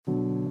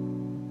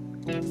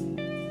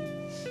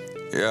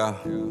Yeah.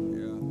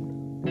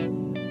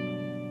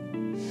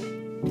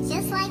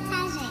 Just like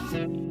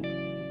Tajay.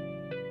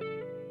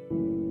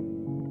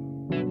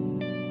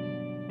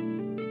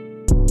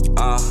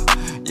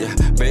 Yeah,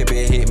 baby,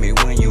 hit me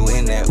when you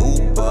in that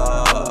Uber.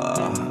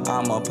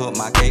 I'ma put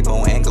my cape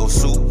on and go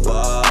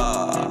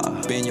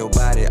super. Bend your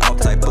body, all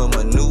type of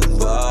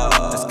maneuver.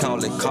 Let's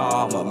call it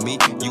karma. Me,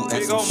 you,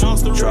 and some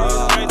super drugs.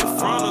 Right in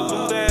front of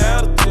lose that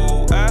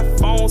attitude.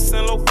 iPhone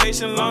send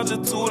location,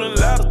 longitude and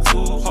latitude.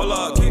 Hold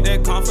up, keep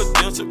that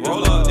confidential.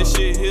 Roll up, this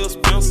shit here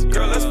Spencer.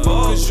 Girl, let's fuck.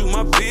 Cause you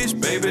my bitch,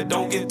 baby,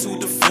 don't get too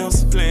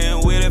defensive.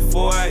 Playing with it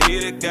before I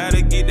hit it.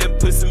 Gotta get that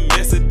pussy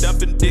messy.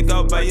 Dumping dick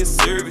out by your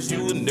service.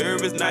 You was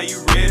nervous, now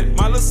you ready.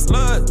 My little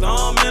slut,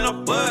 thumb in a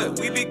butt.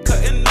 We be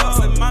cutting up.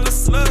 Like my little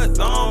slut,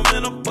 thumb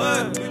in a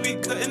butt. We be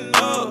cutting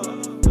up.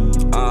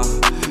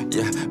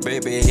 Yeah,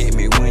 baby, hit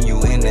me when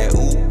you in that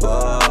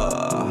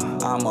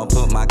Uber. I'ma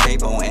put my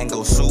cape on and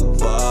go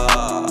super.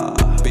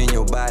 Bend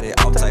your body,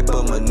 all type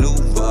of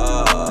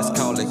maneuver. Let's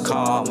call it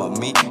karma.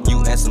 Me,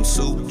 you, and some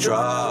sutra.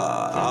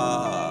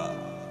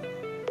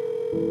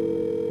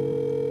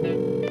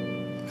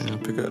 Man,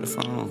 pick up the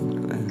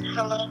phone. Man.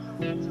 Hello.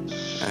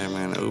 Hey,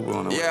 man, the Uber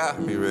on the Yeah.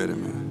 way. Be ready,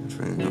 man.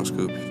 No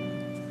Scoopy.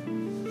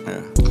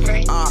 Yeah.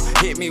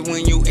 Hit me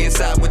when you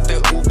inside with the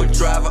Uber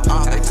driver.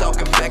 They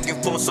talking back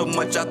and forth so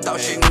much I thought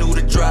she knew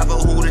the driver.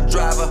 Who the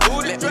driver?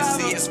 Let me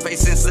see his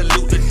face and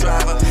salute the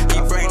driver. He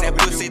bring that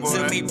pussy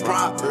to me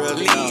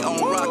properly.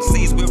 On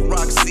Roxy's with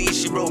Roxy,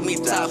 she wrote me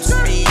top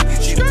speed.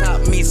 She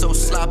topped me so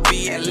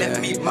sloppy and left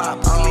me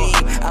mop clean.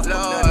 I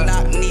fucked her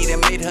knock knee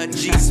and made her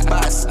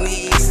G-spot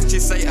sneeze. She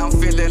say I'm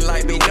feeling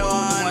like me, no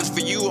one's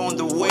for you on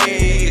the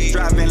way.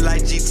 Driving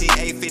like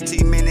GTA,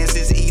 15 minutes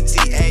is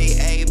ETA.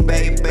 Hey,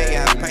 baby,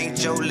 I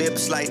paint your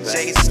lips like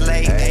Jay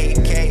Slay,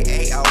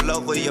 AKA all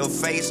over your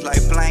face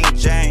like plain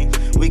Jane.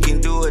 We can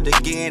do it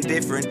again,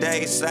 different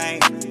day, same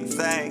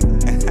thing.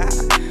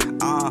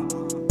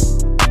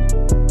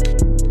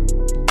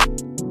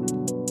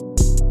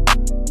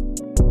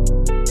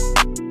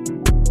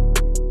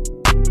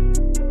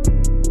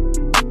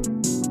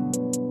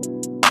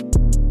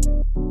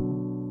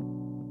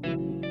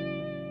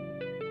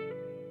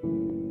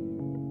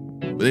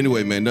 But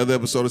anyway, man, another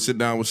episode of Sit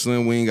Down with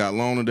Slim. We ain't got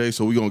long today,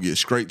 so we gonna get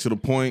straight to the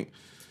point.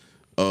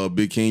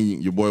 Big King,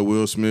 your boy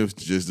Will Smith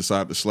just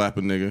decided to slap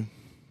a nigga.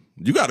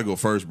 You gotta go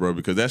first, bro,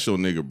 because that's your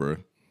nigga, bro.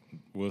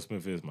 Will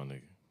Smith is my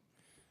nigga.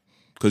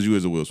 Because you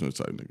is a Will Smith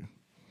type nigga.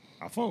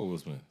 I fuck with Will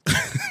Smith.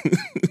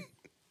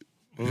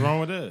 What's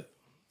wrong with that?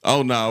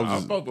 Oh, no,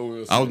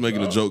 I was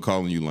making a joke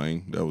calling you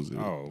lame. That was it.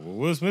 Oh, well,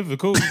 Will Smith is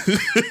cool.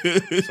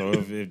 So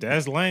if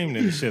that's lame,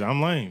 then shit,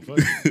 I'm lame. Fuck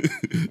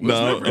it.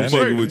 No, I'm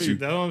fucking with you.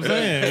 That's what I'm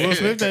saying. Will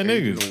Smith, that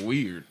nigga.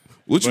 Weird.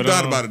 What you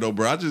thought about it though,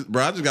 bro? I just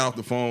got off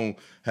the phone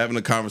having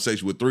a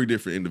conversation with 3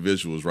 different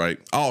individuals, right?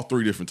 All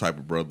 3 different type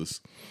of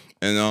brothers,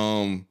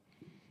 and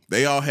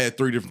they all had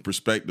 3 different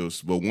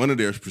perspectives. But one of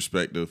their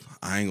perspective,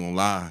 I ain't gonna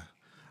lie,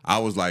 I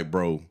was like,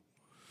 bro,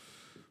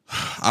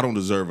 I don't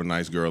deserve a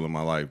nice girl in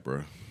my life,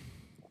 bro.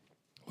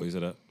 Where is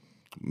it at?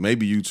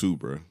 Maybe you too,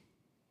 bro.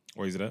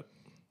 Where is it at?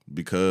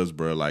 Because,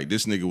 bro, like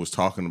this nigga was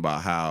talking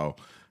about how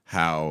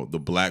the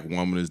black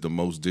woman is the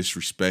most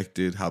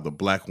disrespected, how the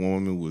black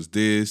woman was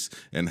this,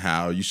 and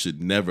how you should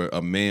never,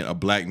 a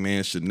black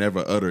man should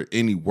never utter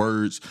any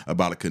words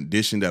about a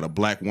condition that a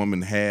black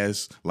woman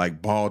has,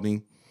 like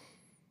balding.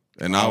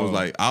 And I was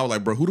like,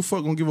 bro, who the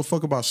fuck gonna give a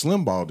fuck about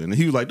slim balding? And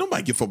he was like,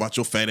 nobody give a fuck about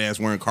your fat ass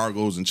wearing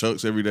cargos and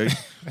chucks every day.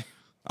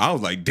 I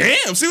was like,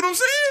 damn, see what I'm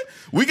saying?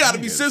 We got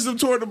to be sensitive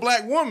toward the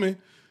black woman,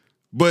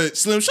 but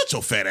Slim, shut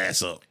your fat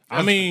ass up.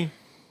 I mean,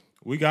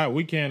 we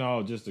can't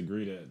all just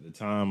agree that the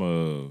time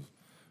of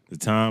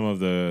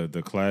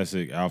the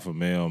classic alpha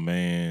male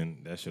man,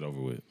 that shit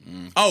over with.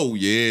 Oh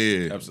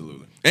yeah,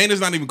 Absolutely. And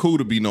it's not even cool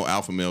to be no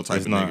alpha male type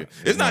It's of not. nigga.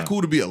 It's It's not not.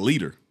 cool to be a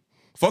leader.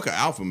 Fuck an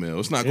alpha male.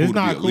 It's not cool It's to be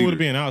not a cool leader. to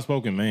be an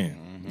outspoken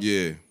man.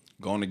 Yeah.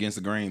 Going against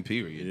the grain,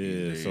 period.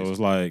 Yeah, so it's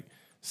like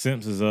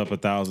Simps is up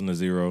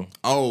 1,000-0.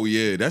 Oh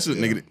yeah, that's a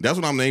nigga. That's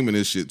what I'm naming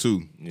this shit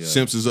too. Yeah.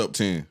 Simps is up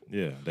 10.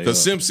 Yeah, they Because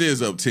up. Simps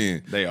is up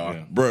 10. They are.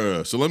 Yeah.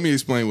 Bruh, so let me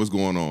explain what's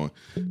going on.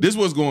 This is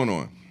what's going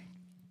on.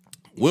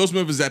 Will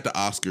Smith is at the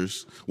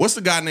Oscars. What's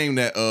the guy name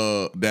that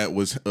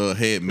was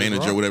head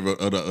manager or Rock? whatever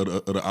of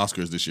the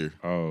Oscars this year?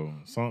 Oh,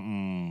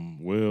 something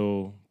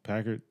Will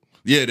Packard.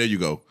 Yeah, there you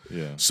go.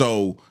 Yeah.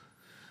 So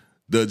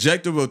the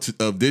objective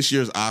of this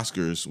year's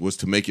Oscars was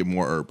to make it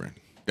more urban.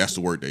 That's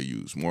the word they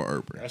use, more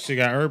urban. That shit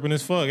got urban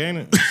as fuck, ain't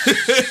it?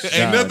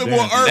 Ain't nothing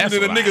more urban That's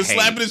than a what I nigga hate.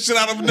 slapping the shit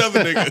out of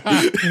another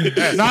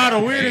nigga. Nah, the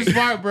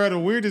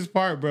weirdest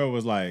part, bro,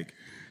 was like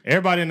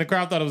everybody in the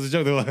crowd thought it was a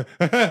joke. They were like,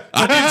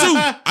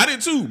 I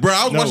did too, bro.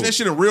 I was No. watching that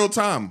shit in real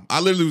time. I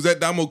literally was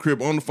at Damo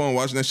crib on the phone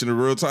watching that shit in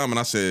real time, and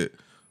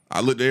I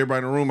looked at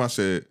everybody in the room. I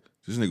said,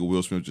 "This nigga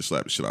Will Smith just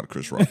slapped the shit out of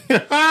Chris Rock,"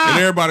 and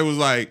everybody was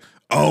like,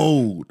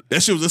 "Oh,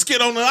 that shit was a skit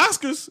on the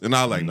Oscars," and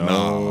I was like,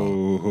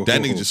 "No,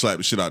 that nigga just slapped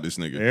the shit out of this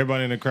nigga."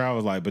 everybody in the crowd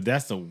was like, but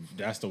that's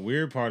the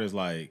weird part is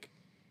like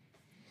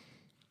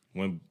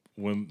when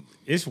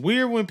it's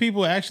weird when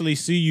people actually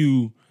see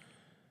you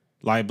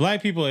Like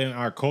black people in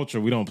our culture,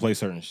 we don't play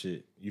certain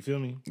shit. You feel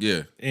me?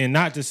 Yeah. And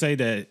not to say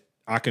that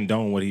I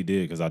condone what he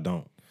did, because I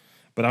don't.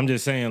 But I'm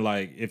just saying,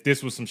 like, if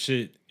this was some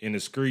shit in the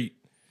street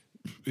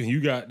and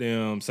you got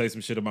them say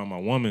some shit about my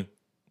woman,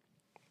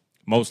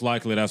 most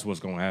likely that's what's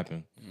gonna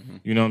happen.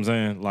 You know what I'm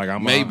saying?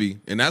 Like Maybe.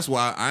 And that's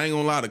why I ain't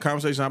gonna lie, the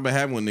conversation I've been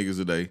having with niggas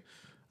today,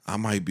 I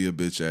might be a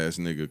bitch ass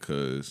nigga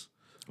cause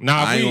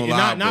Not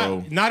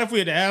if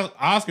we at the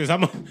Oscars.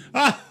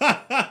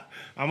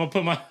 I'm gonna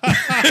put my.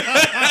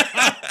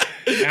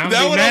 I'm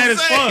gonna be mad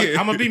as fuck.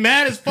 I'm gonna be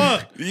mad as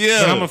fuck.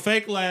 Yeah, but I'm gonna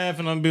fake laugh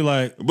and I'm gonna be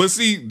like. But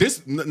see,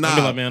 this I'll be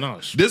like, man,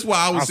 this why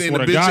I was saying the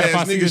bitch God, ass if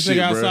I see this nigga shit,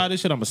 outside bro.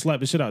 this shit, I'm gonna slap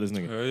the shit out of this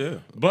nigga. Hell yeah.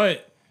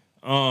 But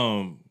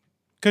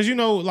because you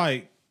know,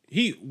 like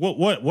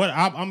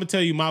I'm gonna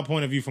tell you my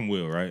point of view from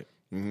Will, right?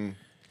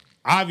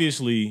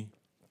 Obviously,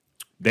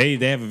 they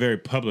have a very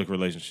public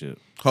relationship.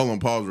 Hold on,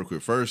 pause real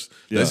quick. First,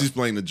 let's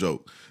explain the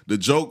joke. The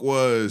joke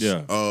was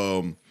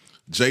Jada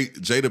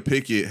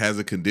Pinkett has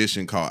a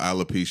condition called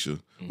alopecia,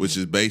 which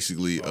is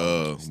basically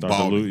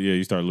balding.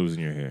 You start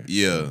losing your hair.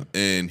 Yeah,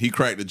 and he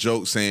cracked the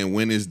joke saying,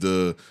 "When is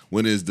the?"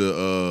 He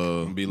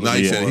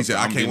said,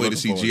 "I can't wait to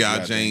see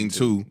G.I. Jane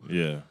 2."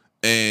 Yeah.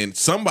 And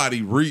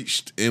somebody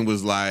reached and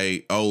was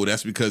like, "Oh,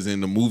 that's because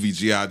in the movie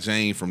G.I.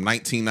 Jane from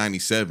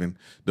 1997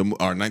 or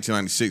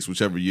 1996,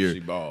 whichever year, She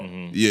bald.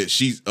 yeah,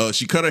 she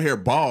cut her hair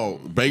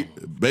bald,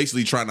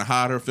 basically trying to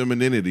hide her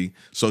femininity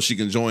so she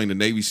can join the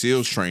Navy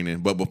SEALs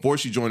training. But before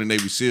she joined the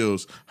Navy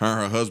SEALs, her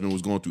and her husband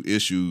was going through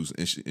issues,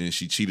 and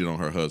she cheated on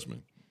her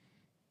husband.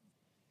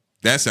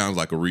 That sounds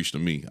like a reach to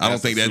me. I don't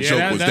think that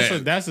joke was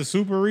that. That's a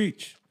super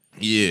reach.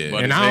 Yeah,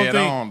 But And it's I don't head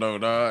think- on, though,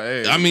 dog.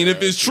 Hey, I mean,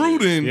 if it's true,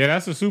 then Yeah,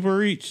 that's a super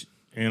reach.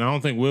 And I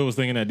don't think Will was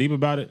thinking that deep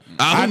about it.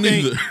 I don't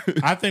think, either.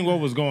 I think what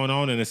was going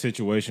on in the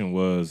situation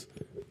was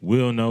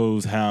Will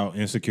knows how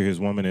insecure his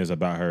woman is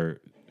about her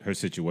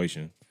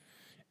situation.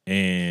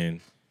 And,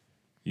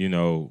 you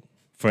know,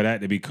 for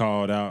that to be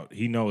called out,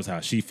 he knows how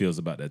she feels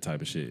about that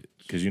type of shit.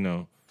 Because, you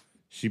know,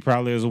 she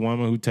probably is a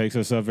woman who takes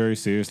herself very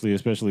seriously,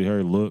 especially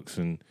her looks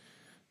and,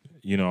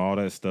 you know, all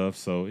that stuff.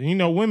 So, you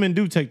know, women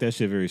do take that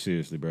shit very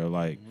seriously, bro.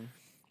 Like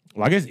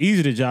it's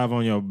easy to jive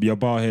on your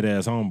bald head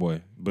ass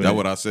homeboy. But that's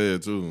what I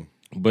said too.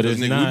 But This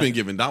it's nigga, not, we've been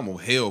giving Damo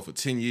hell for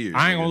 10 years.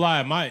 I ain't nigga.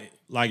 gonna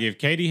lie, if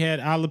Katie had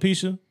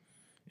alopecia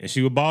and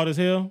she was bald as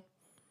hell,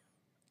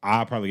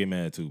 I'd probably get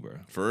mad too, bro.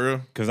 For real?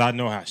 Because I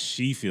know how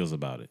she feels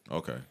about it.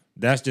 Okay.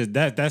 That's just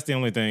that's the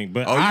only thing.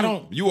 But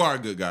You are a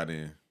good guy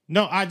then.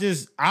 No,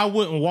 I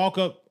wouldn't walk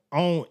up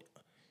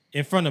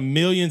in front of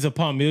millions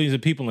upon millions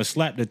of people and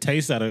slap the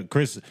taste out of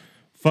Chris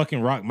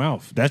fucking Rock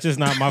mouth. That's just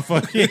not my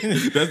fucking.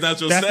 That's not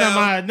your That's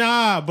style. not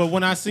my But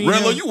when I seen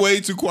Rello, him, you way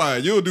too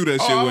quiet. You'll do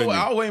that shit, I wouldn't you?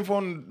 was waiting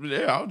for him.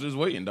 Yeah, I was just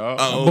waiting, dog.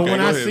 Oh, but okay, when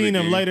go I ahead, seen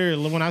Big him E.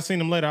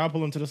 later, I'll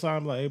pull him to the side.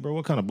 I'm like, hey, bro,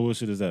 what kind of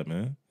bullshit is that,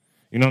 man?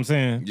 You know what I'm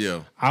saying?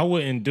 Yeah. I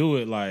wouldn't do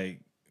it like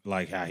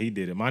how he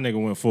did it. My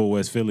nigga went full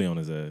West Philly on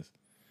his ass.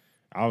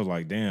 I was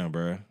like, damn,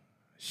 bro,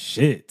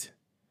 shit.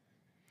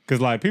 Cause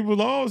like people,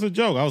 oh, it's a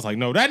joke. I was like,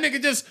 no, that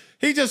nigga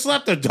he just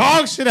slapped the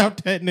dog shit out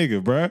that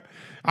nigga, bro.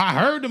 I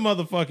heard the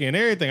motherfucker and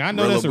everything. I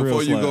know Rello, that's a real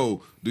before you slap.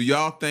 go, do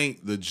y'all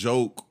think the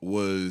joke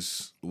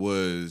was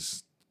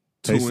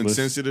too Tasteless.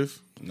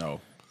 insensitive?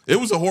 No. It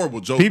was a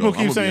horrible joke. People though,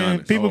 I'ma keep be saying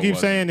honest. people it keep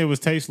wasn't. saying it was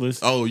tasteless.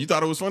 Oh, you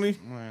thought it was funny?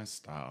 Man,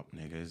 stop,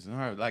 niggas. All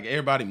right, like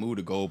everybody move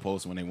the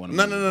goalposts when they want to.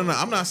 No.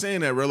 I'm not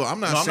saying that, Rello. I'm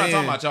not No, I'm saying. not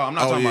talking about y'all. I'm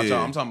not Oh, talking about yeah.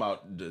 y'all. I'm talking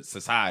about the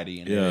society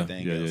and Yeah,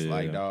 everything yeah, else. yeah,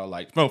 Like, yeah. dog,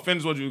 like, no,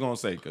 finish what you were gonna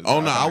say.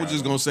 Oh no, I was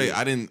just gonna say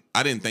I didn't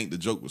think the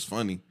joke was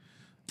funny,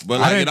 but I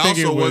like it didn't think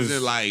also it was-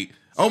 wasn't like,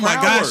 oh my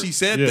crowd gosh, work. she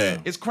said Yeah.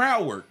 that. It's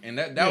crowd work, and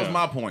that was Yeah.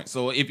 my point.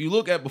 So if you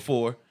look at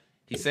before,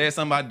 he said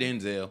something about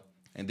Denzel,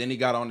 and then he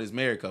got on this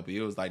married couple.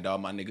 It was like,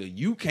 dog, my nigga,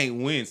 you can't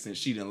win since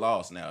she done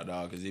lost now,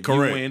 dog. Because if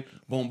Correct. you win,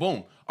 boom,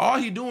 boom. All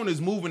he doing is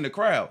moving the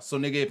crowd. So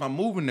nigga, if I'm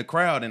moving the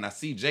crowd and I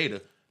see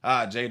Jada,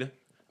 Jada,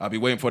 I'll be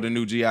waiting for the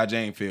new G.I.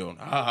 Jane film.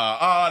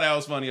 That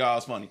was funny. That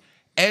was funny.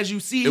 As you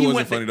see, It he wasn't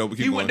went funny, though, but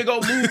keep he went to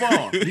go move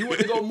on. He went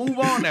to go move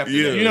on after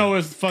Yeah. that. You know,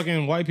 it's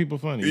fucking white people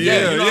funny.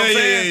 Yeah. you know what I'm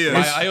saying? yeah.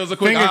 Like, it was a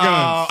quick Finger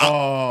guns.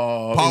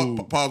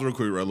 Pause real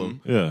quick, Rello.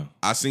 Yeah.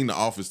 I seen The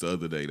Office the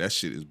other day. That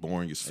shit is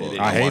boring as fuck. It is.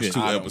 I hate watched it. 2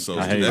 I don't- episodes.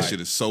 I hate That it.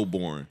 shit is so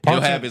boring.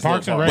 He'll have his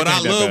Parks and little Rec But I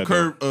ain't that love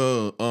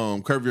bad,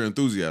 though. Curb Your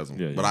Enthusiasm.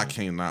 Yeah, but yeah. I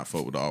cannot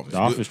fuck with The Office. The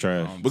Office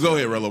trash. But go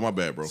ahead, Rello. My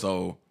bad, bro.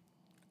 So,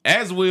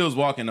 as Will's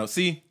walking up,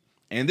 see,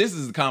 and this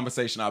is the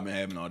conversation I've been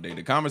having all day.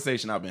 The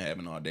conversation I've been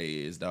having all day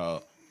is,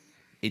 dog,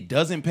 it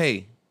doesn't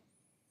pay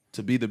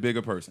to be the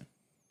bigger person.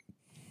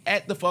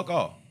 At the fuck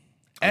off.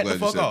 At the glad you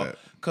fuck said off. that.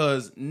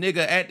 Because, nigga,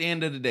 at the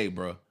end of the day,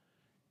 bro,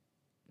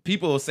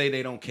 people will say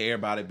they don't care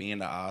about it being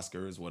the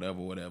Oscars,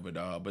 whatever,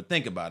 dog. But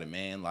think about it,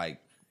 man. Like,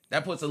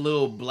 that puts a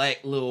little black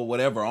little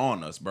whatever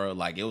on us, bro.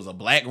 Like, it was a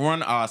black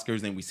run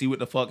Oscars, and we see what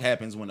the fuck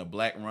happens when a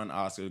black run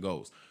Oscar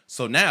goes.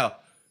 So now,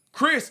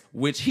 Chris,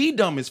 which he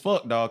dumb as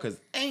fuck, dog, because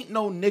ain't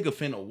no nigga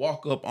finna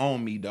walk up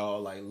on me,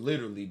 dog. Like,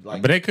 literally.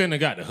 Like, But they couldn't have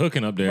got the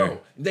hooking up there.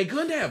 bro, they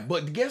couldn't have.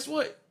 But guess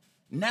what?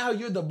 Now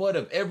you're the butt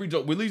of every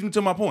joke. Which leads me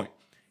to my point.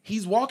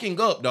 He's walking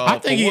up, dog. I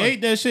think he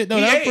ate that shit though.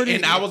 He That's ate, pretty.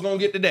 and I was gonna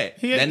get to that.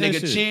 He ate That that nigga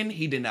shit. chin,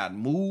 he did not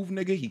move,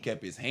 nigga. He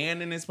kept his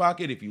hand in his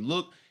pocket. If you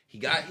look, he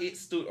got hit,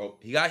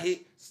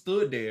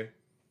 stood there,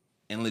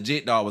 and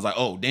legit dog was like,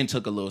 oh, then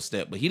took a little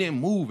step, but he didn't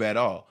move at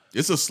all.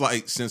 It's a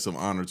slight sense of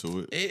honor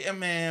to it.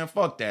 Man,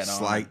 fuck that.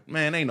 Slight.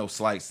 Man, ain't no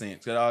slight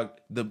sense. Dog.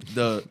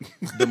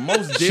 The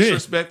most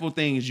disrespectful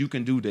things you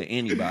can do to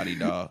anybody,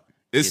 dog.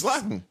 It's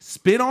slap him.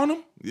 Spit on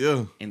him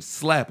Yeah. and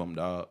slap him,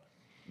 dog.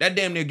 That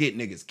damn near get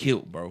niggas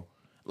killed, bro.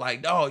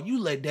 Like, dog, you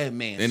let that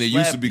man And it slap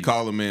used to be you,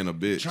 calling man a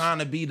bitch. trying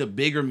to be the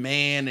bigger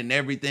man and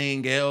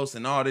everything else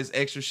and all this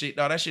extra shit,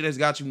 dog. That shit has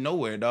got you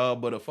nowhere,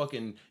 dog. But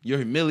you're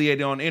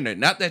humiliated on the internet.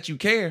 Not that you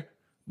care,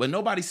 but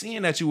nobody's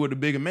seeing that you were the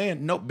bigger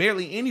man. No,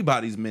 barely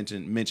anybody's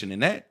mentioning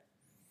that.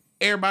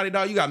 Everybody,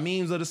 dog, you got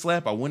memes of the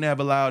slap. I wouldn't have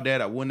allowed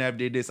that. I wouldn't have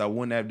did this. I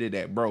wouldn't have did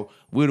that, bro.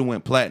 We'd have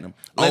went platinum.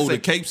 Let's say,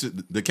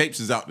 the capes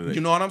is out today.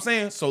 you know what I'm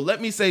saying? So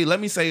let me say,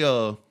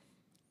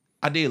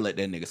 I did let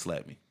that nigga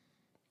slap me.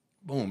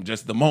 Boom,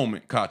 just the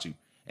moment caught you.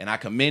 And I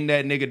commend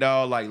that nigga,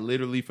 dog, like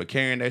literally for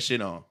carrying that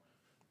shit on.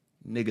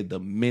 Nigga, the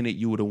minute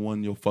you would have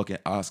won your fucking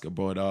Oscar,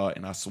 bro, dog,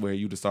 and I swear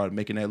you'd have started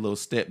making that little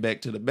step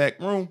back to the back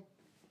room.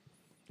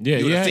 Yeah,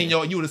 You would have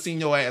yeah. seen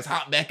your ass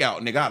hop back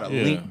out, nigga. I'd have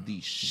Yeah. linked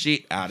the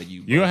shit out of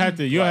you. Bro. You'll have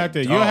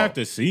to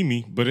dog, see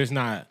me, but it's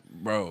not.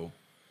 bro.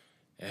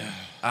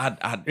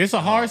 It's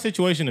a hard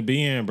situation to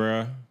be in,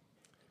 bro.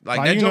 Like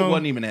Like, that you joke know,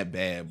 wasn't even that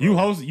bad, bro.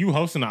 You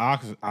hosting the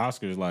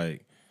Oscars,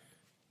 like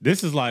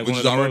this is like Which one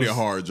is of the already most- a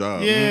hard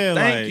job. Yeah,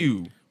 Thank like,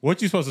 you. What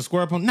you supposed to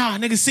square up on? Nah,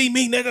 nigga, see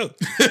me, nigga.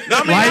 I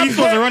mean, Like you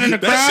supposed to run in the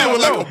crowd? That shit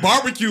was like a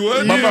barbecue,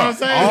 wasn't You it? know what I'm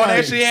saying? All Like-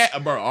 that shit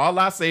had, bro. All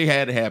I say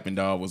had to happen,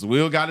 dog, was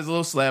Will got his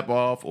little slap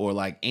off, or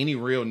like any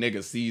real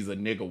nigga sees a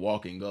nigga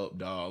walking up,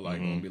 dog, like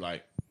gonna be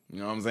like, you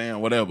know what I'm saying,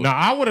 whatever. Nah,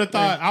 I would have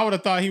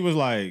thought he was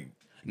like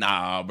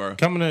Nah, bro.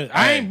 coming to.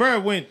 I ain't, bro.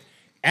 Went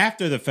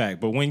after the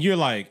fact, but when you're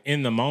like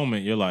in the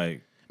moment, you're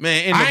like,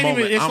 Man, in the I ain't moment,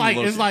 even. It's I'm like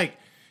looking.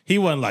 he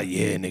wasn't like,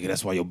 yeah, nigga,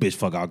 that's why your bitch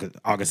fuck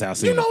August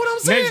Alsina. You know what I'm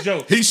saying? Next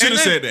joke. He should have And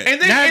said then- that.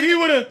 And then, Now and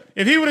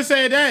if he would have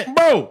said that,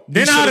 bro,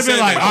 then He I'd have should've been said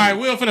like, that. all right,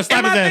 Will finna slap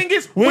And his my ass. thing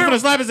is, Will Will- finna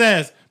slap his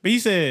ass. But he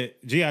said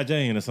G.I.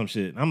 Jane or some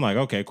shit. I'm like,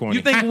 okay, corny.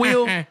 you think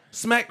Will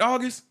smacked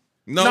August?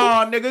 No.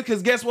 Nah, nigga,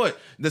 because guess what?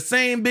 The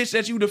same bitch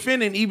that you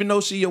defending, even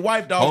though she your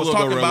wife, dog, was Hold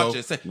up, talking about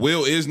Dorello. you.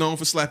 Will is known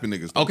for slapping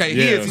niggas. though. Okay,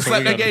 Yeah, he is. He so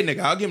slapped we that gay gotta-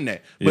 nigga. I'll give him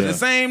that. But Yeah. the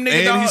same nigga,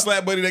 And dog, he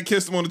slapped buddy that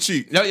kissed him on the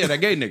cheek. yeah,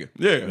 that gay nigga.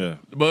 Yeah. Yeah.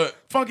 But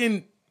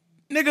fucking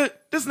nigga,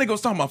 this nigga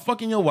was talking about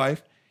fucking your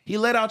wife. He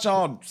let out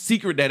y'all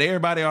secret that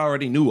everybody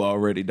already knew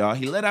already, dog.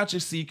 He let out your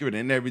secret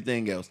and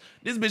everything else.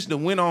 This bitch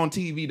done went on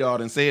TV,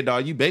 dog, and said,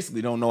 dog, you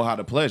basically don't know how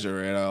to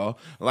pleasure at all.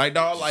 Like,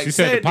 dog, like She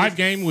said the pipe this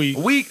game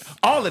weak.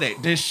 all of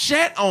that. The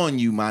shat on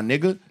you, my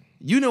nigga.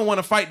 You didn't want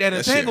to fight that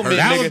That shit entanglement,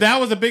 hurt. nigga. That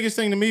was the biggest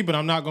thing to me, but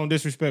I'm not gonna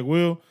disrespect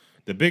Will.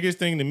 The biggest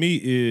thing to me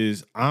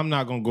is I'm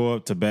not gonna go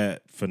up to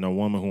bat for no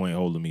woman who ain't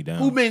holding me down.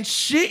 Who been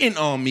shitting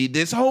on me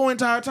this whole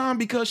entire time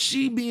because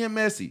she being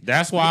messy.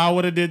 That's why I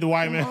would have did the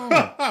white man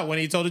when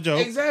he told the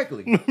joke.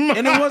 Exactly.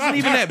 And it wasn't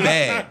even that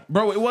bad.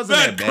 Bro, it wasn't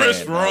that, bad.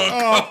 Chris bro.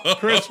 Rock. Oh,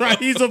 Chris, right?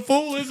 He's a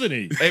fool, isn't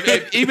he? Even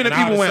if And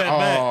I people would've went, sat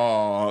back.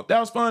 oh, that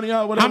was funny,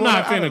 oh, whatever. I'm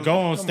not I finna don't- go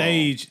on come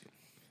stage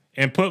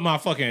and put my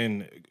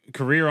fucking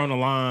career on the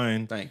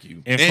line. Thank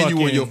you. And you won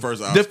fucking- your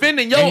first Oscar.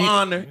 Defending your And you-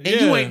 honor, and you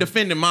yeah. ain't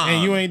defending mine.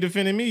 and you ain't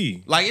defending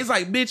me. Like, it's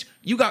like, bitch,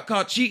 you got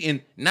caught cheating.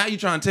 Now you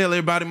trying to tell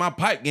everybody my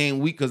pipe game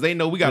weak because they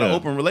know we got an Yeah.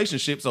 open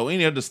relationship. So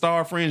any of the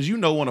star friends you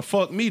know want to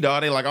fuck me,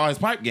 dog. They like, oh, his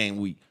pipe game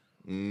weak.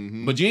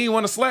 But you ain't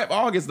want to slap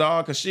August,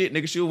 dog, because shit,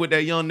 nigga, she was with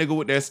that young nigga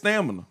with that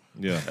stamina.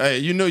 Yeah. Hey,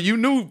 you knew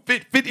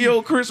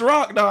 50-year-old Chris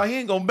Rock, dog, he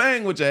ain't gonna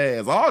bang with your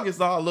ass. August,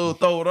 dog, a little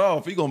throw it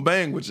off. He gonna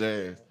bang with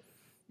your ass.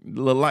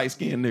 Little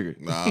light-skinned nigga.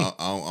 Nah,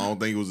 I don't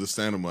think it was the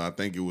stamina. I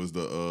think it was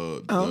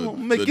I'll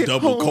make the it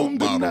double home Coke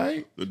bottle.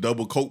 tonight. The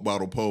double Coke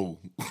bottle pole.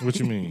 What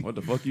you mean? What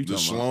the fuck you The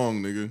talking about?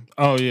 schlong, nigga.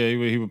 Oh yeah,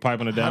 he was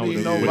piping it How down do with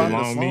you the, know with the about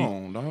the long meat.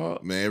 song,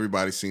 dog? Man,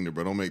 everybody seen it,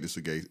 bro. Don't make this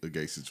a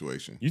gay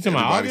situation. You talking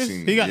about Everybody August?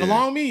 seen He it. got the Yeah.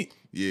 long meat.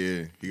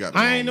 Yeah, he got the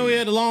I long ain't know meat. he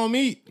had the long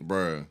meat.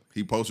 Bruh,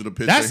 he posted a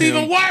picture That's of him.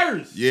 even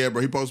worse. Yeah,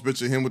 bro, he posted a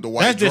picture of him with the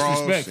white That's drawers,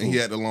 disrespectful. and he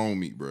had the long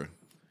meat, bro.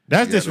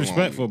 That's He had the long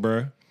disrespectful, meat.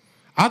 bro.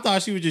 I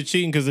thought she was just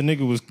cheating because the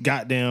nigga was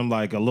goddamn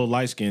like a little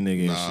light skinned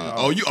nigga and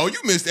shit. Oh, you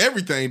missed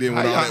everything then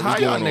when How all that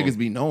was y'all going on. niggas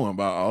be knowing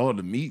about all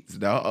the meats,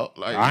 dog?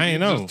 Like, I ain't you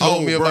know. just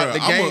told me about bruh, the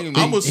game.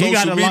 I'm a He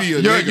got social a lot- media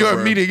You're nigga, a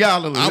bruh.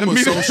 meteorologist. I'm a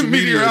social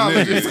media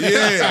meteorologist.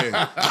 nigga.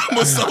 Yeah, I'm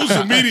a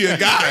social media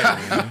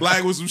guy.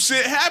 Like when some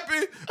shit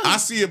happen, I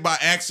see it by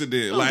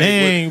accident. Like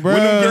Dang, when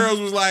them bruh. girls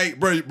was like,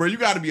 bro, you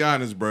got to be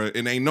honest, bro.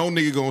 And ain't no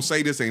nigga gonna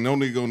say this. Ain't no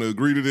nigga gonna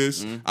agree to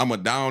this. I'ma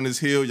down this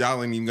hill.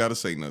 Y'all ain't even gotta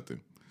say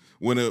nothing.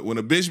 When a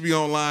bitch be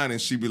online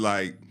and she be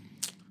like,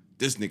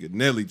 this nigga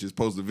Nelly just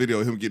posted a video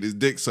of him get his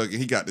dick sucked and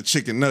he got the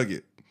chicken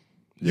nugget.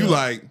 You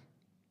like,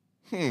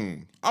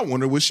 I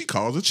wonder what she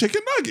calls a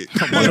chicken nugget.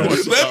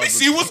 Let me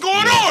see what's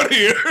going on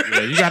here.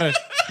 Yeah,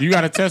 you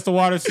gotta test the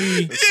water,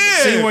 see. Yeah,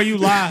 see where you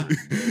lie.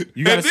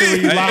 You gotta see where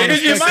you lie. And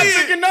then you see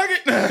it. chicken nugget.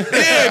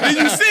 Yeah, then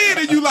you see it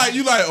and you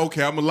like,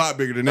 okay, I'm a lot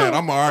bigger than that.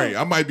 I'm all right.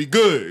 I might be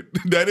good.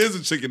 That is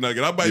a chicken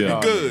nugget. I might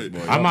be good.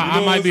 I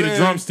might be the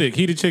drumstick.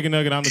 He the chicken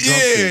nugget. I'm the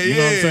drumstick. You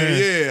know what I'm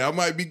saying? Yeah. I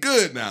might be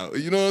good now.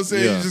 You know what I'm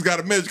saying? Yeah. You just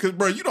gotta measure because,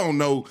 bro, you don't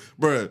know,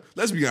 bro.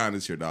 Let's be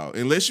honest here, dog.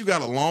 Unless you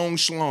got a long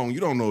schlong, you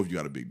don't know if you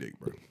got a big dick,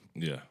 bro.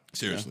 Yeah.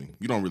 Seriously,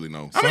 you don't really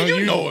know. I mean, So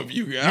you know if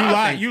you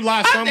You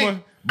lie somewhere.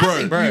 Bro,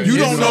 you it's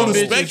don't know some the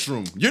bitches-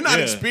 spectrum. You're not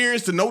Yeah.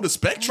 experienced to know the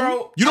spectrum.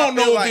 Bro, you don't I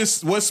feel know like-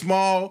 what's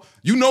small.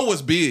 You know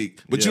what's big,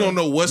 but you Yeah. don't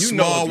know what's You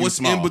know small, if you what's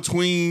small. in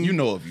between. You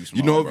know if you small,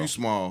 You know if bro. you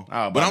small.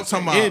 I was But about I'm to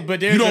talking say. about Yeah, but you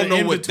there's don't an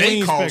know what they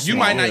in-between call spectrum.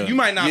 small. Yeah. You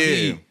might not Yeah.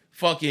 be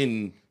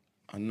fucking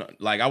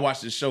like I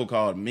watched this show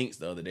called Minx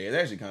the other day. It's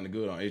actually kind of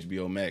good on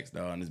HBO Max,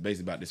 dog, and it's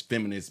basically about this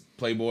feminist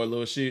Playboy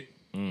little shit.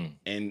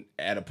 And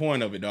at a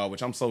point of it, dog,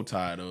 which I'm so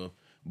tired of,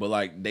 but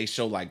like they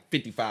show like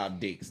 55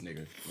 dicks,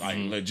 nigga, like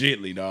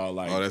legitly, dog.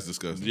 Like, Oh, that's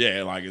disgusting.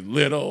 yeah, like it's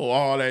little,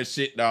 all that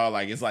shit, dog.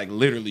 Like it's like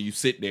literally you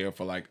sit there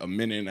for like a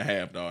minute and a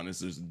half, dog, and it's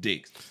just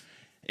dicks.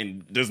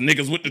 And there's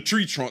niggas with the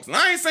tree trunks. And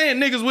I ain't saying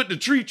niggas with the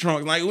tree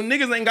trunks. Like when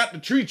niggas ain't got the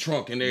tree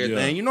trunk and everything.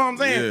 Yeah. You know what I'm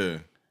saying? Yeah.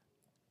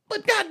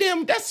 But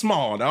goddamn, that's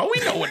small, dog.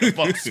 We know what the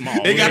fuck's small.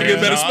 It got to be a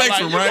better dog.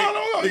 spectrum, Like,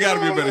 right? It got to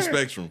be a better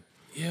spectrum.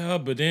 Yeah,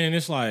 but then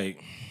it's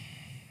like,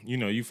 you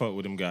know, you fuck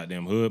with them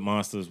goddamn hood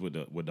monsters with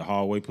the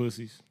hallway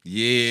pussies.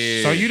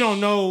 Yeah. So you don't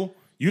know.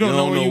 You don't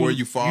don't know know where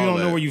you fall You don't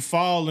know at. where you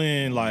fall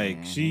in.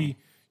 Like she,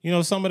 you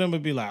know, some of them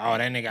would be like, "Oh,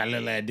 that nigga got a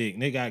little ass dick.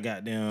 Nigga got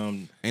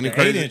goddamn." Ain't it the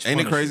crazy? 8-inch Ain't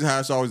it punch. crazy how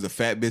it's always the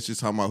fat bitches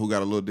talking about who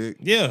got a little dick?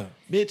 Yeah.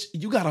 Bitch,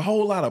 you got a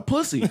whole lot of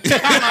pussy. I'm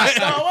like,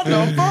 dog, what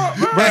the fuck,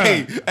 bro?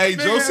 Hey,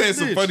 Joe ass said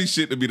some bitch. funny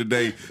shit to me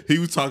today. He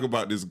was talking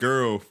about this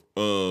girl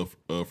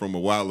from a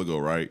while ago,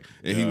 right?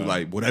 And he was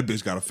like, "Well, that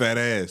bitch got a fat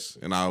ass,"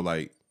 and I was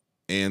like,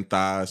 "And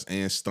thighs,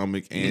 and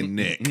stomach, and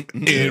neck,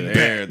 and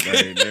back."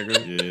 Everything,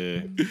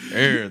 nigga. Yeah.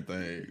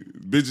 Everything.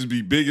 Bitches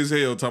be big as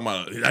hell talking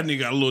about that nigga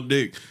got a little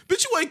dick.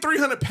 Bitch, you weigh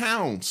 300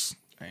 pounds.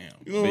 Damn.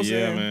 You know what But I'm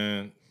yeah, saying?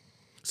 man.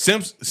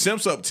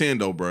 Simps up 10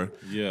 though, bro.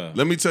 Yeah.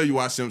 Let me tell you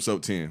why Simps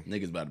up 10.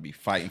 Niggas about to be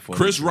fighting for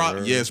Chris this, Rock,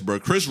 bro. yes, bro.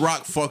 Chris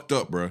Rock fucked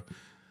up, bro.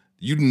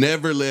 You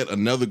never let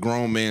another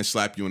grown man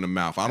slap you in the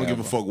mouth. I don't give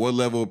a fuck what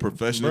level of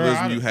professionalism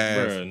Bruh, I- you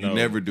have. bruh, you no.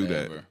 never do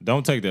that. Never.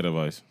 Don't take that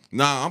advice.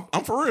 Nah,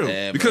 I'm for real.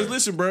 Never. Because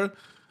listen, bro.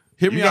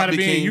 Hear You me out, gotta Big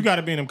be. King. You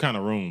gotta be in them kind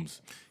of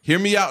rooms. Hear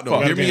me out, though.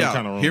 Fuck. Hear Gotta be me in them out.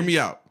 kinda room. Hear me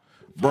out,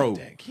 bro.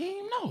 That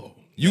King, no.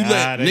 You Nah,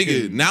 let they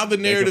nigga. could- Now the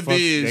they narrative could fuck-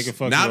 they is. could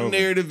fuck Now you the over.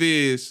 narrative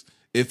is.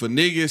 If a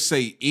nigga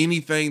say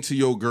anything to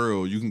your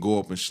girl, you can go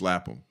up and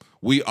slap him.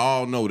 We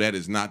all know that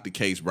is not the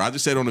case, bro. I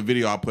just said on the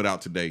video I put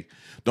out today.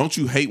 Don't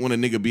you hate when a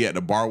nigga be at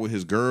the bar with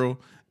his girl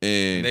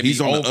and They he's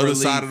be on the other overly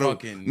side of the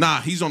fucking-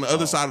 he's on the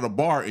other side of the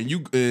bar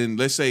and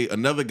let's say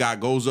another guy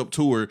goes up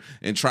to her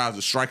and tries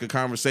to strike a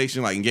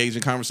conversation, like engage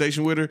in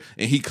conversation with her,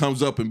 and he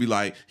comes up and be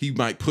like, he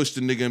might push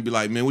the nigga and be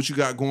like, man, what you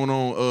got going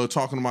on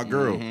talking to my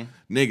girl?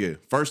 Nigga,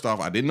 first off,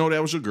 I didn't know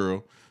that was your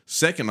girl.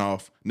 Second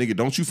off, nigga,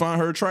 don't you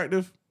find her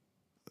attractive?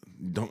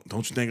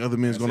 Don't you think other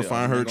men's gonna it,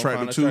 find other her men gonna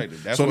find attractive too?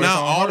 attractive. That's So where it's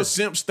now on all her. the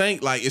simps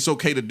think like it's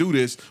okay to do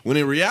this when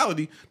in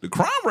reality the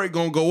crime rate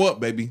gonna go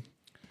up, baby.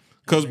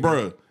 Cause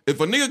bruh,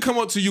 if a nigga come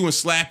up to you and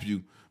slap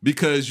you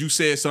because you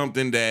said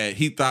something that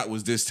he thought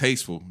was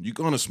distasteful, you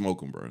gonna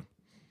smoke him, bruh.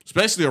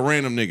 Especially a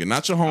random nigga,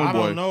 not your homeboy. I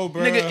don't know,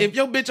 bro. Nigga, if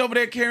your bitch over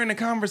there carrying the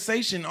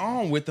conversation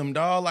on with them,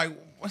 dog, like,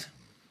 what?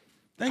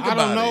 Think I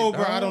about don't know, it,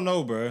 bro. dog. I don't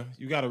know, bro.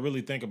 You got to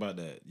really think about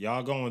that.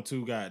 Y'all going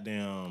too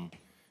goddamn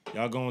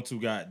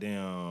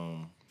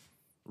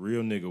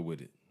real nigga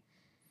with it.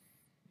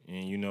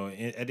 And you know,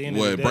 at the end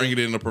of the What? day, Bring it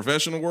in the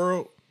professional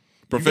world.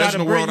 gotta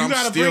Professional bring- world, you I'm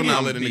gotta still bring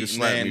not it. letting niggas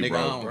slap Man, me, nigga,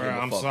 I bro. don't Bro, give a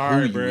I'm fuck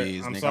sorry, who bro. you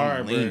is, I'm nigga. sorry,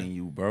 I'm bro. leaning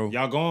you, bro.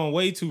 Y'all going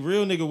way too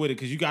real nigga with it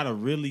because you got to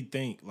really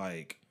think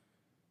like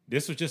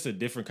this was just a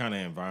different kind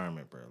of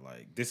environment, bro.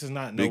 Like this is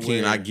not Big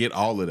nowhere. King, I get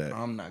all of that.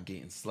 I'm not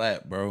getting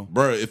slapped, bro.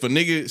 Bro, if a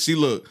nigga see,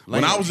 look,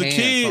 when Laying I was a hands,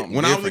 kid, something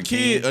when I was a different,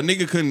 kid, King.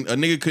 a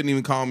nigga couldn't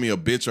even call me a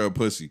bitch or a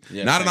pussy.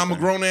 Yeah, now that same I'm a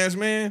thing. grown ass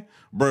man,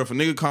 bro, if a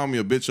nigga call me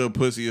a bitch or a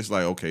pussy, it's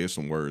like, okay, it's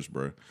some words,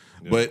 bro.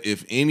 But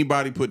if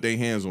anybody put their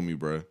hands on me,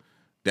 bro,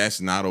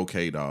 that's not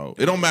okay, dog.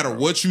 It don't matter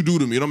what you do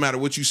to me. It don't matter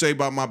what you say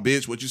about my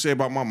bitch, what you say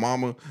about my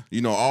mama,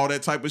 you know, all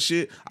that type of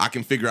shit. I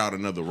can figure out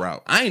another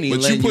route. I ain't even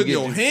But letting you you putting get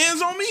your this-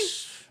 hands on me,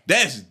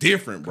 that's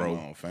different, bro.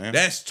 Come on, fam.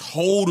 That's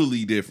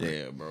totally different.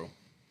 Yeah, bro.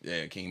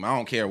 Yeah, King. I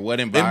don't care what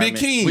environment.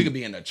 King- We could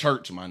be in the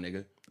church, my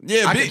nigga.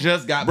 Yeah, I Big,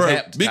 just got bro,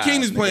 baptized, Big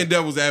King is playing nigga.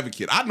 devil's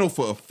advocate. I know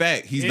for a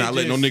fact he's It not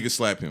letting no just- nigga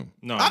slap him.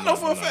 No, I know no,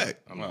 for a no.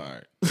 fact. All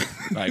right.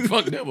 Like,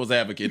 fuck devil's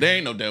advocate. There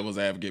ain't no devil's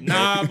advocate, bro.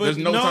 Nah, but there's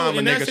no, no, time a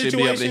in that nigga should be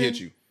able to situation- hit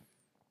you.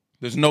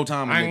 There's no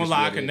time a I ain't nigga gonna should lie,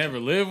 be I able could to never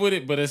live with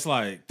it, but it's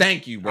like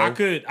Thank you, bro.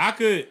 I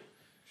could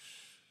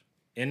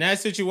in that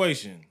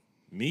situation,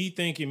 me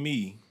thinking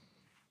me,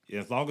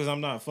 as long as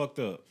I'm not fucked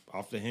up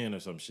off the hand or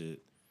some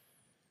shit,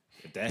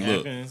 if that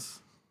Look. happens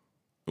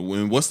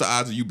What's the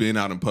odds of you being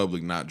out in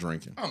public not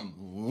drinking? I'm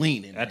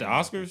leaning. at the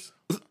Oscars,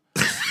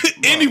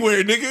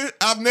 Anywhere, nigga.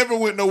 I've never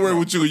went nowhere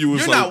with you. And you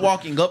was You're sober. not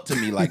walking up to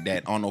me like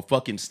that on no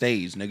fucking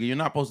stage, nigga. You're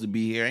not supposed to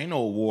be here. Ain't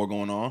no war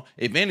going on.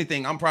 If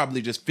anything, I'm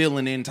probably just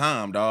filling in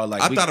time, dog.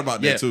 Like I thought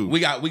about that too. We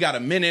got a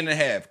minute and a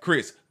half.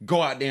 Chris,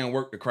 go out there and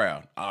work the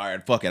crowd. All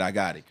right, fuck it, I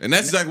got it. And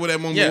that's exactly what that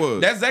moment Yeah,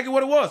 was. that's exactly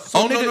what it was. So,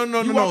 Oh nigga,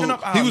 no! you walking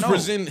up, He was no.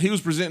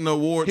 presenting the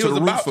award He to was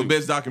the Roots about for to.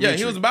 best documentary. Yeah,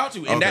 he was about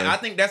to, and that, Okay. I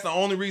think that's the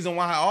only reason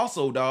why I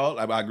also, dog.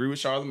 Like, I agree with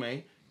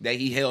Charlamagne that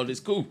he held his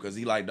cool because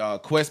he like,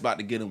 dog, Quest about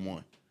to get him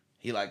one.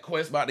 He like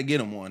Quest about to get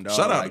him one, dog.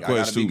 Shout out Like, to I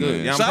Quest gotta be too, good.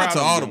 man. Yeah, I'm Shout out proud to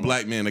of all him the one.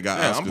 black men that got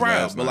Yeah, Oscars I'm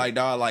proud, last but night. like,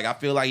 dog, like I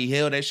feel like he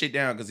held that shit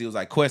down because he was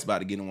like Quest about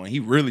to get him one. He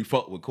really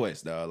fucked with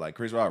Quest, dog. Like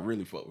Chris Rock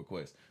really fucked with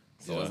Quest.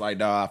 So it's like,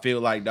 dog, I feel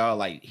like, dog,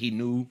 like he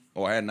knew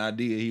or had an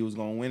idea he was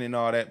gonna win and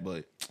all that.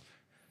 But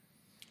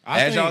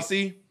as y'all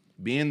see,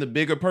 being the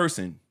bigger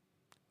person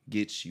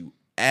gets you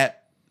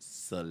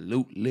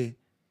absolutely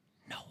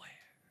nowhere.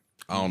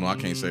 I don't know. I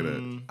can't say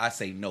that I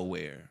say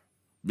nowhere.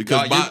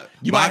 because Dog,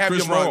 you might by have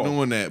Chris your Rock moral.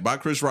 doing that. By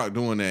Chris Rock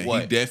doing that, he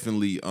What?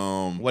 definitely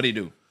What'd he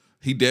do?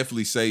 he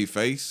definitely saved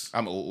face.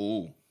 I'm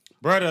ooh.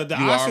 Brother, the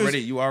You Oscars,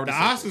 already the said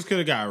Oscars could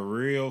have got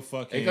real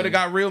fucking. It could have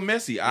got real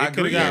messy. I It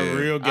coulda agree. got Yeah.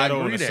 real I ghetto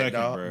in agree a that, second,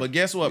 dog. bro. But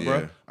guess what, bro?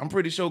 Yeah. I'm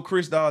pretty sure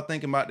Chris, dog,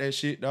 thinking about that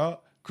shit, dog.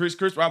 Chris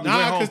probably went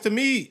Nah, home. because to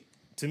me,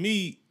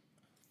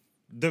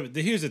 the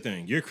here's the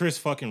thing. You're Chris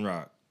fucking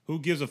Rock. Who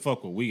gives a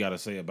fuck what we got to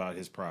say about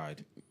his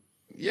pride?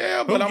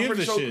 Yeah, but I'm gives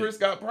pretty a sure shit? Chris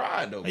got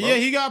pride though. Bro. Yeah,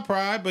 he got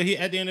pride, but he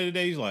at the end of the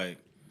day, he's like,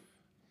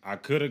 I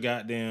could have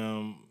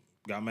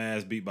got my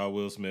ass beat by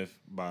Will Smith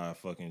by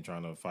fucking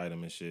trying to fight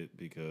him and shit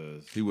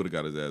because. He would have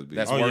got his ass beat.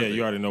 That's Oh worth yeah, it.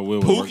 you already know Will.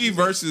 was Pookie working.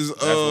 versus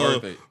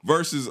worth it.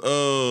 What's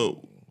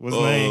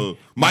his name?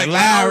 Mike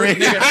Lowry.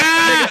 nigga,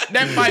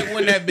 that fight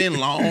wouldn't have been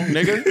long,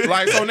 nigga.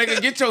 Like, so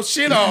nigga, get your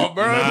shit off,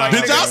 bro. Nah. Like,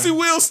 Did y'all nigga, see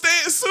Will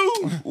Stance too?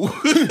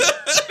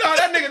 dog,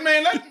 that nigga,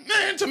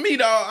 man, to me,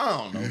 dog, I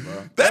don't know,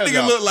 bro. That nigga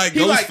dog, look like he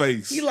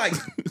Ghostface. He like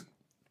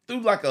threw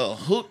like a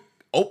hook,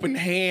 open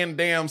hand,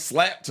 damn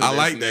slap to I this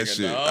like that nigga,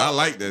 shit. dog. I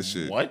like that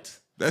shit. What?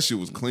 That shit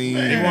was clean.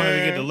 He wanted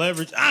to get the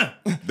leverage.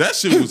 That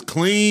shit was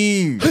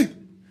clean.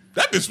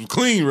 That bitch was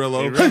clean, It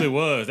Rello. really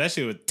was. That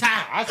shit was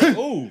tight. I was like,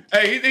 ooh.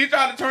 Hey, he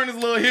tried to turn his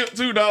little hip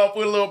too, dog.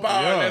 Put a little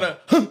power Yeah. in there.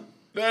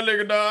 That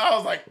nigga, dog. I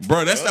was like,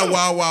 Bro, that's that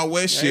Wild Wild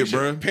West man, shit,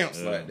 bro. pimps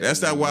like that.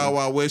 That's that Wild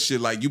Wild West shit.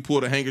 Like you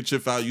pull the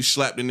handkerchief out, you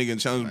slap the nigga and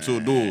challenge him to a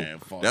duel. Man,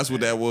 fuck That's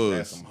what that was.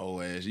 That's some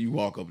hoe ass. You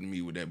walk up to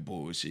me with that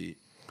bullshit.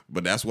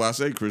 But that's why I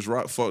say Chris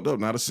Rock fucked up.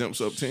 Not a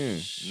Simps up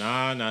 10.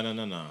 Nah.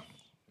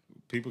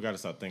 People got to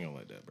stop thinking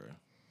like that, bro.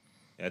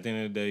 At the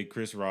end of the day,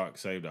 Chris Rock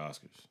saved the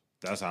Oscars.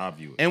 That's how I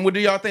view it. And what do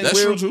y'all think?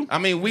 That's Will? true, too. I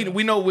mean,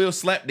 we know Will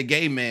slapped the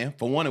gay man.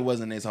 For one, it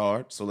wasn't as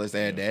hard. So let's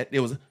add that. It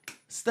was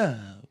stop.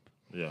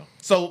 Yeah.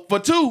 So for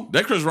two,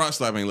 That Chris Rock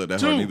slap ain't look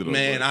that hard neither though.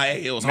 man, bro.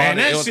 it was Man, hard.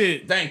 that It was-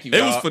 shit- Thank you.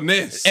 It was dog.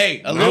 finesse.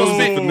 Hey, a No, little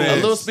spit, finesse. a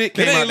little spit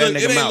came It ain't out that look-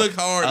 nigga it ain't mouth. look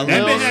hard. A That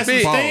little bitch had some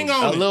spit, sting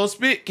on a it. little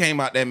spit came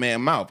out that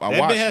man's mouth. I That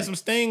watched bitch had it. some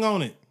sting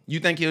on it. You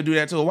think he'll do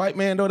that to a white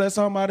man though? That's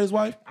talking about his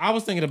wife. I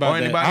was thinking Or about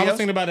that. anybody I was else?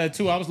 thinking about that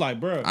too. I was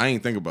like, bro. I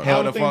ain't think about Hell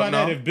I that. was the thinking fuck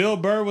about that. no. If Bill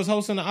Burr was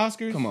hosting the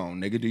Oscars, Come on,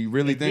 nigga. Do you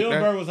really think Bill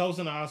that? Burr was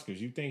hosting the Oscars,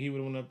 you think he would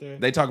have went up there?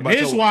 They talk about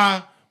This your-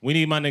 why we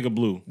need my nigga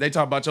Blue. They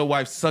talk about your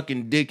wife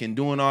sucking dick and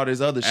doing all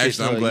this other shit.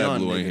 Actually, to I'm a glad young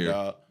Blue ain't nigga, here.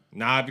 dog.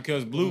 Nah,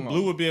 because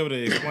Blue would be able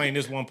to explain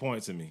this one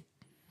point to me.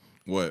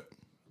 What?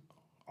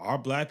 Are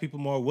black people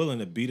more willing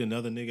to beat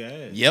another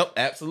nigga ass? Yep,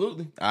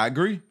 absolutely. I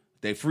agree.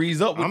 They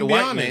freeze up with I'm the be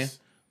white honest. man.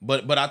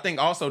 But I think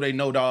also they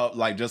know, dog,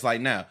 like just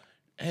like now,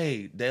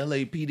 hey, the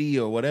LAPD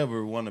or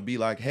whatever want to be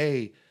like,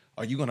 hey,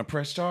 are you gonna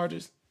press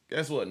charges?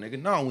 Guess what, nigga?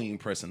 No, we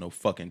ain't pressing no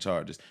fucking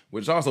charges.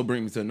 Which also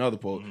brings me to another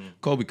point.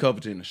 Kobe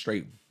Covington a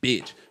straight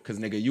bitch. Cause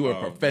nigga, you a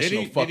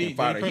professional did he- fucking did he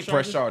fighter. He press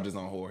pressed charges? charges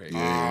on Jorge.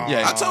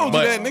 Yeah. I told you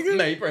but- that, nigga.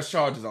 No, he pressed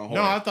charges on Jorge.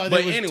 No, I thought But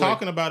they was anyway,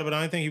 talking about it, but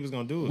I didn't think he was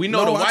gonna do it. We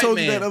know No, the I white told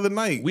man. you that other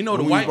night We know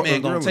the when we white was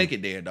man gonna grilling. take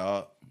it there,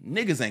 dog.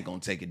 Niggas ain't gonna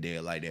take it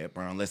there like that,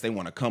 bro, unless they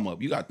want to come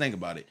up. You gotta think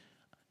about it.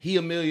 He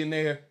a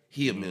millionaire.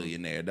 He a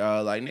millionaire,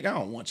 dog. Like, nigga, I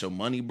don't want your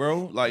money,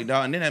 bro. Like,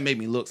 dog. And then that made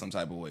me look some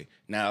type of way.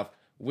 Now, if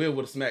Will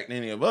would have smacked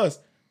any of us,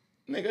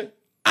 nigga,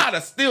 I'd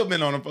have still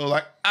been on the floor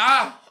like,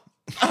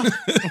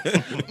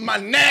 my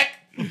neck.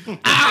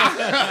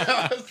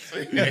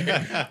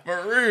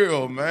 For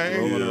real, man.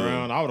 rolling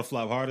around. I would have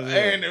flopped hard as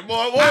hell. And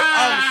boy, what?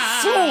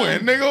 I'm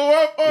suing, nigga.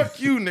 What? Fuck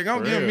you, nigga. I'm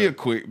For giving real. me a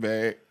quick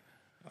bag.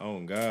 Oh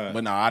God.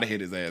 But no, I'd have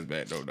hit his ass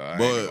back though, dog. I ain't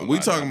But gonna we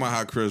lie, talking dog. about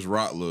how Chris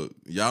Rock looked.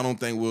 Y'all don't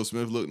think Will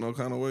Smith looked no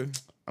kind of way?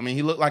 I mean,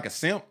 he looked like a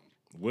simp,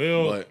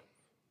 Will, but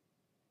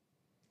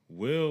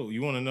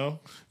you want to know?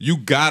 You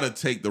gotta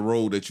take the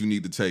role that you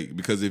need to take,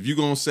 because if you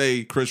gonna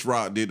say Chris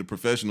Rock did the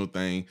professional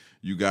thing,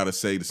 you gotta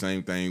say the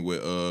same thing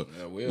with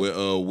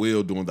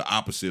Will doing the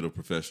opposite of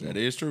professional. that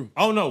is true.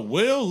 Oh no,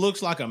 Will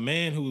looks like a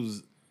man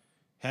who's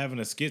having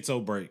a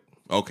schizo break.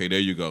 Okay, there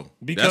you go.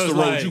 Because, that's the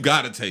road like- you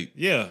gotta take.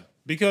 Yeah,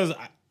 because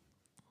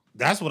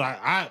that's what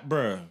I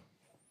bruh.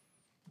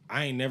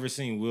 I ain't never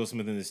seen Will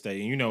Smith in this state.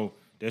 And you know,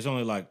 there's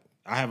only like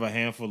I have a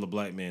handful of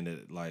black men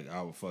that like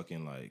I would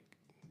fucking like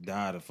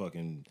die to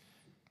fucking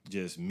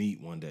just meet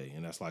one day,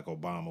 and that's like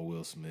Obama,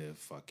 Will Smith,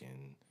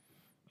 fucking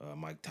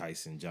Mike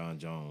Tyson, John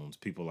Jones,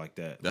 people like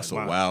that. That's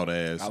like a wild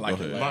ass. I like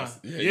Go it.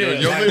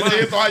 ahead.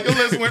 Your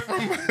list went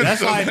from.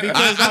 That's like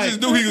because I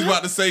just knew he was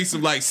about to say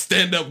some like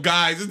stand up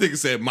guys. This nigga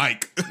said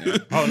Mike.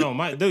 oh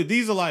no, dude,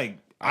 these are like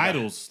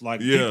idols, like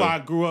people I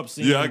grew up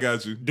seeing. Yeah, I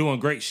got you. Doing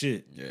great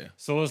shit. Yeah.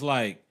 So it's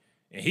like,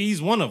 and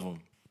he's one of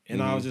them,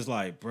 and I was just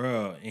like,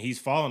 bruh, and he's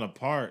falling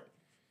apart.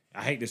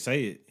 I hate to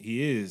say it,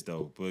 he is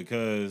though,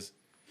 because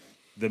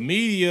the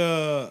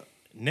media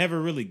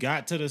never really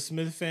got to the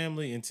Smith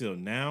family until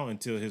now,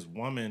 until his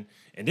woman.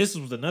 And this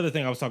was another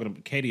thing I was talking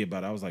to Katie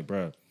about. I was like,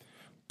 bruh,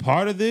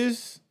 part of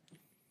this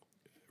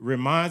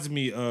reminds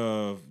me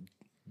of,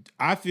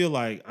 I feel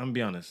like, I'm gonna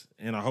be honest,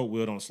 and I hope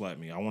Will don't slap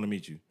me. I want to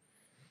meet you.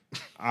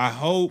 I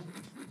hope,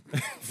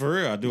 for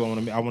real, I do. I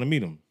want to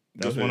meet him.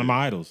 That's one of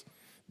my idols.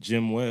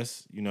 Jim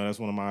West, that's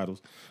one of my idols.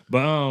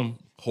 But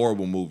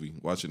Horrible movie.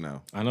 Watch it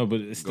now. I know, but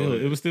it was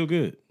still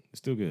good. It's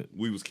still good.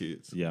 We was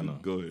kids. Yeah, I know.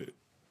 Go ahead.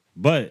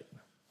 But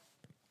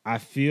I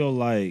feel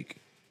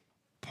like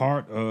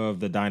part of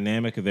the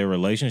dynamic of their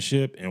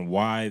relationship and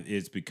why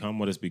it's become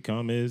what it's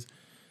become is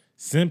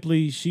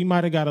simply she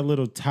might have got a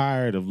little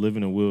tired of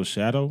living in Will's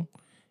shadow,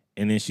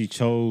 and then she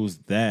chose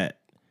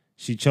that.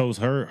 She chose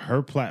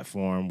her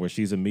platform where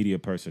she's a media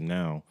person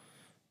now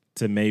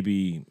to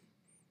maybe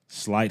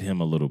slight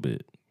him a little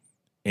bit.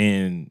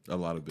 And A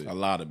lot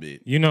of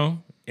it.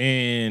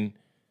 And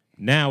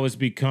now it's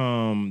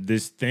become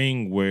this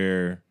thing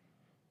where,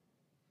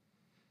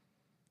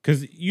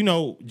 because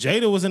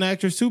Jada was an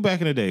actress too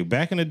back in the day.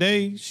 Back in the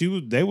day,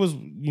 they was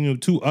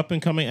two up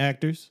and coming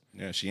actors.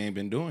 Yeah, she ain't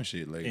been doing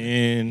shit lately.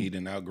 And he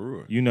done outgrew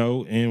her.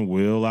 And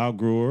Will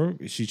outgrew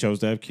her. She chose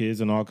to have kids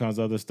and all kinds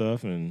of other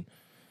stuff, and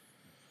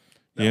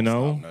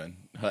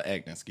her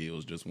acting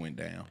skills just went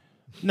down.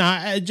 Nah,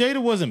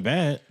 Jada wasn't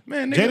bad.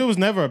 Man, nigga, Jada was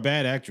never a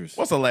bad actress.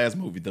 What's her last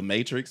movie? The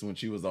Matrix, when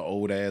she was an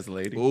old ass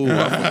lady. Oh,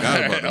 I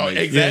forgot about that.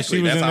 Exactly. Yeah,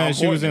 she was That's in how that.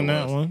 She was in important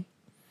that it was. one,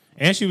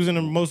 and she was in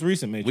the most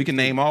recent Matrix. We can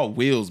name all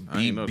Will's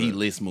ain't know that.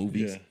 B-list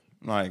movies.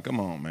 Yeah. Like, come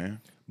on, man.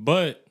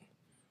 But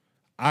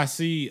I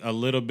see a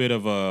little bit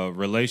of a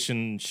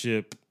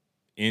relationship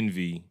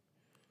envy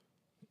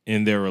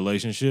in their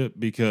relationship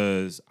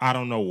because I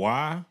don't know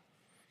why.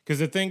 Because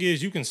the thing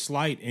is, you can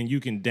slight and you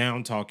can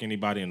down talk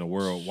anybody in the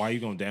world. Why you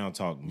gonna down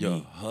talk me?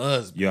 Your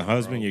husband. Your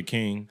husband, bro. your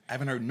king. I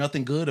haven't heard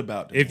nothing good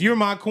about them. If you're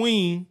my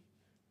queen,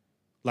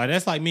 like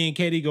that's like me and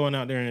Katie going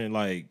out there and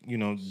like,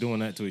 doing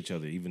that to each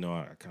other, even though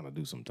I kind of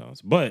do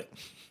sometimes. But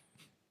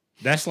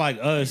that's like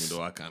us. Even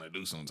though I kind of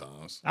do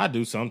sometimes. I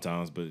do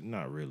sometimes, but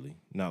not really.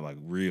 Not like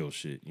real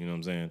shit. You know what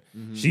I'm saying?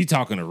 She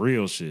talking the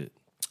real shit.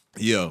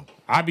 Yeah.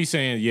 I be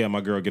saying, yeah,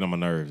 my girl get on my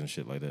nerves and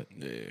shit like that.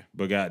 Yeah.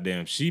 But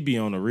goddamn, she be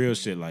on the real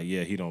shit like,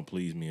 yeah, he don't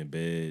please me in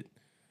bed.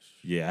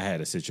 Yeah, I had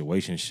a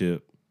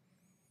situationship.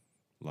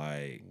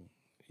 Like,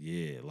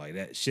 yeah, like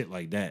that shit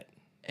like that.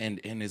 And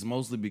it's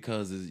mostly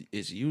because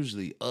it's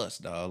usually us,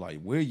 dog.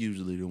 Like, we're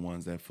usually the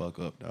ones that fuck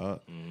up,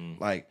 dog.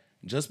 Like,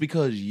 just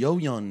because your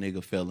young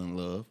nigga fell in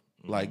love,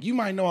 like, you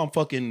might know I'm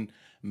fucking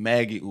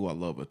Maggie. Ooh, I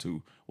love her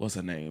too. What's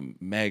her name?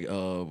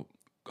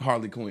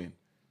 Harley Quinn.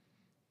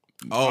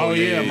 Oh,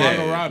 yeah,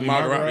 Margot Robbie.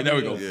 Margot Robbie. There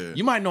we go. Yeah.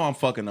 You might know I'm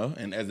fucking her,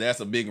 and that's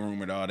a big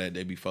rumor, dog, that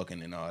they be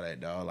fucking and all that,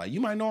 dog. Like, you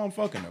might know I'm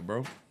fucking her,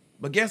 bro.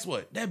 But guess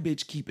what? That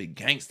bitch keep it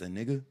gangster,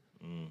 nigga.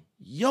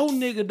 Yo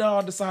nigga,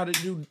 dog, decided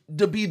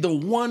to be the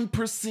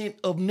 1%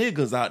 of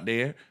niggas out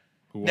there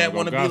that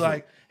want to be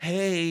like,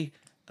 hey,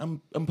 I'm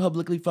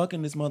publicly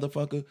fucking this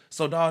motherfucker.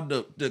 So, dog,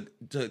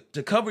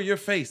 to cover your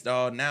face,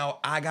 dog, now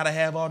I gotta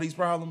have all these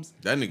problems.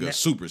 That nigga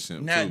super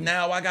simp.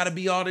 Now I gotta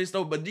be all this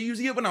though. But do you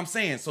get what I'm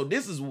saying? So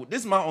this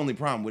is my only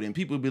problem with him.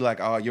 People be like,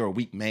 oh, you're a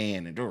weak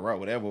man and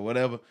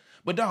whatever.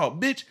 But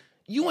dog, bitch,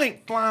 you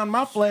ain't flying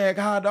my flag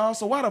high, dog.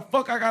 So why the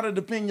fuck I gotta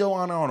defend your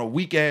honor on a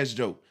weak ass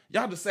joke?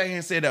 Y'all just sat here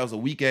and said that was a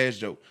weak ass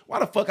joke. Why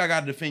the fuck I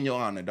gotta defend your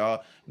honor,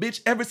 dog? Bitch,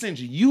 ever since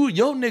your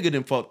nigga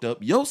done fucked up,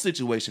 your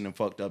situation done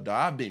fucked up, dog.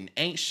 I've been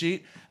ain't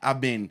shit.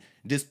 I've been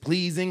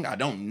displeasing. I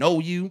don't know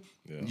you.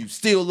 Yeah. You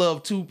still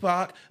love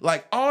Tupac.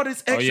 Like all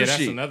this extra that's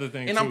shit. Another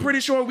thing. And too. I'm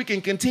pretty sure we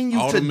can continue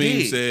all to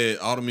the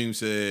memes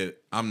said,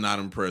 I'm not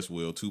impressed,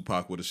 Will.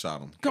 Tupac would have shot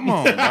him. Come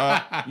on,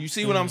 dog. You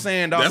see what I'm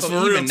saying, dog? That's so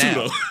for real even too, now,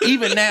 though.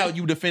 even now,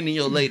 you defending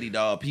your lady,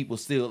 dog. People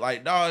still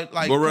like, dog.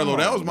 Like, Borello, come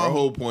that on, was my bro.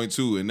 whole point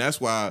too, and that's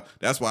why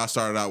I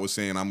started out with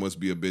saying I must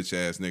be a bitch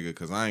ass nigga,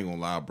 because I ain't gonna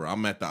lie, bro.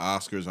 I'm at the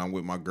Oscars, I'm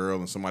with my girl,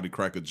 and somebody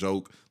crack a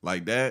joke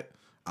like that.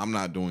 I'm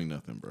not doing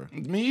nothing, bro.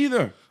 Me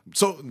either.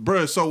 So,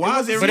 bro, why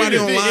is But everybody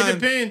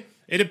online?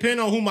 It depend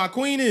on who my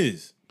queen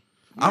is.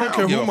 I don't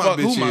care give who a my fuck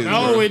bitch who is. my-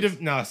 bro.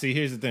 No, see,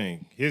 here's the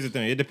thing.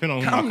 It depends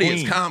on who Comedy my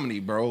queen is comedy,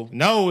 bro.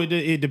 No,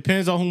 it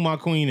depends on who my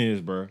queen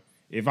is, bro.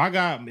 If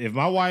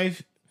my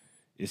wife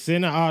is sitting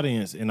in the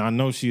audience and I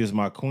know she is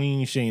my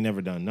queen, she ain't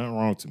never done nothing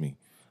wrong to me.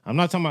 I'm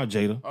not talking about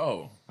Jada.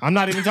 Oh, I'm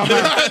not even talking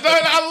about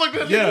I looked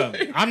at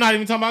yeah. I'm not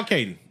even talking about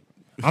Katie.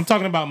 I'm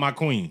talking about my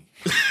queen.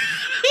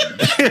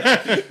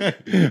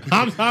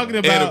 I'm talking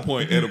about At a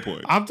point.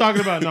 I'm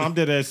talking about, no, I'm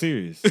dead ass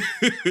serious.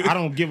 I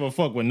don't give a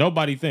fuck what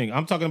nobody think.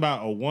 I'm talking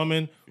about a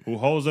woman who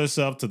holds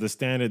herself to the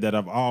standard that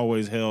I've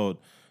always held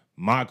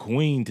my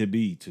queen to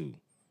be to.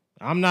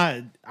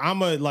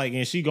 I'm a like,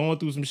 and she going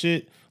through some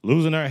shit,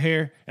 losing her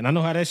hair, and I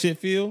know how that shit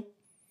feel.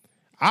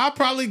 I'll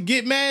probably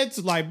get mad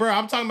to like, bro,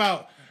 I'm talking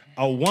about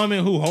a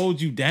woman who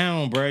holds you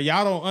down, bro.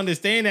 Y'all don't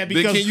understand that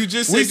because Then can you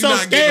just say we you're so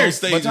not getting on scared.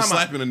 stage But and time out.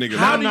 slapping a nigga?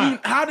 How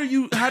down? do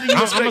you I'm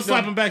expect gonna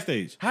slap them? him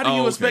backstage. How do you Oh,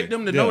 okay. expect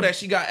them to Yeah. know that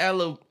she got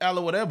aloe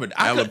whatever?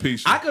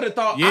 Alopecia. I could have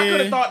thought. I Yeah. could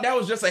have thought that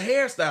was just a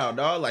hairstyle,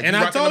 dog. Like And you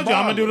I rocking told the you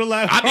I'm gonna bar do the look.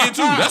 last. I did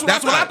too.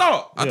 That's what I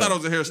thought. I Yeah. thought it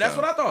was a hairstyle. That's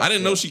what I thought. I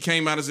didn't know she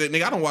came out and said,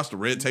 "Nigga, I don't watch the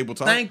Red Table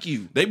Talk." Thank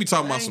you. They be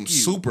talking about Thank some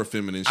you. super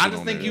feminine shit. I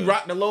just on think there. you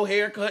rocked the low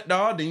haircut,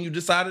 dog. Then you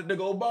decided to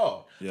go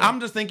bald. Yeah.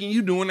 I'm just thinking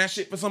you doing that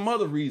shit for some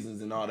other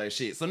reasons and all that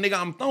shit. So nigga,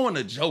 I'm throwing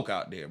a joke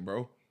out there,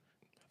 bro.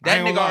 That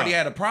ain't nigga gonna already lie.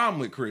 had a problem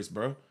with Chris,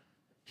 bro.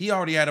 He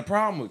already had a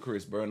problem with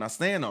Chris, bro, and I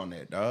stand on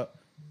that, dog.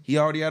 He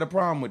already had a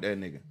problem with that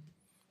nigga.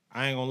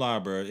 I ain't gonna lie,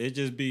 bro. It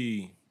just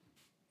be,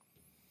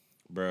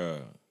 bro.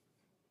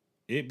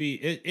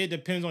 It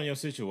depends on your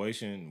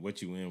situation,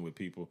 what you in with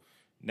people.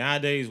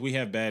 Nowadays, we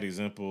have bad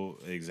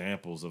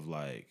examples of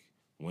like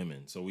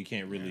women, so we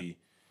can't really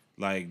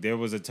like. There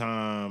was a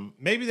time,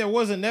 maybe there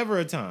wasn't never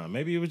a time,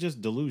 maybe it was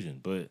just delusion.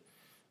 But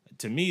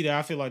to me,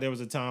 I feel like there was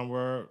a time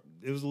where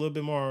it was a little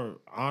bit more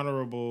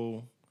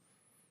honorable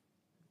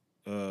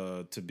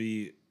to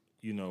be,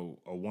 you know,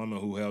 a woman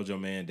who held your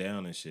man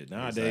down and shit.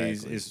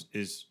 Nowadays,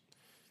 Exactly.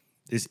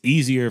 it's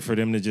easier for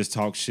them to just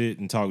talk shit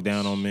and talk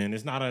down on men.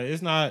 It's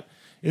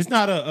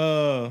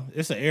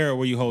an era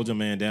where you hold your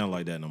man down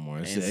like that no more.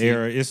 It's And an see-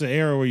 era. It's an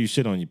era where you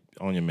shit on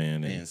your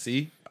man. And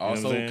see, what I'm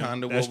also saying?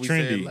 kind of That's what we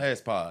trendy. said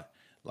last pod.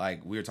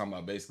 Like we were talking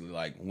about basically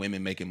like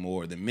women making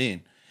more than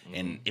men. Mm-hmm.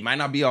 And it might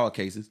not be all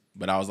cases,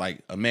 but I was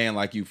like, a man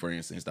like you, for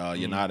instance, dog,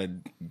 Mm-hmm. you're not a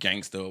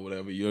gangster or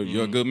whatever.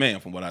 You're a good man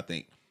from what I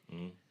think.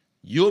 Mm-hmm.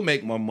 You'll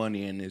make more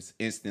money in this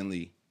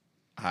instantly.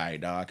 All right,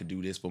 dog, I could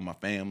do this for my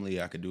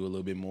family. I could do a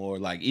little bit more.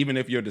 Like, even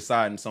if you're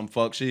deciding some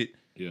fuck shit,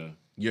 Yeah.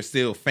 you're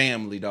still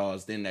family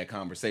dogs in that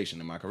conversation.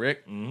 Am I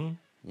correct? Mm-hmm.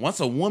 Once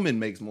a woman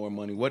makes more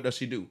money, what does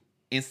she do?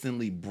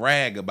 Instantly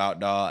brag about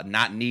dog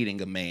not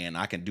needing a man.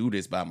 I can do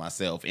this by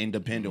myself.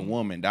 Independent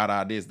woman.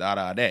 This.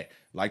 That.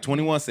 Like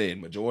 21 said,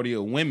 majority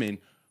of women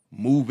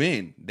move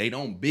in. They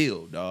don't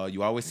build.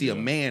 You always see a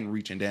man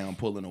reaching down,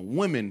 pulling a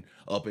woman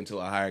up into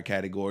a higher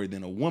category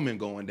than a woman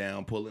going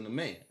down, pulling a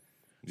man.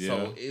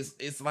 So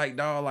it's like,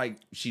 dog, like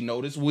she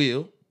noticed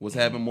Will was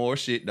having more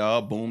shit,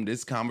 dog. Boom,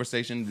 this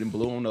conversation then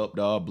blew up,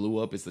 dog. Blew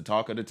up. It's the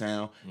talk of the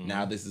town.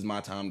 Now this is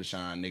my time to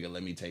shine, nigga.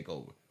 Let me take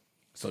over.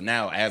 So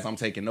now, as I'm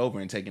taking over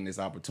and taking this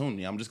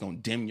opportunity, I'm just gonna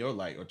dim your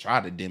light or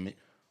try to dim it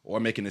or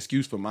make an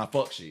excuse for my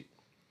fuck shit.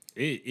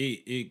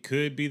 It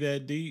could be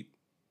that deep.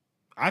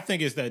 I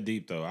think it's that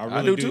deep though. I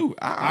I really do, too.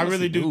 I I really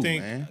honestly do do,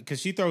 think man. because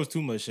she throws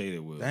too much shade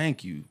at Will.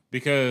 Thank you.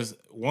 Because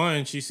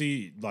one, she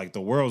see like the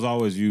world's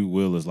always view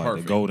Will as like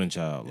Perfect. the golden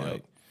child. Yep.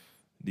 Like,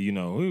 you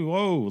know,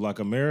 whoa, like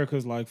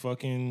America's like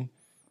fucking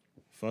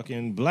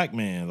black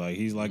man. Like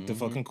he's like the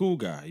fucking cool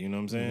guy. You know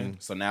what I'm saying?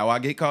 So now I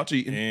get caught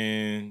cheating.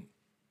 And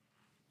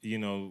you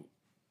know,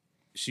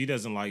 she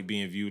doesn't like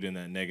being viewed in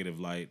that negative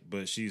light,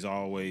 but she's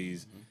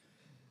always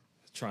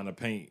trying to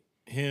paint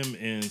him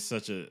in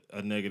such a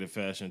negative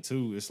fashion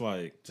too. It's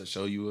like To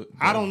show you,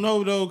 I don't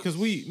know though, because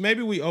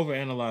maybe we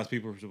overanalyze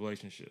people's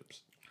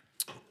relationships.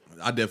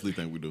 I definitely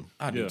think we do.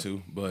 I do Yeah.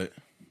 too, but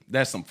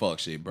that's some fuck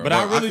shit, bro. But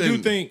I Well, I really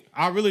think-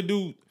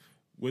 do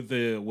with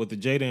the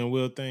Jada and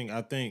Will thing.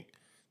 I think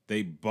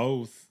they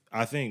both.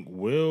 I think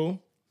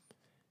Will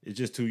is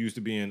just too used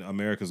to being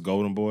America's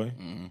golden boy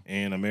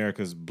and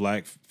America's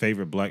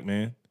favorite black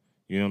man.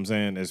 You know what I'm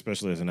saying?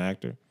 Especially as an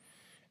actor.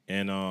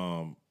 And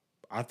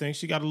I think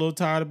she got a little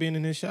tired of being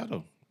in his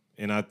shadow.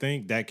 And I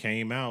think that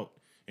came out,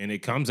 and it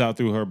comes out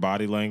through her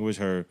body language,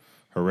 her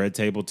red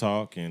table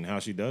talk, and how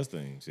she does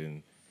things.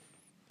 And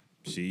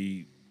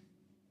she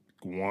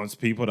wants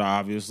people to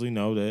obviously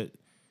know that,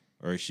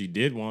 or she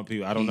did want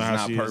people. I don't know He's how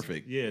not she is.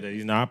 perfect. Yeah, that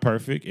he's not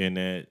perfect, and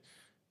that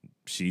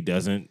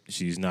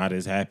she's not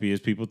as happy as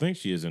people think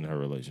she is in her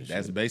relationship.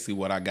 That's basically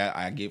what I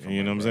get from you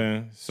her, know what I'm bro.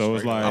 saying? So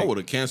it's Straight like I would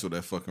have canceled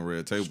that fucking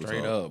Red Table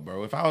Straight Talk. up,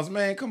 bro. If I was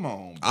man, come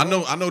on. I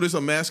know this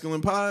a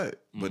masculine pod,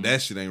 but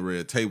that shit ain't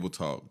Red Table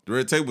Talk. The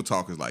Red Table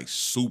Talk is like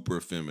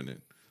super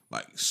feminine.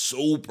 Like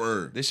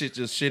super. This shit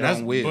just shit that's,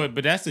 on Will.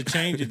 but that's the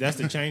change. That's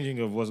the changing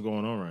of what's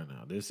going on right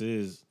now. This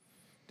is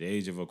the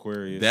age of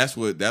Aquarius. That's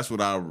what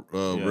I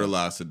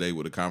realized today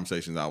with the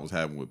conversations I was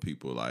having with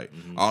people. Like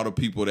all the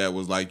people that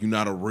was like, "You're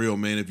not a real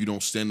man if you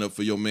don't stand up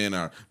for your man."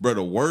 Bro,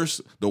 the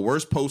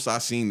worst post I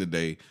seen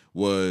today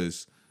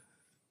was,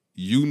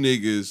 "You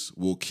niggas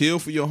will kill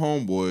for your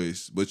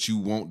homeboys, but you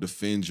won't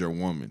defend your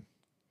woman."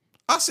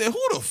 I said,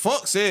 "Who the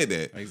fuck said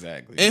that?"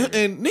 Exactly. And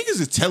niggas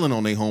is telling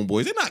on their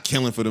homeboys. They're not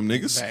killing for them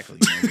niggas. Exactly.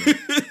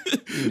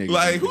 nigga.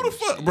 Like who the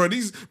fuck, bro?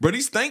 These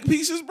think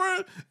pieces,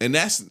 bro. And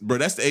that's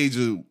the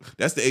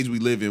age we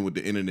live in with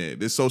the internet.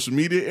 This social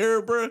media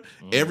era, bro.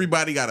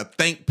 Everybody got a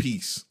think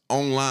piece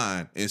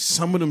online, and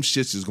some of them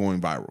shits is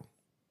going viral.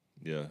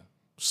 yeah.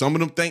 Some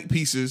of them think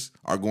pieces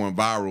are going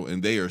viral,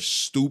 and they are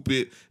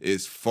stupid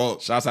as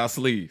fuck. Shouts out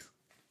Sleeves.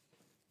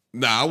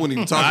 Nah, I wouldn't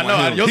even talk I about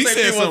know, him. your He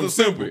statement said something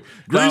wasn't simple.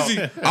 stupid. Greasy,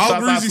 No. all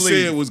Southside Greasy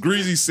Sleeve. said was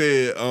Greasy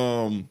said,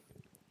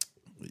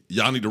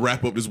 y'all need to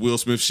wrap up this Will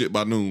Smith shit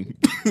by noon.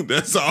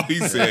 That's all he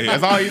said.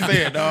 That's all he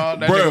said, dog.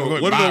 That nigga Bro,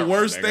 went one of viral, the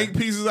worst nigga. think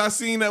pieces I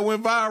seen that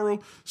went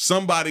viral,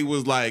 somebody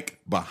was like,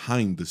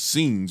 behind the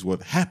scenes,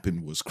 what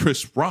happened was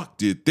Chris Rock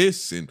did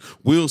this and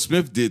Will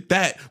Smith did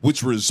that,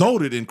 which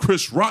resulted in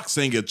Chris Rock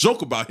saying a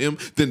joke about him.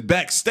 Then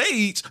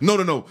backstage,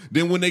 no.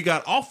 Then when they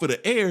got off of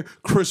the air,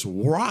 Chris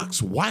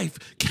Rock's wife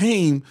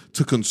came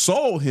to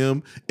console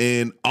him,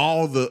 and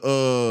all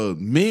the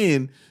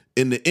men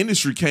in the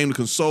industry came to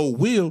console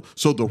Will.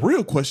 So the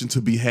real question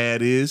to be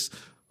had is,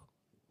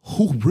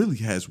 who really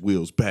has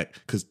Will's back?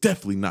 Because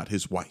definitely not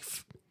his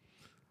wife.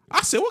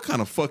 I said, what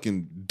kind of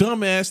fucking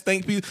dumbass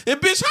think piece? And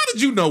bitch, how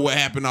did you know what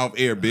happened off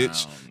air,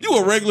 bitch? You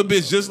a regular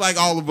bitch just like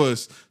all of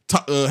us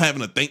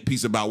having a think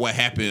piece about what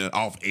happened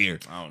off air.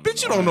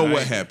 Bitch, you don't know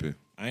what happened.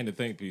 I ain't a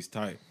think piece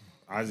type.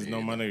 I just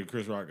know my nigga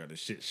Chris Rock got the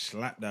shit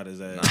slapped out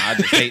his ass. Nah, I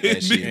just hate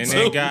that shit. And bro.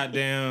 then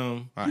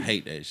goddamn I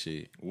hate that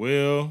shit.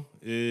 Will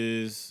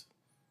is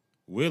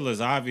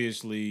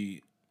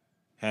obviously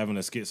having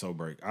a schizo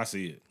break. I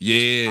see it.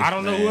 Yeah. I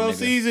don't know who else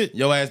sees it.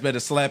 Your ass better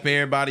slap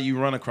everybody you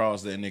run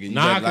across, that nigga. You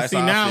Nah, better, I can that's see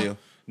how I now. feel.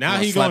 Now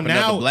Gonna he slap going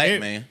another now. black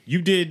man.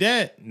 You did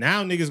that.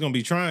 Now niggas gonna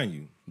be trying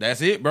you.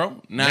 That's it,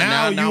 bro.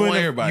 Now you I want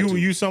in everybody. to.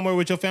 you somewhere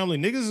with your family.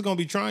 Niggas is gonna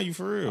be trying you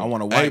for real. I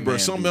want a white Hey, bro, man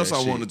to something do else that I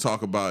shit. want to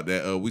talk about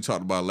that we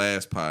talked about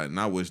last pod, and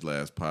I wish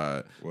last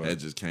pod What? had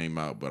just came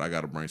out, but I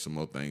got to bring some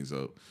more things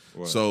up.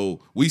 What?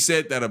 So we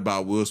said that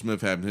about Will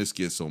Smith having his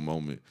schizo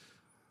moment.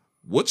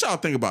 What y'all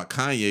think about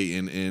Kanye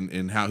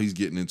and how he's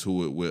getting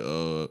into it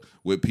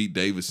with Pete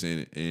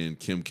Davidson and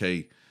Kim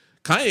K?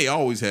 Kanye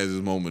always has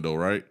his moment though,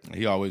 right?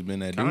 He always been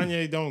that dude.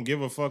 Kanye don't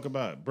give a fuck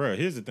about. Bruh,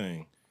 here's the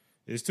thing.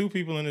 There's two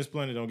people in this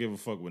planet don't give a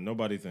fuck what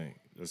nobody think.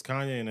 That's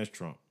Kanye and that's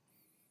Trump.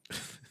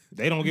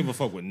 They don't give a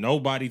fuck what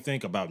nobody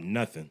think about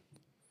nothing.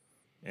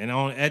 And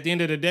at the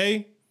end of the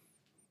day,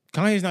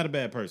 Kanye's not a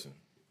bad person.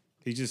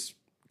 He's just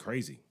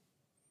crazy.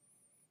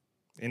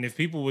 And if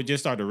people would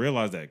just start to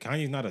realize that,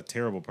 Kanye's not a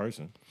terrible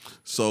person.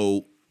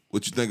 So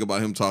what you think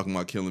about him talking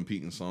about killing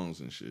Pete in songs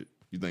and shit?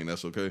 You think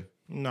that's okay?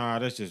 Nah,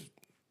 that's just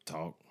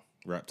talk,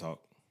 rap talk.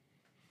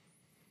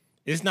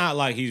 It's not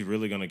like he's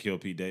really gonna kill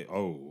Pete Davidson.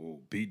 Oh,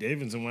 Pete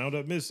Davidson wound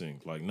up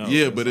missing. Like, no.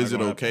 Yeah, that's but not is it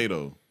gonna okay happen.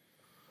 though?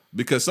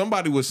 Because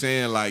somebody was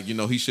saying like,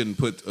 he shouldn't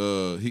put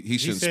he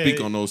shouldn't said-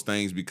 speak on those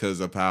things because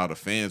of how the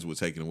fans would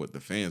take it and what the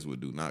fans would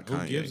do, not Who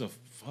Kanye. gives a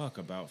fuck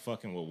about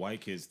fucking what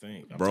white kids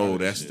think? I'm tired Bro, of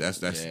this that's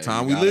shit. the Yeah,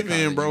 time you we gotta live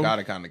kinda- in, bro. You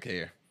gotta kind of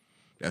care.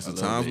 That's the A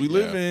little times bit, we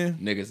live yeah. in.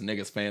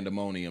 Niggas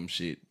fandemonium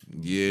shit.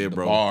 Yeah,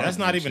 bro. bars That's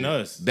not and even shit.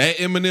 us. That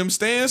Eminem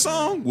Stan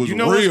song was You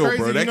know what's real, crazy?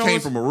 bro. You That know came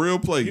what's- from a real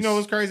place. You know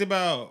what's crazy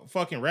about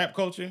fucking rap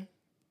culture?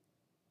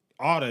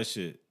 All that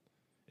shit.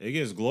 It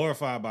gets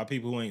glorified by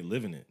people who ain't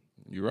living it.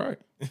 You're right.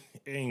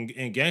 In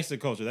gangster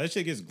culture, that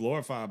shit gets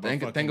glorified by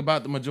Think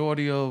about the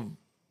majority of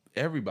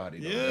everybody.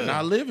 Though. Yeah. They're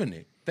not living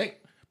it.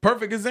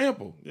 Perfect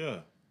example. Yeah.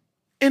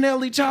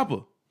 NLE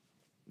Chopper.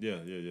 Yeah.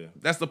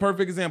 That's the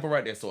perfect example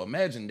right there. So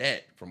imagine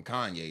that from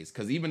Kanye's,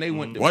 because even they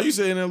went to Why you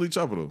saying L.E.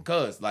 Chopper though?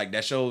 Cause like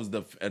that shows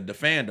the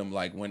fandom,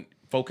 like when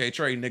 4K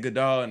Trey nigga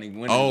dog and he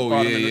went. Oh, and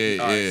fought yeah, him in the-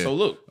 yeah, All right, yeah. So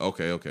look,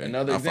 Okay.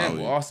 another I follow example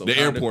you. also The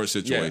kinda- airport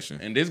situation.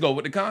 Yeah. And this go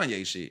with the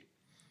Kanye shit.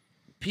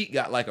 Pete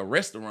got like a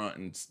restaurant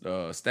in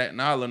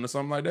Staten Island or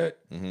something like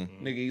that.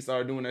 Mm-hmm. Nigga, he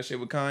started doing that shit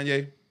with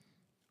Kanye.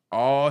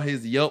 All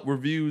his Yelp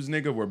reviews,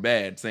 nigga, were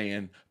bad,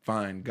 saying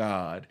 "find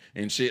God"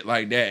 and shit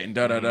like that,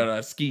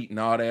 and skeet and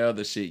all that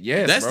other shit.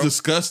 Yes, That's bro.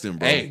 disgusting,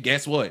 bro. Hey,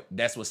 guess what?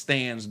 That's what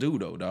stans do,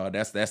 though, dog.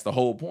 That's the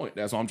whole point.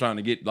 That's what I'm trying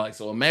to get. Like,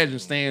 so imagine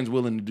stans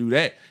willing to do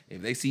that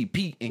if they see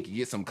Pete and can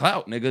get some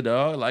clout, nigga,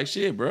 dog. Like,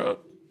 shit, bro.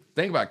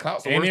 Think about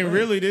clout. And then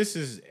really, this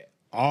is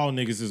all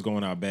niggas is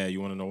going out bad.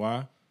 You want to know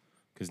why?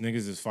 Because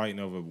niggas is fighting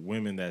over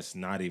women that's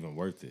not even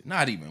worth it.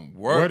 not even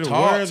Where worth the-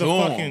 talk where to the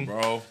him, fucking-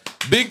 bro.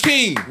 Big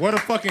King. Where the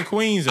fucking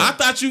queens I at?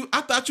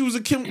 thought you was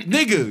a Kim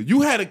nigga.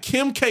 You had a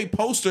Kim K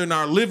poster in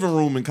our living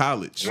room in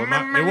college. It wasn't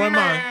mine. It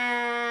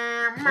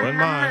wasn't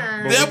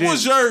mine. But That we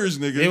was did- yours,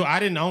 nigga. I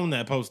didn't own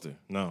that poster.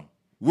 No.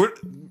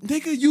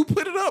 Nigga, you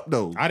put it up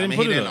though. I didn't I mean,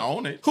 put he it didn't up.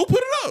 own it. Who put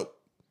it up?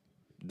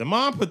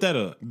 Damon put that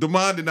up.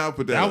 Demond did not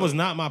put that up. That was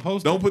not my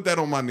poster. Don't put that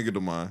on my nigga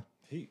Demond.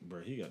 He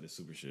got this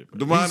super shit. Bro.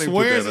 Damon He ain't put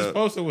swears that his up.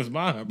 poster was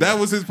mine. Bro. That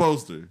was his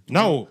poster.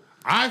 No,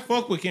 I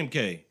fuck with Kim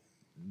K.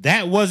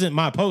 That wasn't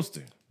my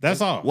poster. That's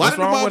all. Why What's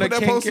did wrong Demond with a put that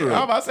Kim K? poster I'm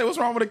up? about to say, what's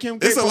wrong with a Kim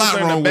K? It's a lot poster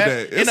in wrong a with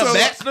that. In It's a a lot-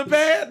 bachelor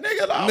pad,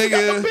 nigga. Dog, we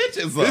got the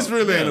bitches up. This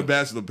really ain't Yeah. a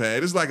bachelor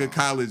pad. It's like a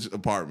college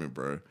apartment,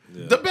 bro.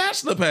 The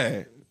bachelor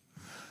pad.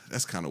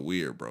 That's kind of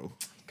weird, bro.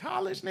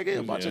 College, nigga,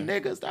 a bunch of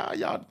niggas, dog.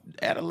 Y'all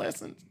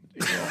adolescents.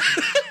 You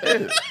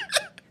know?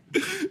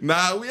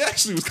 Nah, we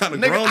actually was kind of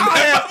Nigga,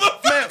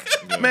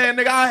 grown. man,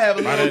 nigga, I have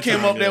a little that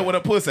Kim time, up there yeah. with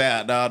a pussy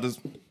out, dog.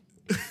 Just be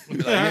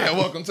like, yeah,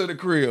 welcome to the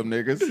crib,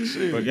 niggas.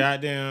 Shit. But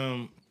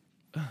goddamn,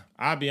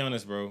 I'll be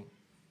honest, bro.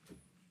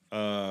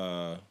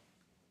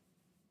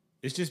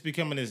 It's just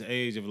becoming this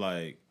age of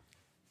like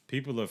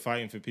people are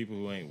fighting for people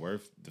who ain't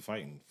worth the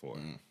fighting for.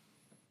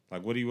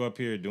 Like, what are you up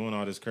here doing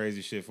all this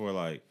crazy shit for?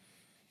 Like,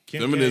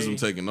 Kim Feminism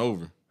K, taking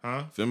over.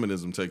 huh?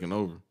 Feminism taking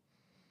over.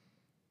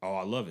 Oh,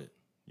 I love it.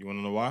 You want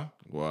to know why?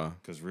 Why?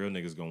 Because real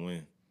niggas gonna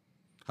win.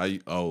 How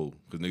you? Oh,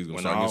 because niggas gonna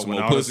When start getting all, some when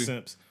more all the pussy.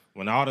 simps,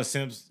 when all the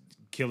simps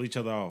kill each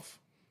other off.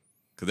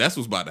 Because that's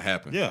what's about to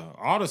happen. Yeah,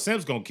 all the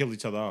simps gonna kill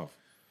each other off,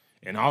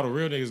 and all the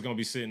real niggas gonna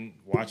be sitting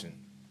watching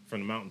from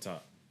the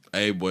mountaintop.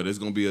 Hey, boy, it's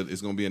gonna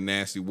be a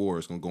nasty war.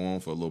 It's gonna go on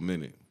for a little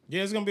minute.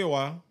 Yeah, it's gonna be a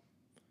while,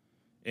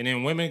 and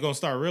then women gonna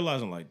start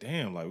realizing like,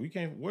 damn, like we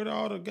can't. Where do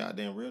all the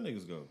goddamn real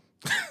niggas go?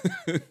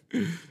 And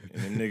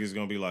then niggas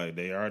gonna be like,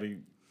 they already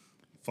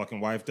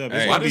fucking wifed up.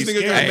 It's Hey, Why gonna be this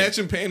nigga got scary.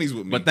 matching panties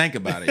with me? But think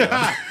about it,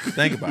 y'all.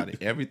 Think about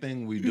it.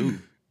 Everything we do,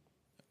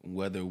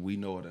 whether we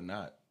know it or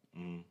not,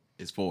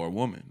 is for a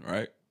woman,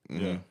 right?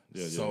 Yeah.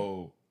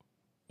 So,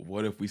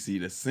 what if we see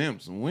the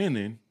simps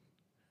winning,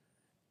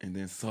 and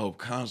then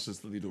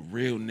subconsciously the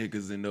real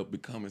niggas end up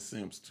becoming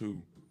simps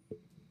too?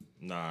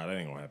 Nah, that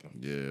ain't gonna happen.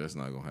 Yeah, that's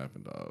not gonna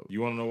happen, dog.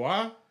 You wanna know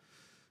why?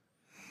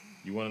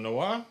 You wanna know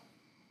why?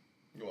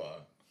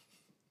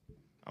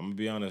 I'm gonna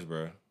be honest,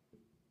 bro.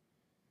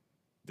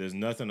 There's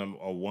nothing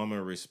a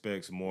woman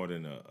respects more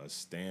than a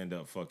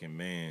stand-up fucking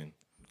man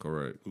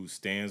Correct. who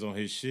stands on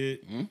his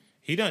shit.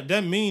 He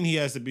doesn't mean he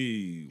has to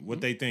be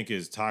what they think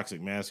is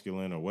toxic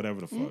masculine or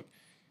whatever the fuck.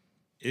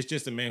 It's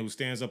just a man who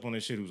stands up on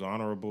his shit, who's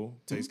honorable,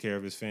 takes care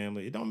of his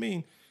family. It don't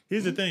mean.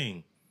 Here's the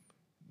thing.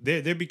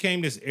 There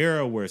became this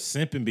era where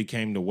simping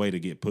became the way to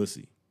get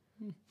pussy.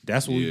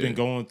 That's what we've been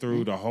going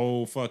through the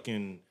whole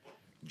fucking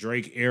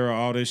Drake era,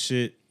 all this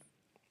shit.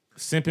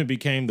 Simping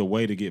became the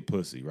way to get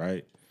pussy,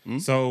 right?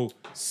 So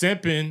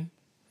simping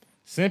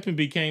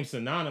became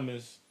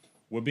synonymous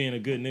with being a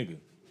good nigga.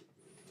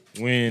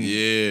 When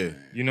Yeah.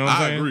 you know what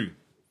I'm I saying?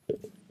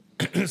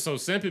 agree. So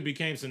simping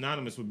became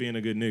synonymous with being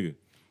a good nigga.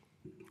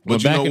 But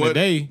But you back know in what? the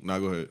day, Nah,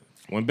 go ahead.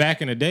 when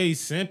back in the day,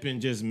 simping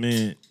just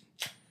meant,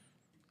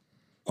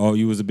 oh,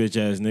 you was a bitch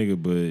ass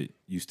nigga, but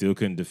you still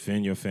couldn't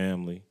defend your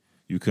family.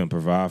 You couldn't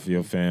provide for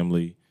your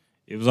family.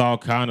 It was all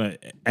kind of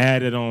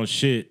added on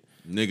shit.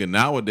 Nigga,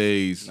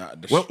 nowadays, Nah,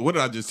 the what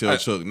did I just tell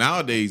Chuck?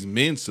 Nowadays,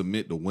 men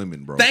submit to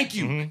women, bro. Thank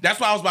you. That's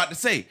what I was about to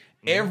say.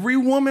 Every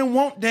woman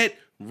want that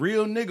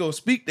real nigga or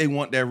speak they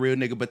want that real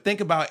nigga. But think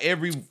about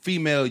every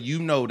female you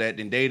know that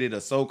then dated a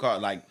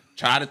so-called, like,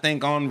 try to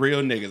think on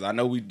real niggas. I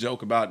know we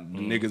joke about the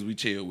niggas we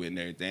chill with and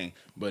everything,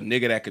 but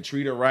nigga that could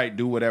treat her right,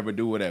 do whatever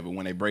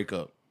when they break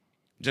up.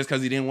 Just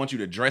because he didn't want you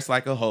to dress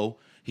like a hoe,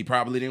 he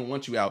probably didn't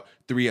want you out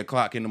 3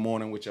 o'clock in the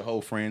morning with your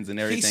whole friends and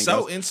everything. He's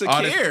so else.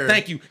 insecure.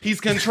 Thank you. He's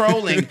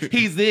controlling.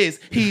 He's this.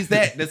 He's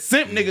that. The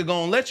simp nigga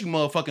gonna let you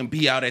motherfucking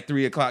be out at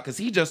 3 o'clock because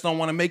he just don't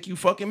want to make you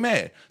fucking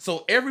mad.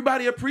 So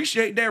everybody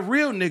appreciate that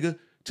real nigga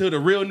till the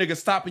real nigga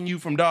stopping you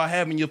from dog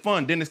having your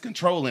fun. Then it's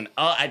controlling.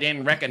 Oh, I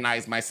didn't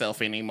recognize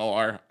myself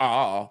anymore.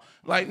 Oh,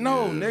 like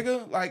no,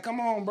 nigga. Like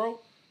come on,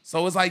 bro.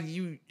 So it's like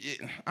I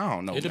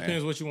don't know. It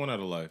depends what you want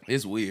out of life.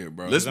 It's weird,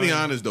 bro. Let's be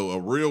honest though, a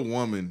real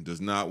woman does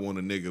not want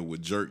a nigga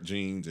with jerk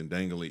jeans and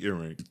dangly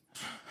earrings.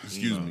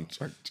 Excuse me.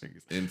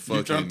 And fucking,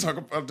 You trying to talk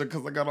about that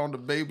because I got on the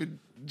baby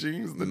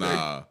jeans today?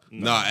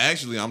 Nah.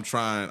 Actually, I'm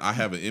trying. I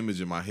have an image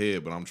in my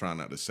head, but I'm trying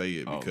not to say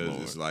it because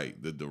Lord. it's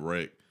like the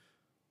direct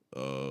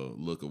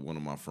look of one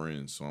of my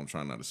friends. So I'm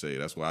trying not to say it.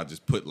 That's why I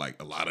just put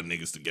like a lot of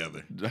niggas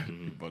together.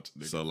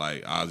 So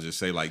like I'll just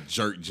say like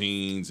jerk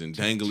jeans and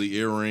dangly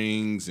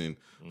earrings and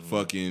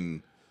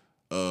fucking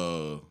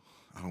I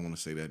don't want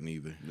to say that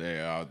neither.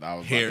 Yeah, I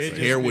was Hair about to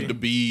say hair that. with the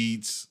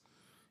beads.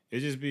 It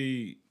just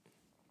be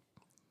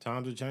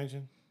times are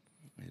changing.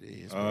 it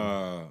is.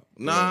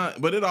 Nah,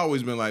 but it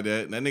always been like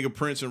that. That nigga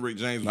Prince and Rick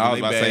James. I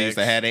was when about they to say used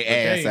to have their ass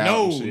Hey, out.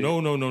 and shit.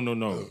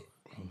 no.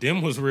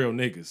 Them was real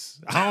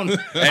niggas. I don't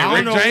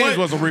Rick know James what,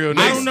 was a real I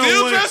nigga. don't know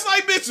Still what, dressed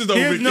like bitches though.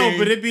 Here's- Rick no, King.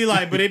 but it'd be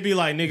like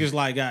niggas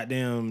like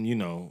goddamn, you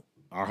know,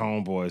 our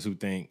homeboys who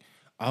think,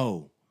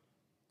 oh,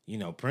 you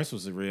know, Prince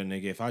was a real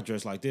nigga. If I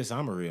dress like this,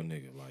 I'm a real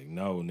nigga. Like,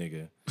 no,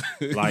 nigga.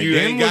 Like You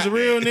them ain't was got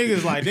real that.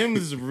 niggas. Like them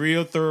was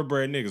real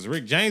thoroughbred niggas.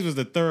 Rick James was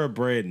the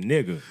thoroughbred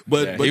nigga.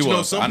 But Yeah, but he you know,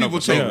 was. some I know people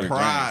for sure take Rick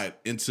pride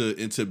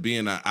into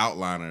being an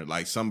outliner,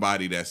 like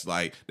somebody that's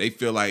like they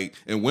feel like,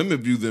 and women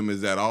view them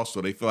as that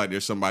also. They feel like they're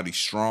somebody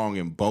strong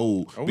and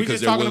bold Are we because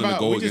just they're talking willing about? to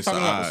go We just against the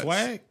talking about the odds.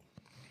 swag.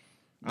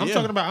 I'm Yeah.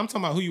 talking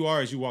about who you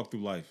are as you walk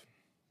through life.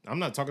 I'm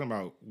not talking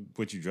about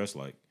what you dress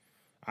like.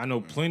 I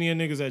know plenty of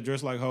niggas that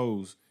dress like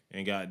hoes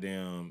and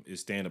goddamn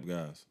is stand up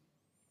guys.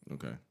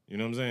 Okay, You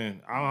know what I'm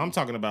saying? I'm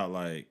talking about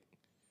like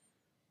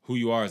who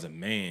you are as a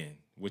man,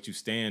 what you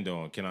stand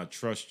on. Can I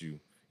trust you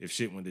if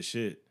shit went to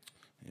shit?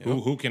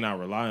 Who can I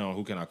rely on?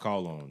 Who can I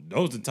call on?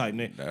 Those the type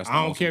niggas. That's the I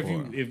don't most care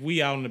important. if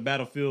we out on the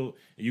battlefield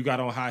and you got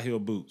on high heel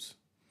boots.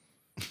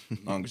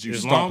 Long as you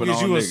As long stomping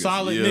as on you a niggas.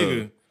 solid Yeah.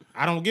 nigga,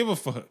 I don't give a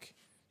fuck.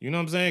 You know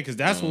what I'm saying? Because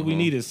that's what we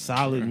need is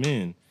solid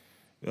men.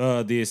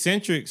 The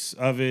eccentrics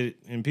of it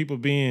and people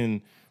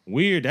being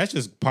weird, that's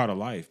just part of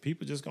life.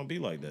 People just gonna be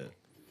like that.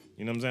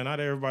 You know what I'm saying? Not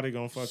everybody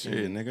gonna fucking.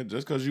 Shit, nigga,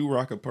 just because you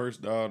rock a purse,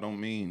 dog,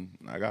 don't mean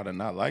I gotta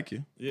not like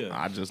you. Yeah.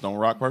 I just don't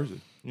rock purses.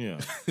 Yeah.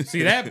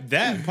 See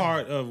that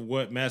part of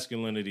what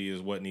masculinity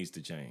is what needs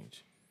to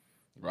change.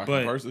 Rocking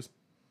But- purses.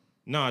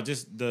 No,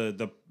 just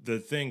the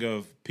thing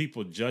of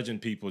people judging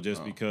people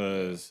just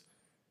because,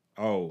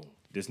 oh,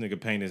 this nigga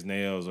paint his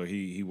nails or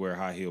he wear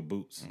high heel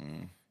boots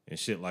and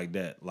shit like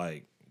that.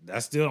 Like that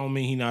still don't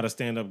mean he not a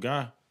stand up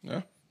guy.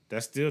 Yeah.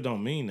 That still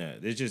don't mean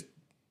that. It's just,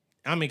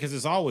 I mean, because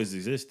it's always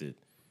existed.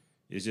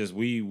 It's just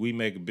we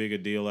make a bigger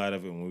deal out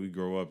of it when we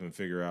grow up and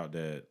figure out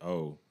that,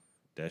 oh,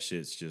 that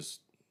shit's just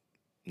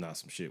not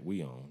some shit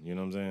we own. You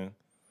know what I'm saying?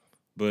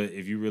 But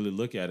if you really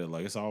look at it,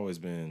 like it's always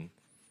been,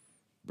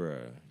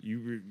 bruh,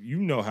 you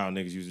know how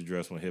niggas used to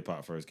dress when hip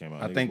hop first came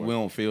out. I Niggas think wore- we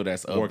don't feel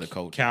that's wore of the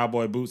culture.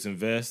 cowboy boots and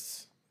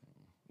vests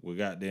with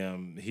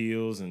goddamn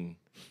heels and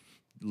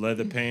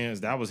leather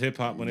pants. That was hip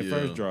hop when it Yeah.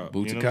 first dropped.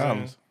 Boots you and know what I'm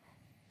collars. saying?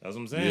 That's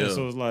what I'm saying.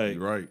 So it's like,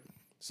 you're right.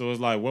 so it's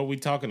like, what we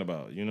talking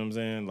about? You know what I'm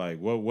saying? Like,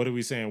 what are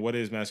we saying? What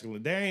is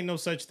masculine? There ain't no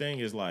such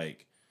thing as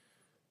like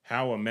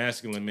how a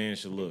masculine man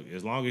should look.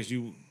 As long as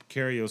you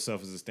carry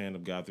yourself as a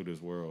stand-up guy through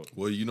this world.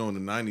 Well, you know, in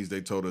the 90s,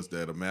 they told us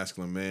that a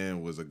masculine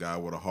man was a guy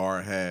with a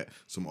hard hat,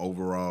 some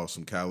overalls,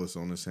 some callus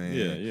on his hand,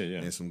 Yeah.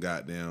 and some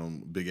goddamn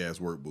big-ass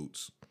work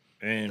boots.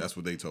 And That's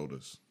what they told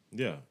us.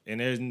 yeah, and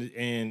there's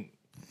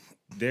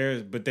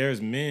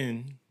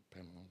men.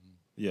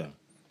 Yeah,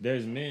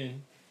 there's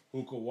men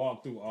who could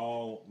walk through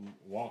all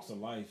walks of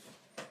life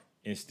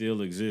and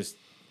still exist.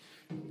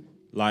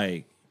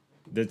 Like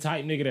the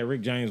type nigga that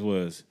Rick James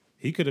was,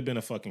 he could have been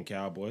a fucking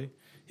cowboy.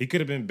 He could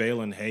have been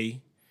baling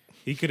hay.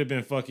 He could have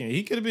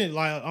been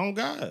like on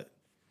God.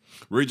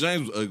 Rick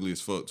James was ugly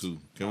as fuck, too.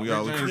 Can we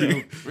all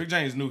agree? Rick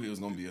James knew he was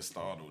gonna be a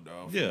star though,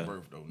 dog. Yeah. For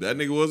birth, though. That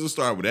nigga was a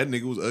star, but that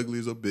nigga was ugly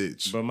as a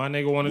bitch. But my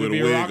nigga wanted to With a be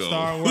a wig rock on.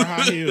 star and wear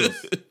high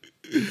heels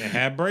and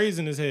had braids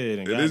in his head.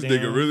 And And this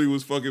goddamn- nigga really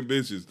was fucking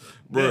bitches.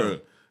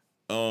 Bruh,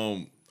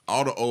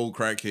 all the old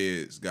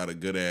crackheads got a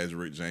good-ass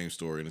Rick James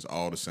story, and it's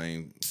all the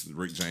same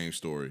Rick James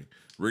story.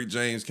 Rick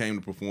James came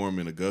to perform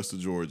in Augusta,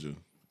 Georgia,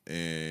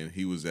 and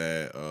he was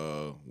at,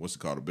 what's it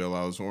called, the Bell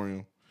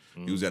Auditorium?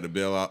 He was at the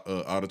Bell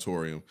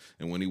Auditorium,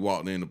 and when he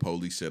walked in, the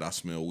police said, "I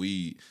smell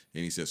weed."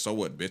 And he said, "So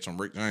what, bitch?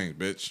 I'm Rick James,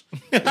 bitch."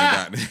 And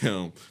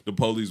goddamn, the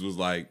police was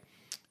like,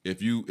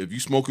 if you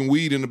smoking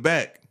weed in the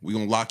back, we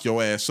gonna lock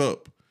your ass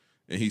up.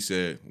 And he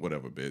said,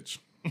 "Whatever, bitch."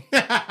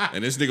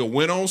 And this nigga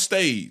went on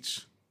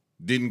stage,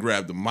 didn't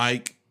grab the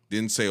mic,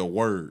 didn't say a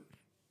word,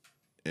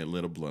 and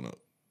lit a blunt up.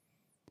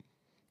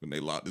 And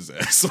they locked his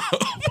ass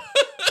up.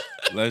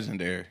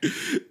 Legendary.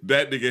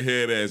 That nigga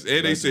head ass.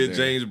 And they said Legendary.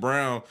 James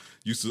Brown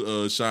used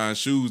to shine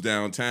shoes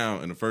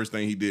downtown, and the first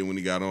thing he did when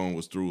he got on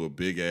was threw a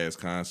big ass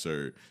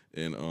concert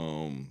in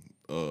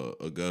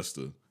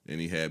Augusta,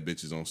 and he had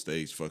bitches on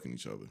stage fucking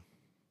each other.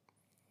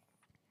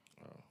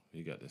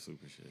 He got that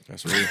super shit.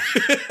 That's real.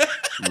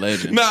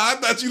 Legend. Nah, I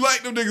thought you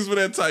liked them niggas for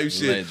that type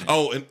shit. Legend.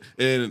 Oh,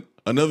 and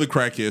another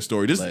crackhead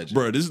story. This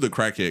Legend. this is the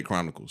Crackhead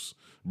Chronicles.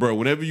 Bro,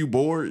 whenever you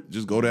bored,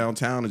 just go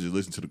downtown and just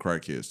listen to the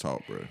crackheads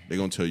talk, bro. They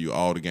gonna tell you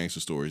all the gangster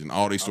stories, and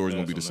all their stories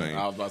gonna be the same.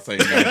 I was about to say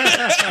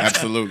that.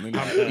 Absolutely.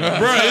 Bro,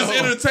 it's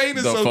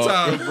entertaining The fuck?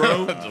 sometimes,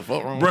 bro. The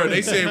fuck wrong Bro, with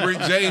they that? said Rick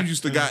James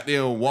used to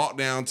goddamn walk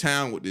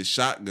downtown with this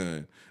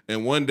shotgun.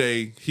 And one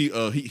day he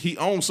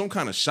owned some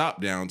kind of shop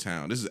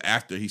downtown. This is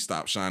after he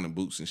stopped shining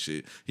boots and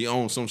shit. He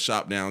owned some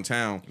shop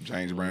downtown.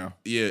 James Brown.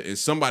 Yeah, and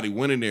somebody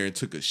went in there and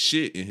took a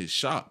shit in his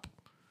shop.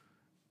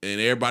 And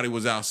everybody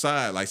was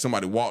outside. Like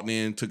somebody walked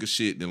in, took a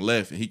shit, then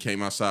left. And he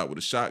came outside with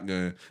a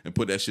shotgun and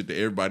put that shit to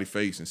everybody's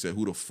face and said,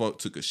 "Who the fuck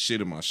took a shit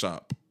in my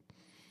shop?"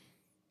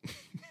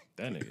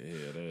 That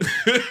nigga,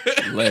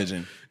 that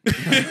Legend.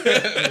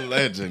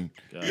 Legend.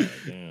 God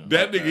damn.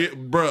 That nigga,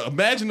 bro,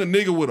 imagine a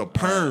nigga with a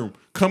perm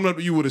coming up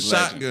to you with a Legend.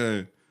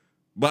 shotgun,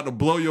 about to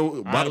blow your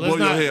All right, let's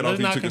head off. let's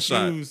He not took a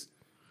shot. confuse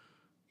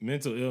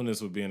mental illness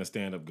with being a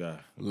stand-up guy.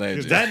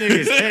 Legend. Because that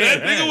nigga's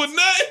That nigga was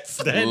nuts.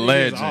 That nigga's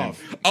Legend.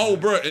 off. Oh,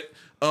 bro,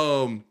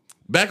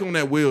 back on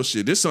that Will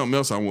shit. There's something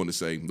else I want to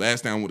say.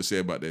 Last thing I want to say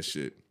about that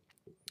shit.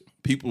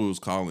 People was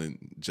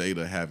calling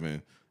Jada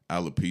having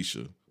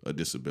alopecia a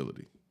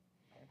disability.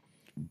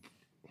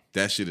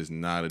 That shit is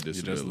not a You're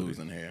disability. just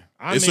losing hair.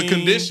 It's a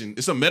condition.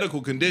 It's a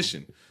medical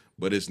condition,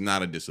 but it's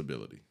not a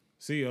disability.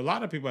 See, a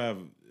lot of people have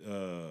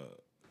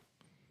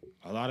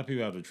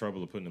the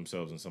trouble of putting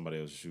themselves in somebody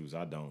else's shoes.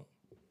 I don't.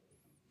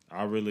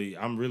 I'm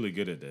really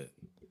good at that.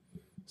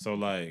 So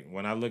like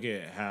when I look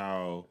at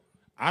how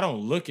I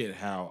don't look at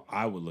how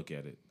I would look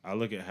at it. I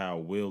look at how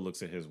Will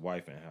looks at his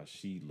wife and how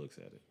she looks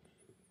at it.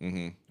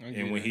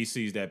 And when he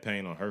sees that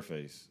pain on her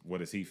face, what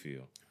does he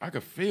feel? I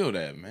could feel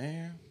that,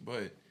 man.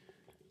 But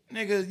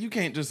nigga, you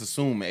can't just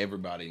assume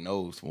everybody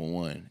knows for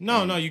one.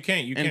 No, you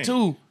can't. You and can't.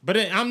 two, but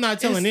I'm not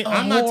telling it's it. a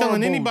I'm not telling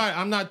horrible- anybody.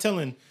 I'm not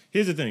telling.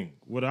 Here's the thing.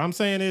 What I'm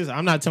saying is,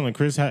 I'm not telling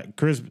Chris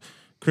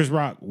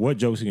Rock what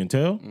jokes he can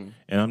tell,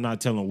 and I'm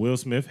not telling Will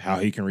Smith how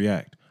he can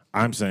react.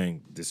 I'm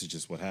saying this is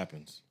just what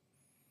happens.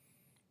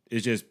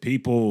 It's just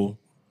people,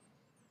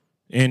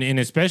 and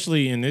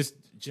especially in this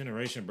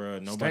generation, bro.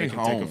 Nobody Stay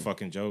can take home. a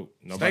fucking joke.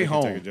 stay Nobody can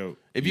home. take a joke.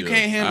 If you Yeah,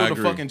 can't I handle the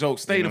agree. fucking joke,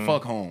 stay the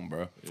fuck home,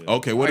 bro.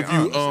 Okay, what Like, if you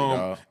honestly,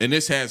 dog. and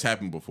this has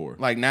happened before.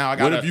 Like now, I what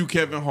got. if you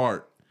Kevin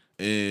Hart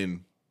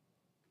and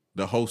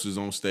The host is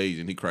on stage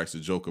and he cracks a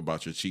joke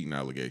about your cheating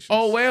allegations.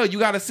 Oh well, you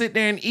got to sit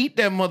there and eat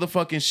that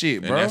motherfucking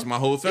shit, bro. And that's my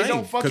whole thing. It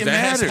don't fucking that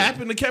matter. has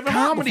happened to Kevin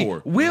Hart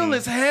before. Will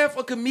is half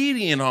a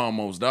comedian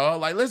almost,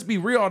 dog. Like, let's be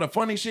real. All the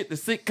funny shit, the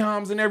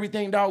sitcoms and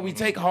everything, dog. We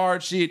take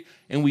hard shit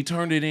and we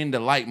turn it into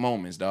light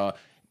moments, dog.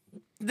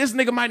 This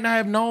nigga might not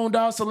have known,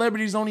 dog.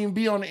 Celebrities don't even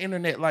be on the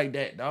internet like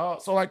that,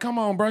 dog. So, like, come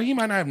on, bro. He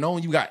might not have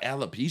known you got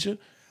alopecia.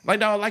 Like,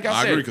 dog, like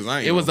I said, agree, 'cause I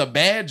ain't it was know. a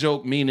bad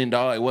joke, meaning,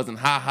 dog, it wasn't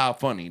ha-ha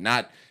funny,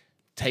 not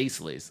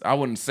tasteless. I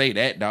wouldn't say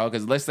that, dog,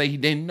 because let's say he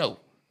didn't know.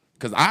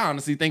 Because I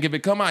honestly think if it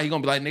come out, he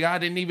going to be like, nigga, I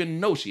didn't even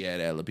know she had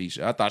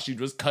alopecia. I thought she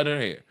just cut her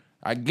hair.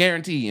 I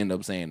guarantee he end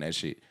up saying that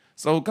shit.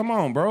 So, come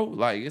on, bro.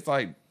 Like, it's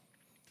like,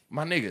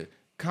 my nigga,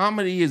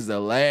 comedy is the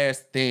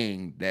last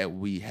thing that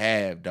we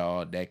have,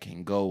 dog, that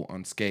can go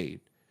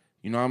unscathed.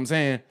 You know what I'm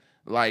saying?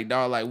 Like,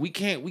 dog, like we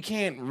can't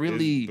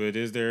really. But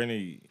is there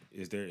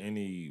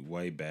any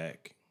way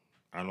back?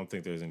 I don't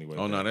think there's any way.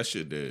 Oh, back. no, that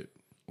shit dead.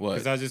 What?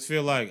 Because I just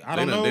feel like I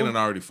don't know. They done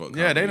already fucked.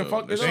 Yeah, they comedy done up.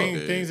 fucked That it up. shit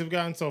dead. Things have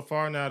gotten so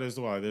far now. There's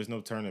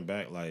no turning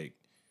back. Like,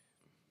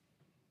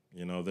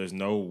 you know, there's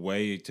no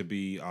way to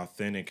be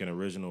authentic and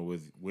original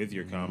with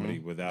your comedy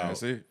without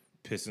That's it.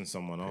 pissing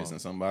someone off. Pissing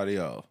somebody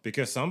off.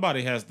 Because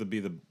somebody has to be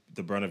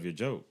the brunt of your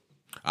joke.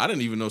 I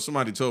didn't even know.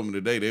 Somebody told me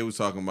today they was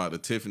talking about the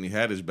Tiffany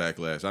Haddish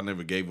backlash. I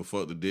never gave a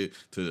fuck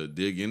to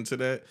dig into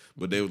that,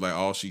 but they was like,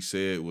 all she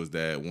said was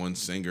that one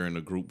singer in the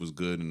group was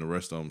good and the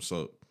rest of them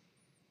sucked.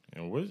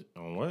 And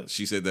what?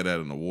 She said that at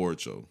an award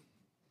show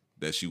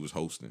that she was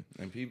hosting.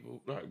 And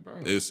people, like, bro.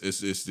 It's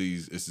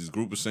this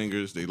group of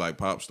singers. They like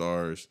pop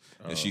stars,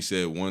 and she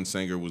said one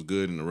singer was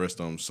good and the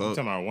rest of them I'm sucked.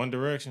 talking about One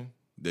Direction.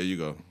 There you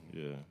go.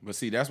 Yeah. But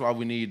see, that's why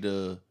we need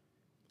to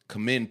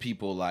commend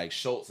people like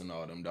Schultz and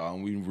all them, dog.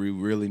 And we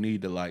really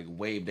need to like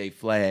wave their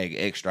flag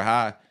extra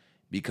high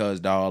because,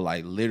 dog,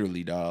 like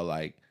literally, dog,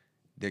 like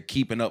they're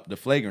keeping up the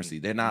flagrancy.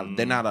 They're not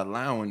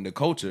allowing the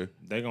culture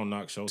They gonna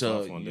knock Schultz to,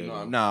 off one day.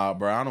 though. nah,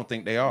 bro. I don't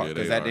think they are Yeah,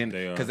 because they at are. the end,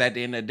 They are. because at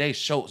the end of the day,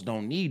 Schultz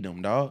don't need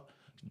them, dog.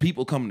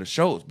 People come to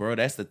Schultz, bro.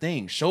 That's the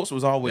thing. Schultz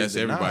was always That's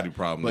denied. everybody's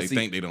problem. But They see,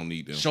 think they don't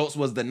need them. Schultz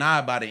was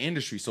denied by the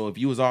industry. So if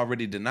you was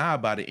already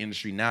denied by the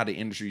industry, now the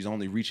industry is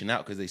only reaching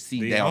out because they see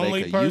The now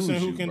only they could person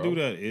use who you, can bro. do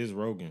that is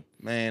Rogan.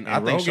 Man, And I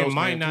think Rogan Schultz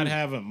might can not too.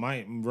 have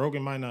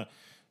Rogan might not,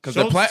 because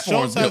the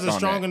platform Schultz has a built on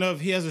strong that. enough.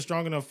 He has a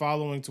strong enough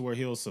following to where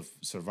he'll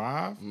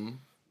survive. Mm-hmm.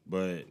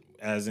 But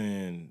as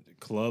in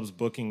clubs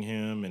booking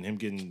him and him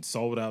getting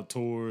sold out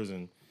tours,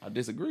 and I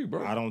disagree,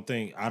 bro. I don't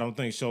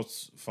think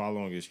Schultz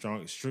following is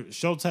strong.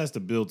 Schultz has to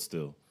build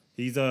still.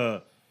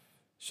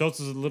 Schultz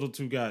is a little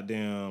too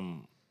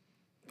goddamn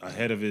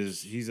ahead of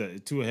his. He's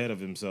too ahead of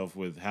himself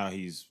with how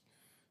he's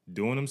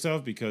doing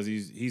himself because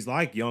he's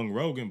like young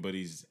Rogan, but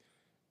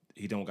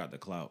he don't got the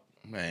clout.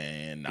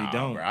 Man, He nah,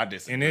 don't. bro. I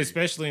disagree. And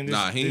especially in this.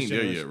 Nah, he this ain't there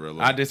generation. yet, really.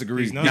 I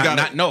disagree. He's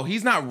not. No,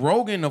 he's not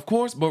Rogan, of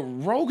course, but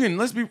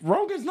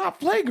Rogan's not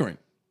flagrant.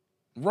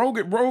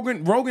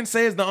 Rogan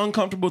says the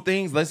uncomfortable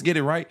things. Let's get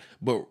it right.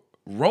 But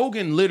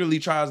Rogan literally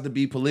tries to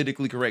be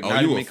politically correct. Oh,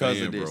 not you even a because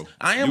fan, of this. bro.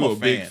 I am You a a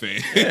big fan.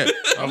 fan. Yeah,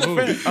 I'm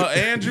a fan.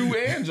 Andrew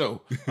and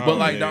Joe. But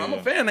like, yeah, dog, I'm yeah.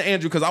 a fan of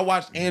Andrew because I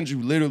watched Andrew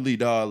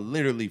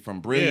literally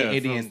from Brilliant Yeah,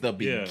 Idiots, the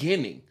yeah.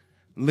 beginning.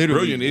 Literally,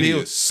 Brilliant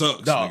Idiot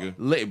sucks, dog,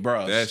 nigga.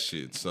 bro. That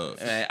shit sucks.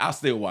 Man, I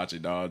still watch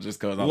it, dog, just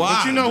because. Why?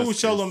 But you know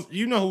Just-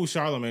 you know who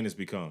Charlamagne has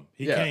become.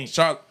 He can't.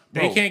 Bro,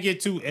 They can't get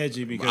too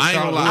edgy because I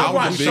ain't gonna lie, Charlamagne-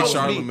 I was a big Schultz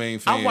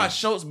Charlamagne fan. I watched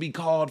Schultz be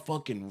called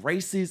fucking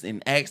racist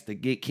and asked to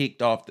get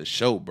kicked off the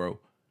show, bro.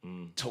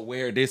 To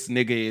where this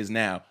nigga is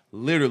now,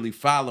 literally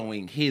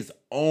following his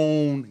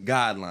own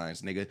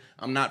guidelines, nigga.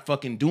 I'm not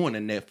fucking doing a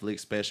Netflix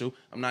special.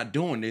 I'm not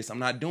doing this. I'm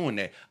not doing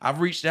that. I've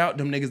reached out,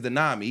 them niggas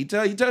deny me. He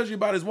tells you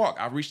about his walk.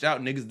 I reached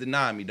out, niggas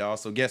deny me, dog.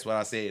 So guess what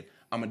I said?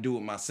 I'm gonna do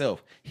it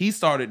myself. He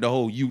started the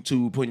whole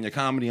YouTube, putting your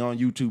comedy on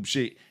YouTube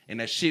shit, and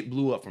that shit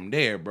blew up from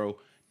there, bro.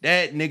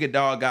 That nigga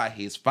dog got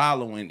his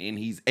following and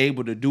he's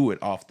able to do it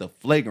off the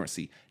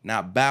flagrancy,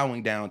 not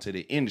bowing down to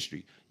the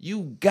industry.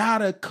 You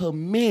gotta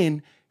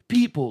commend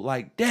people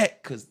like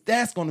that because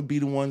that's gonna be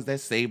the ones that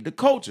save the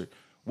culture.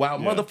 While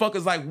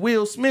motherfuckers like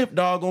Will Smith,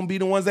 dog, gonna be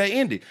the ones that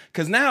end it.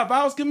 Because now if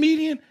I was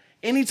comedian,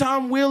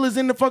 anytime Will is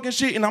in the fucking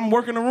shit and I'm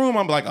working the room,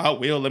 I'm like, oh,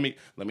 Will, let me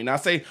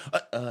not say,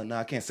 no,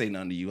 I can't say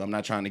nothing to you. I'm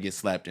not trying to get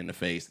slapped in the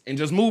face. And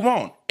just move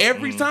on.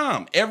 Every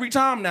time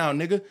now,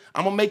 nigga,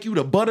 I'm gonna make you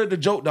the butt of the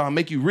joke, dog,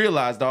 make you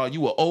realize, dog,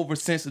 you an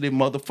oversensitive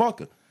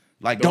motherfucker.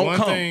 Like,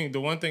 The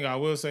one thing I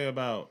will say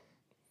about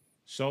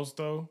Schultz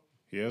though,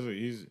 he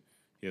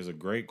has a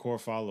great core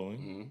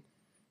following,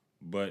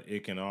 but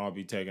it can all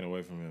be taken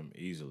away from him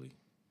easily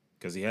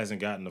because he hasn't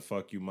gotten the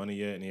fuck you money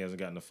yet, and he hasn't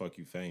gotten the fuck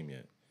you fame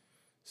yet.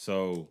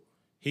 So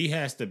he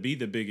has to be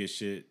the biggest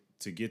shit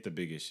to get the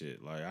biggest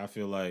shit. Like I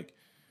feel like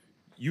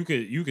you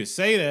could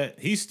say that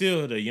he's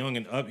still the young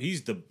and up.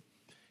 He's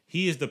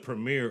he is the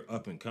premier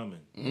up and coming.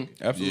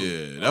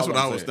 Absolutely. Yeah, that's what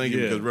I was saying. thinking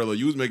Yeah. because Rello,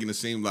 you was making it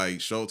seem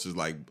like Schultz is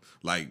like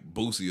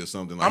Boosie or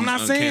something. Like I'm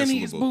not saying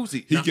he's uncancelable.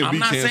 Boosie. He can I'm be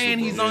not canceled, saying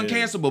he's bro.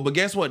 uncancelable, but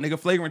guess what, nigga?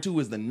 Flagrant 2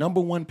 is the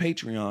 #1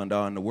 Patreon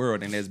dog in the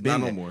world, and there's been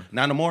Not no more.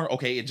 Not no more.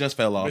 Okay, it just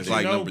fell off. It's you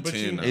like know- number but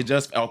you 10 know- now. It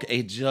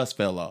just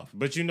fell off.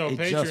 But you know, It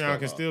just fell Patreon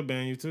can off. still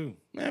ban you too.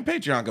 Man,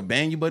 Patreon can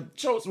ban you, but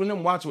Schultz, when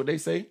them watch what they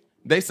say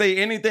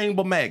anything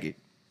but maggot.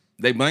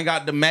 They bring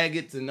out the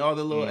maggots and all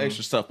the little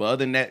extra stuff, but other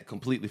than that,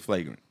 completely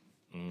flagrant,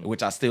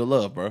 which I still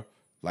love, bro.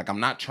 Like, I'm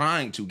not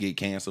trying to get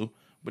canceled,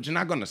 but you're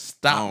not gonna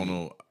stop. I don't me.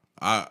 know.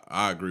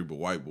 I agree, but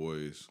white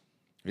boys.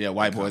 Yeah,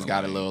 white boys Kinda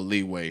got a lame. little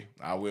leeway.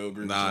 I will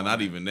agree. Nah, with you not on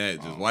that. even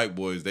that. Just white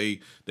boys. They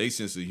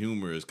sense of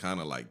humor is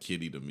kind of like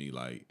kiddie to me.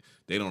 Like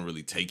they don't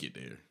really take it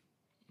there.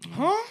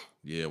 Huh?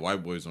 Yeah,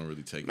 white boys don't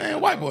really take it. Man, there,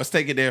 white dog. boys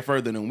take it there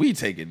further than we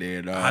take it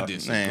there, dog. I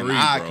disagree, Man,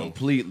 I bro.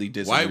 completely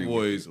disagree.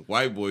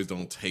 White boys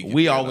don't take it.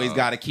 We there, always dog.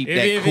 got to keep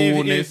that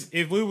coolness.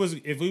 If we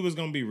was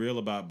gonna be real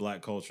about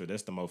black culture,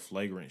 that's the most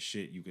flagrant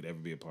shit you could ever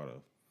be a part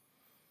of.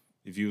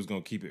 If you was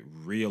gonna keep it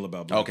real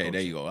about black Okay, culture.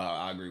 there you go.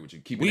 I agree with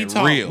you. Keeping We it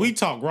talk real. we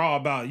talk raw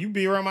about you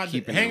be around my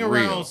Keeping hang it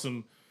around real.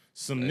 some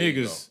There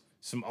you niggas,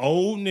 some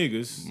old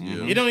niggas.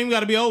 Yeah. It don't even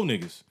gotta be old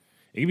niggas.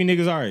 It can be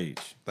niggas our age.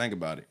 Think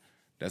about it.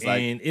 That's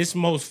like And it's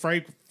most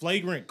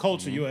flagrant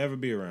culture you'll ever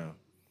be around.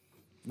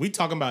 We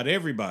talking about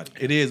everybody.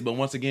 it is, but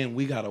once again,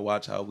 we gotta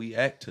watch how we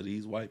act to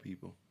these white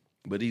people.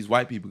 But these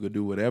white people could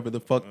do whatever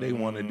the fuck they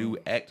want to do,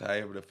 act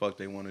however the fuck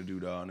they want to do,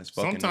 dog. And it's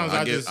fucking. Sometimes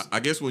nuts.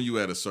 I guess when you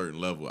at a certain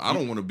level, I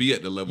don't want to be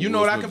at the level. You know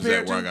Will what I Smith is compare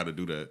at it where I to? got to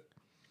do that.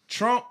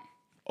 Trump,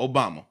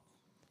 Obama.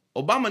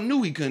 Obama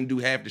knew he couldn't do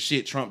half the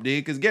shit Trump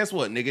did, because guess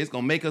what, nigga? It's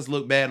gonna make us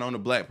look bad on the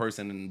black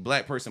person, and the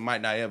black person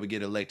might not ever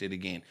get elected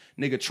again.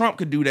 Nigga, Trump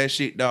could do that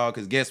shit, dog,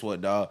 because guess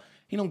what, dog?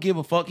 He don't give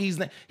a fuck. He's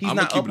I'm not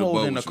gonna keep it above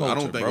upholding the with you. culture,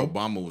 I don't think bro.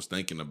 Obama was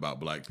thinking about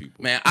black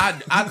people. Man, I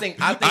think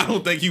I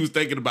don't think he was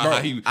thinking about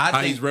Bro,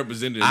 how he's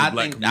represented in the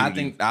black community.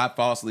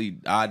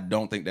 I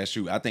don't think that's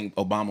true. I think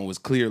Obama was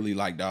clearly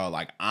like, dog,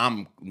 like,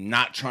 I'm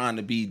not trying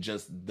to be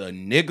just the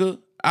nigga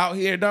out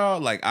here,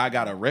 dog. Like, I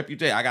got a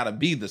reputation. I gotta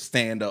be the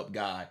stand-up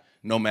guy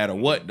no matter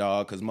what,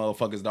 dog, because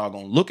motherfuckers, dog,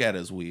 gonna look at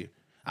us weird.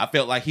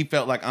 He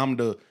felt like I'm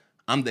the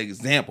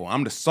example.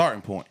 I'm the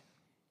starting point.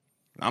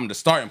 I'm the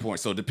starting point.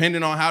 So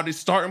depending on how this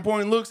starting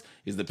point looks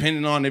is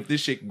depending on if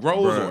this shit grows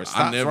Bruh, or it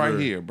stops never- right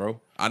here, bro.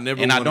 I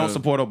never and I wanna- don't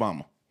support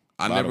Obama.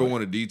 I by the never way.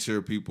 want to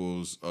deter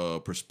people's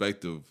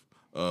perspective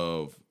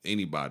of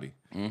anybody.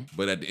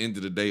 But at the end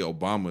of the day,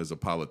 Obama is a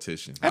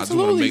politician. I just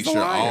want Absolutely, to he's make a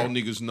sure liar. all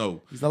niggas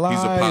know He's a liar.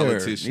 he's a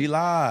politician. He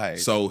lied.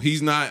 So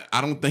he's not.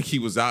 I don't think he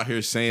was out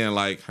here saying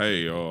like,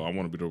 "Hey, I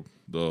want to be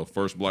the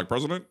first black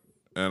president,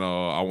 and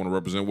I want to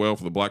represent well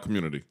for the black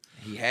community."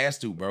 He has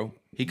to, bro.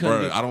 He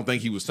couldn't. Bruh, I don't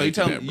think he was. So you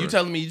thinking telling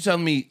that, you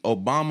telling me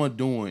Obama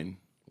doing?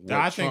 What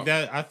I think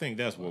Trump-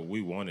 that's what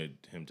we wanted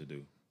him to do.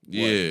 what,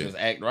 Yeah. just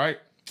act right.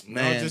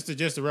 Man, No,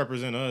 just to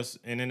represent us.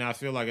 And then I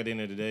feel like at the end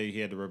of the day, he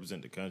had to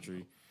represent the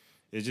country.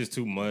 It's just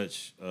too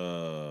much.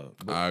 I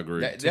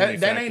agree. that many ain't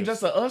factors.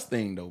 just a us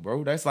thing though,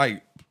 bro. That's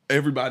like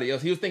everybody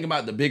else. He was thinking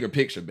about the bigger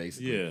picture,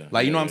 basically. Yeah.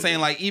 Like, you know what I'm Yeah. saying?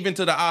 Like, even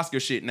to the Oscar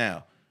shit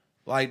now.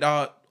 Like,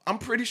 dog, I'm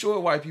pretty sure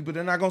white people,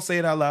 they're not gonna say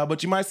it out loud,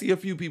 but you might see a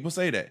few people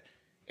say that.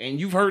 And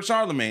you've heard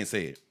Charlemagne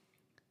say it.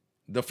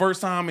 The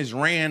first time it's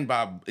ran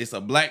by it's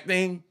a black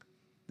thing,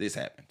 this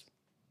happens.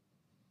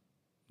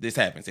 This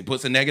happens. It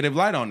puts a negative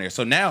light on there.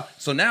 So now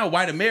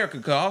white America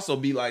could also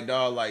be like,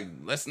 dog, like,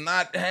 let's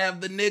not have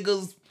the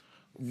niggas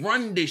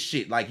run this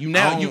shit. Like, you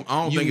now I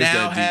don't think it's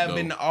now that deep, have though.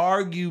 an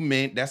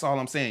argument. That's all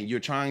I'm saying. You're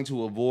trying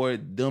to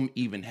avoid them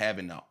even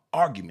having an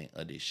argument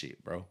of this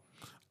shit, bro.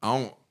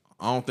 I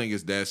don't think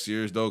it's that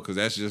serious though, because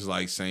that's just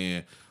like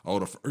saying, "Oh,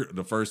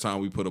 the first time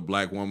we put a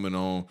black woman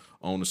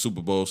on the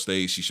Super Bowl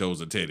stage, she shows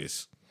her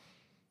titties."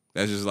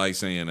 That's just like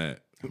saying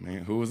that.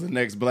 Man, who was the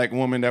next black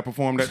woman that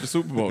performed at the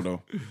Super Bowl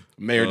though?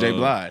 Mayor J.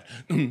 Blige.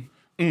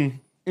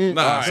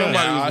 Nah, All somebody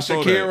right, was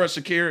before that.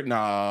 Shakira.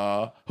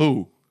 Nah,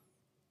 who?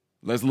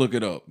 Let's look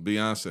it up.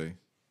 Beyonce.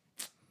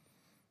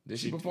 Did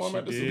she perform she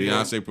at the did. Super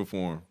Bowl? Beyonce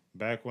performed.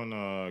 back when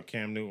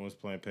Cam Newton was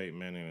playing Peyton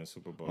Manning in the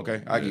Super Bowl.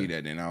 Okay, I give you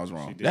that then. I was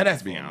wrong. She did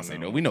That's perform, Beyonce you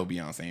know. though. We know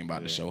Beyonce ain't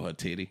about to show her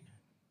titty.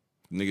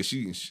 Nigga,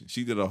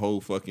 she did a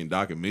whole fucking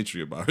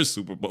documentary about her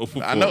Super Bowl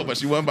performance. I know, but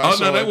she wasn't about to Oh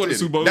show no, her that wasn't titty.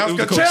 Super Bowl. That It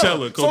was was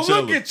Coachella. Coachella.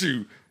 So look at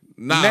you.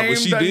 Nah, Name but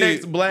she the did.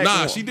 next black Nah,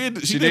 woman. she did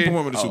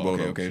perform at the Super Bowl.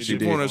 Okay, though. okay, She she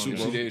performed did. at the Super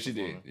Bowl. She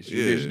did. Yeah.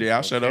 She did.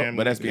 I'll shut up.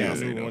 But that's Cam Beyonce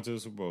Newton though. went to the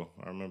Super Bowl.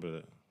 I remember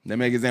that. They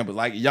make examples.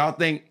 Like, y'all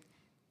think,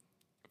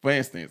 for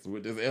instance,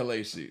 with this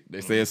LA shit,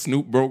 they said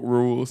Snoop broke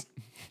rules,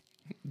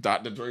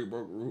 Dr. Dre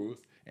broke rules,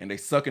 and they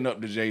sucking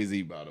up to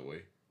Jay-Z, by the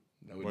way.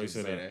 Why you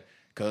say that?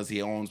 Because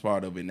he owns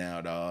part of it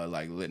now, dog.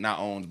 Like, not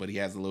owns, but he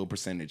has a little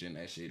percentage in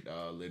that shit,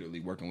 literally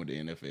working with the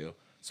NFL.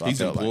 So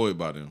He's I felt employed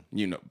by them.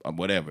 you know,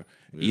 whatever.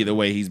 Either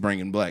way, he's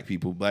bringing black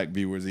people, black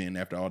viewers in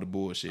after all the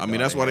bullshit. I mean,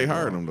 dog, that's why they had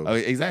hired going him, on. though.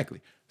 Exactly.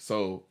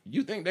 So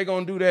you think they're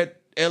gonna do that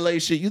LA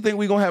shit? You think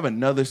we gonna have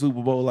another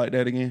Super Bowl like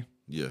that again?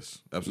 Yes,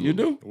 You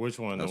absolutely. do? Which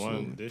one? The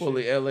Absolutely. one this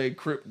Fully year? LA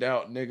cripped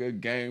out nigga,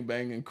 gang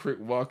banging, crip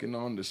walking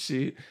on the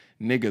shit,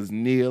 niggas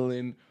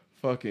kneeling,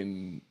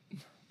 fucking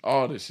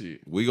all the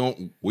shit. We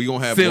gonna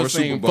have Still more Super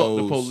saying fuck the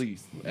Bowls.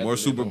 police. More After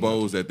Super they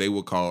Bowls that they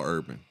would call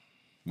urban.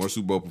 More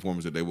Super Bowl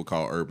performers that they would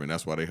call urban.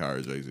 That's why they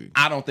hired Jay-Z.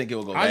 I don't think it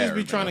will go. I just there,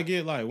 be trying bro. to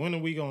get like, when are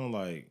we gonna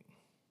like?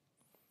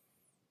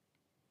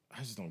 I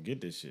just don't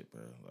get this shit,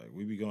 bro. Like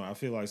we be going. I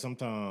feel like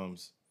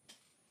sometimes,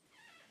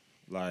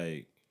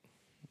 like,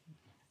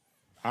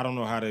 I don't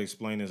know how to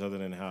explain this other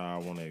than how I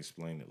want to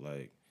explain it.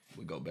 Like,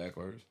 We go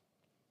backwards.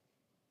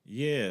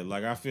 yeah,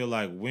 like I feel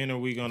like when are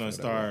we gonna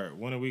start?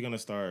 When are we gonna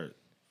start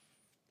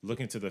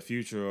looking to the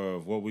future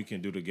of what we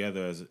can do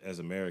together as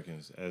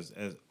Americans, as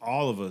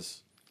all of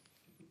us?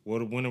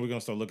 When are we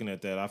gonna start looking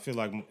at that? I feel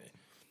like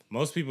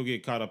most people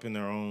get caught up in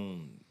their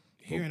own.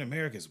 Here in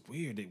America, it's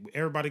weird.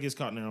 Everybody gets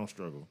caught in their own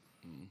struggle.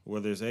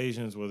 Whether it's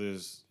Asians, whether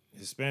it's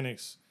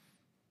Hispanics,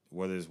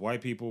 whether it's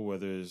white people,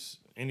 whether it's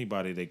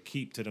anybody, they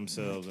keep to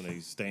themselves and they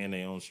stay in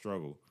their own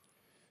struggle,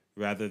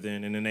 rather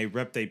than and then they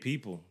rep their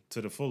people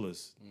to the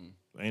fullest.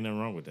 Ain't nothing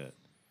wrong with that,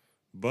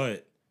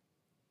 but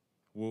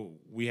what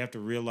we have to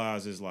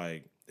realize is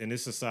like in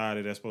this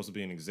society that's supposed to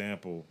be an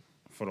example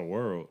for the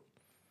world.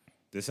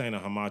 This ain't a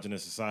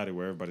homogenous society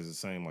where everybody's the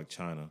same like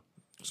China.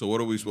 So what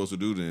are we supposed to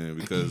do then?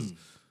 Because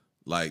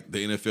like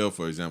the NFL,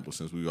 for example,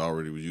 since we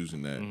already was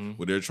using that,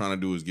 what they're trying to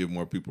do is give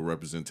more people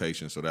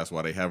representation. So that's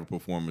why they have a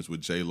performance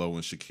with J-Lo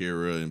and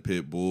Shakira and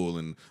Pitbull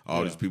and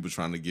all these people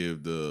trying to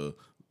give the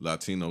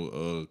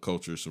Latino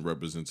culture some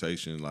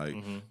representation. Like,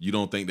 you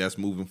don't think that's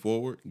moving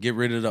forward? Get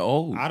rid of the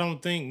old. I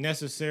don't think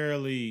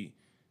necessarily.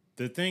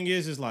 The thing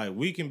is like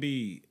we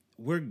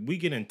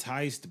get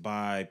enticed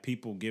by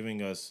people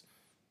giving us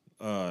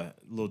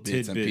little Bits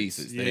tidbits. and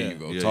pieces. Yeah. There you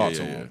go. Yeah, Talk yeah,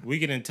 to yeah. him. We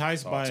get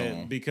enticed by to it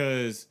 'em.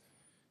 because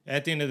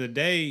at the end of the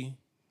day,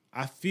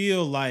 I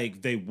feel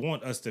like they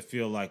want us to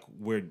feel like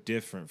we're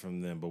different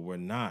from them, but we're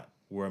not.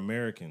 We're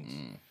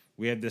Americans.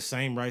 We have the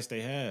same rights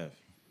they have.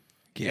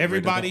 Get rid of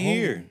Everybody the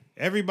here, old.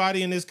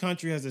 everybody in this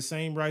country has the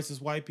same rights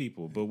as white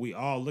people, but we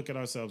all look at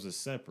ourselves as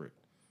separate.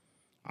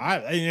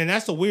 And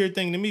that's a weird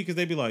thing to me because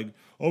they be like,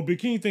 "Oh,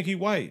 Bikini think he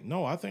white."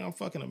 No, I think I'm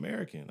fucking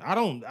American.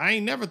 I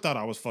ain't never thought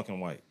I was fucking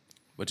white.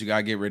 But you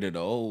gotta get rid of the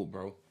old,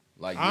 bro.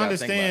 Like you I gotta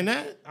think understand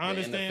about that. it. I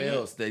understand the that.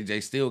 NFL,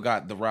 they still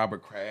got the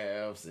Robert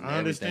Krafts and I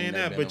understand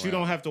everything that, been but you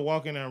around. don't have to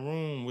walk in that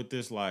room with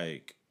this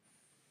like.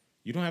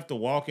 You don't have to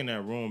walk in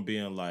that room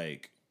being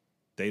like,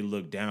 they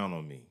look down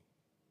on me.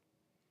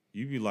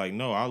 You be like,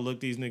 no, I look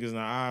these niggas in the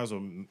eyes,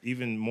 or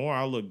even more,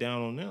 I look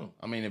down on them.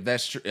 I mean, if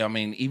that's true, I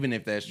mean, even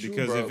if that's true,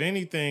 Because bro, if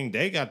anything,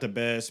 they got the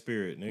bad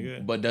spirit,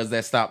 nigga. but does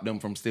that stop them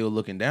from still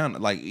looking down?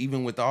 Like,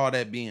 even with all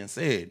that being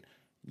said,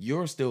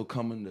 you're still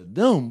coming to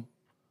them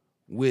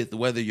with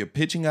whether you're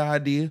pitching an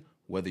idea,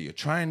 whether you're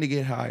trying to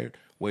get hired,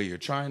 whether you're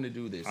trying to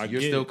do this, I you're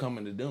get still it.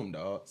 coming to them,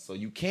 dog. So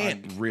you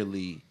can't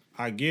really.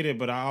 I get it,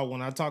 but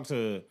when I talk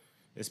to,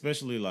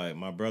 especially like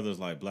my brothers,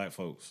 like black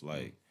folks,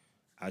 like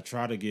I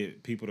try to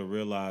get people to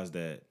realize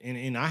that,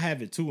 and I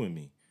have it too in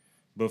me.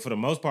 But for the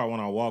most part, when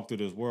I walk through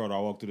this world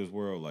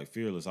like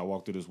fearless. I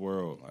walk through this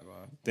world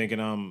thinking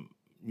I'm,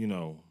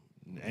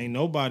 ain't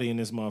nobody in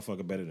this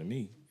motherfucker better than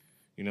me.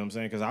 You know what I'm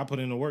saying? Because I put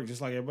in the work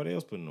just like everybody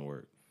else put in the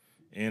work.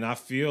 And I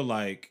feel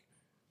like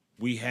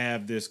we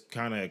have this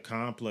kind of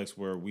complex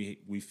where we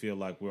feel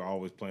like we're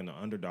always playing the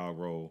underdog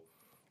role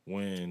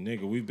when,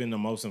 nigga, we've been the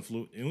most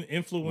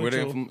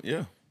influential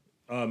Yeah.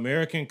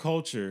 American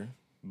culture.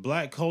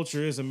 Black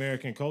culture is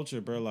American culture,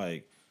 bro.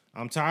 Like,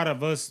 I'm tired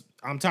of us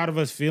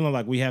feeling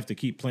like we have to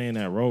keep playing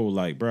that role.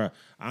 Like, bro,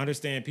 I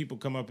understand people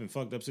come up in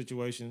fucked up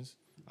situations.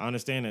 I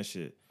understand that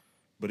shit.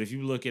 But if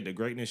you look at the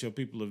greatness your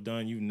people have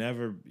done, you've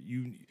never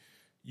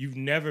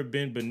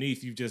been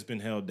beneath. You've just been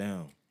held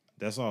down.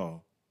 That's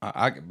all.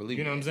 I can believe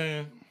You know what I'm that.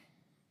 saying?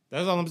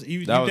 That's all I'm saying.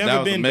 You've That never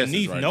was a been message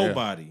beneath right there.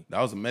 nobody.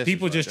 That was a message.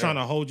 People right just there. trying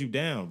to hold you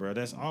down, bro.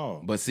 That's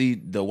all. But see,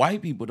 the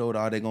white people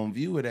though, they gonna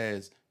view it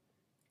as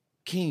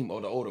Keem,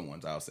 or the older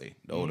ones, I'll say.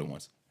 The older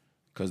ones.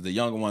 Because the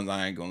younger ones,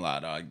 I ain't gonna lie,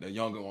 dog. The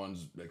younger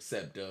ones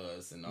accept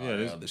us and all Yeah,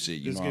 that other shit.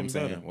 You it's know what I'm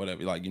getting saying? better.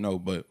 Whatever. Like,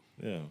 but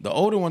Yeah. the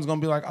older ones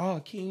gonna be like,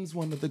 oh, Keem's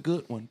one of the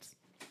good ones.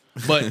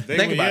 But They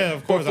think will- about yeah, it.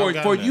 of course, I've For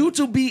gotten that. you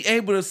to be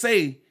able to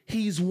say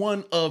he's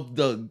one of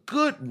the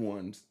good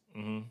ones,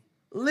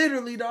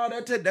 literally, dog,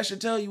 that should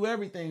tell you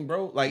everything,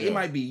 bro. Like, it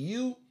might be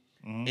you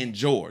and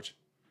George.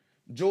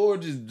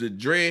 George is the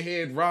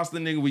dreadhead roster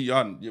nigga. We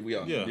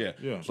all Yeah.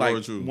 Like,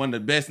 Sure, true. one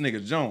of the best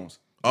niggas, Jones.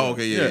 Oh,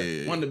 okay,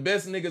 yeah. One of the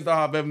best niggas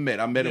dog I've ever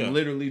met. I met Yeah. him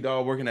literally,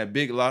 dog, working at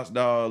Big Lots,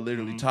 dog,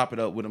 literally top it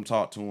up with him,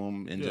 talk to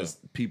him, and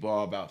just people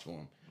all about to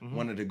him.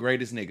 One of the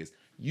greatest niggas.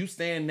 You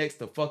stand next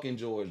to fucking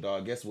George,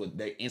 dog, guess what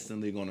they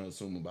instantly gonna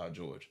assume about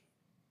George?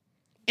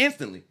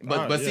 Instantly.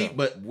 But yeah.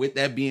 but with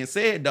that being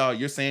said, dog,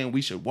 you're saying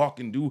we should walk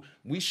and do,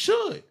 we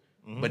should.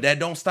 But that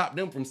don't stop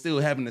them from still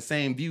having the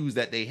same views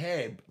that they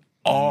had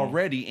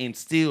already and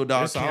still,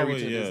 dog, It's carry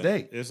always- to yeah. this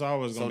day. It's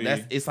always So gonna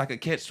be. it's like a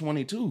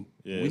catch-22.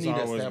 Yeah, we it's need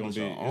to always gonna establish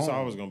be. our It's own.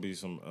 always gonna be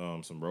some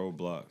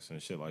roadblocks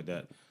and shit like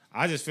that.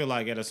 I just feel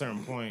like at a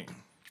certain point,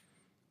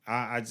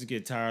 I just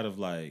get tired of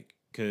like,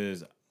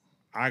 cause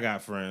I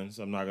got friends.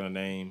 I'm not gonna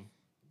name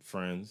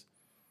friends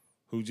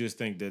who just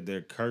think that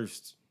they're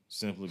cursed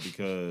simply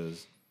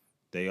because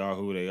they are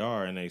who they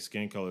are and their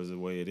skin color is the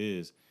way it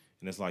is.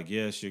 And it's like,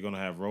 yes, you're gonna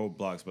have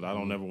roadblocks, but I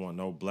don't ever want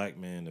no black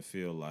man to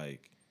feel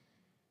like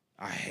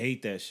I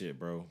hate that shit,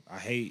 bro. I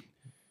hate,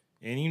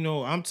 and you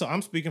know, I'm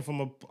speaking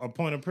from a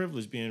point of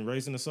privilege, being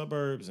raised in the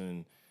suburbs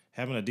and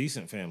having a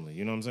decent family.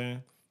 You know what I'm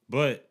saying?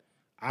 But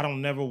I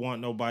don't never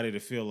want nobody to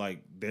feel like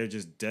they're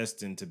just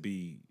destined to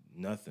be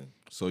nothing.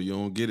 So you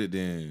don't get it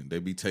then. They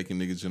be taking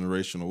niggas'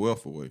 generational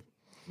wealth away.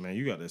 Man,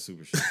 you got that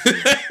super shit.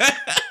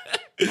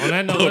 On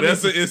that note,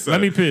 let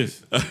me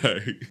piss.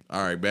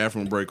 All right,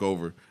 bathroom break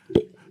over.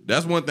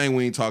 That's one thing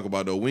we ain't talk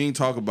about though. We ain't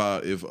talk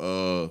about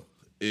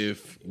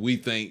if we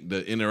think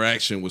the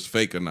interaction was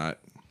fake or not.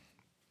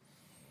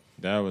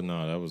 That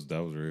was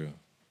real.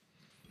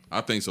 I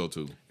think so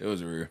too. It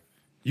was real.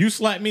 You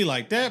slapped me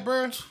like that,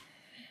 bro?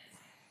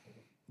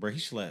 Bro, he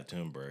slapped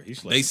him, bro.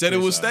 They said it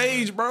was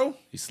staged, bro.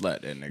 He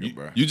slapped that nigga,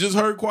 bro. You just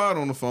heard Quiet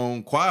on the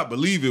phone. Quiet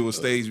believe it was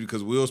staged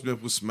because Will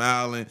Smith was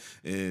smiling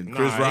and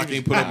Chris Rock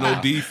ain't put up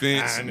no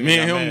defense. Me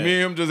and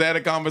him just had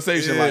a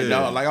conversation like,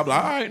 dog. Like, I'm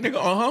like, all right,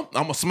 nigga,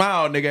 I'm gonna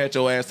smile, nigga, at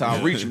your ass till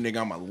I reach you, nigga.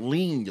 I'm gonna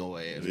lean your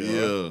ass, bro.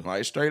 Yeah.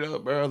 Like, straight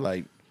up, bro.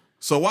 Like,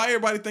 so why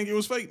everybody think it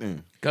was fake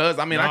then? Cause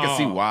I mean, I can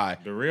see why.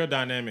 The real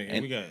dynamic,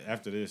 and we got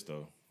after this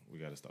though, we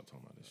got to stop talking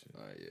about this shit.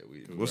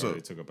 Yeah, What's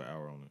up? Took up an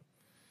hour on it,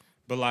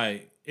 but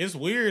like, it's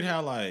weird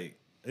how like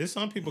there's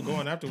some people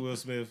going after Will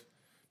Smith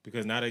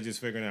because now they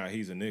just figuring out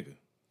he's a nigga.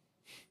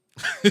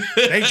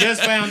 They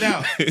just found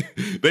out.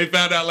 They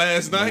found out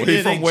last night.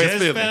 Yeah, they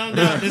just found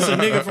out it's a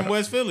nigga from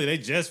West Philly. They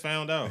just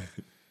found out.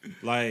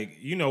 Like,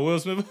 you know, Will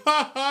Smith,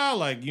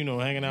 like, you know,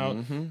 hanging out,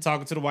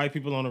 talking to the white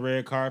people on the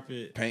red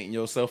carpet. Painting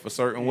yourself a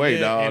certain way,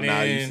 dog.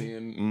 Now you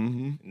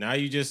seeing. Now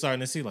you just starting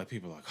to see, like,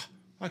 people like,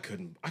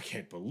 I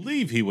can't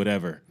believe he would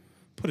ever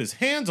put his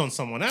hands on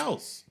someone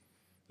else.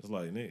 It's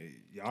like, nigga,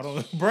 y'all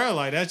don't, bro,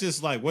 like, that's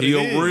just like what he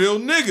it is. He a real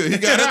nigga. He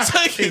gotta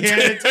take it. He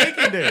gotta take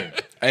it there.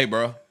 Hey,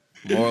 bro,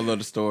 moral of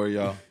the story,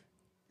 y'all.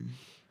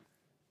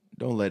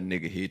 Don't let a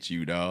nigga hit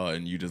you, dog,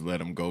 and you just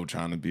let him go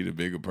trying to be the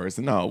bigger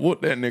person. No,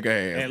 whoop that nigga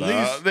ass, At dog.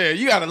 least, there,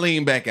 you gotta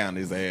lean back on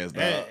his ass,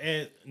 dog.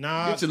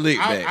 Nah, get your lick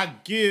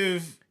back. Get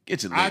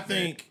your lick back.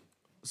 think,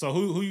 so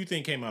who you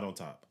think came out on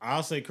top?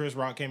 I'll say Chris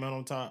Rock came out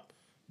on top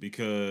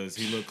because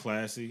he looked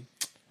classy.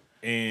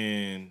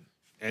 And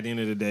at the end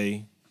of the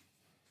day,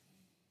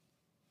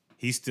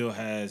 he still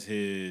has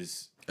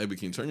his... Hey, but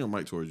can you turn your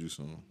mic towards you,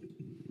 son?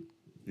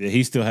 Yeah,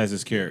 he still has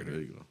his character.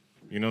 There you go.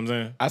 You know what I'm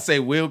saying? I say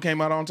Will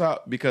came out on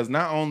top because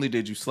not only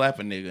did you slap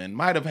a nigga and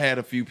might have had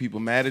a few people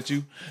mad at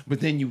you,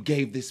 but then you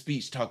gave this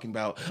speech talking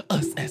about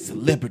us as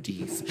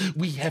celebrities.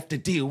 We have to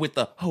deal with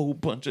a whole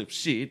bunch of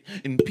shit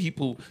and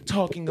people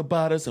talking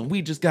about us and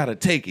we just gotta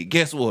take it.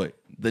 Guess what?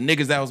 The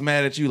niggas that was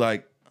mad at you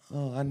like,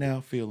 oh, I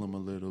now feel him a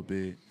little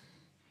bit.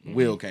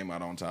 Will came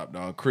out on top,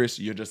 dog. Chris,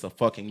 you're just a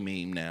fucking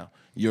meme now.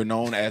 You're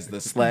known as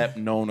the slap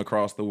known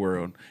across the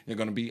world. You're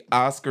gonna be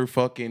Oscar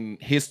fucking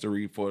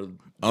history for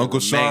Uncle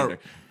Sharp.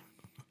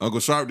 Uncle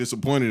Sharp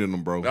disappointed in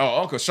him, bro.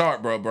 Oh, Uncle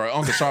Sharp, bro.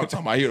 Uncle Sharp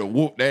talking about he would have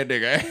whooped that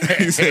nigga ass.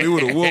 He said he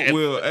would have whooped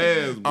Will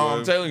ass, bro.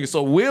 I'm telling you.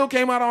 So Will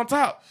came out on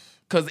top.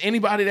 Cause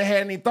anybody that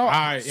had any thought, All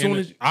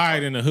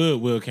right, in the hood,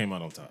 Will came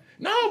out on top.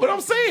 No, but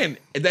I'm saying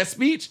that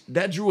speech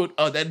that drew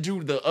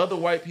the other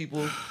white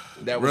people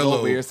that was Rello,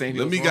 over here saying.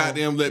 Let me wrong,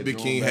 goddamn let Big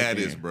drew King him back have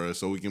this, in. bro,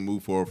 so we can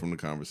move forward from the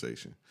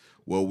conversation.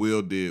 What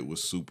Will did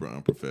was super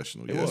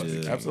unprofessional. It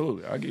was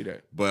absolutely. I get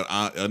that. But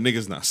a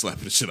nigga's not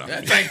slapping the shit out of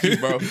me. Thank you,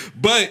 bro.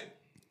 But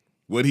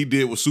what he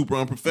did was super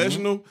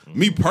unprofessional.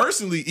 Me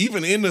personally,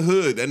 even in the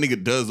hood, that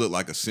nigga does look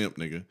like a simp,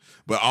 nigga.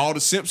 But all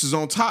the simps is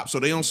on top, so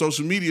they on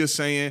social media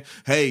saying,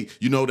 hey,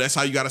 you know, that's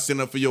how you got to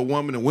stand up for your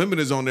woman. And women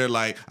is on there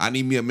like, I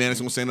need me a man that's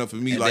going to stand up for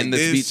me And like then the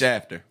this. speech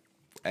after,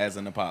 as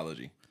an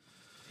apology.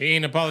 He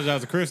ain't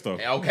apologized to Chris, though.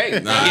 Okay,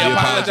 Nah, he he apologized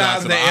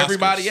apologized to to the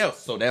everybody Oscars.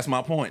 else. So that's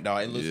my point,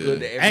 dog. It looks good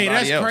to everybody Hey,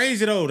 that's else.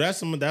 crazy, though. That's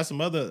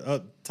some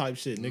other type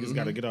shit niggas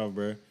got to get off,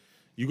 bro.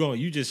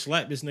 You just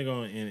slap this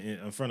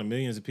nigga in front of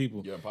millions of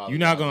people. You're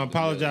not gonna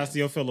apologize to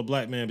your fellow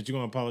black man, but you're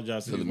gonna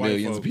apologize to To these the white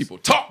millions folks. of people.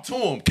 Talk to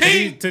him, To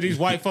King. these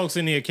white folks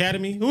in the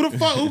academy.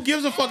 Who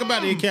gives a fuck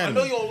about the I academy?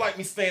 know you don't like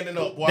me standing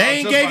up. Boy. They I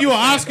ain't was just gave you an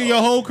about to Oscar stand your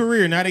up. whole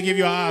career. Now they give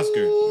you an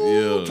Oscar.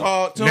 Yeah.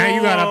 Talk to Now him.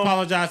 you gotta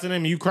apologize to them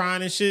and you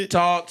crying and shit.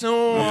 Talk to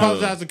him.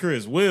 Apologize to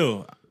Chris.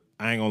 Will,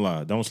 I ain't gonna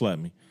lie. Don't slap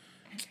me.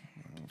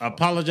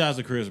 Apologize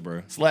to Chris,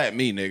 bro. Slap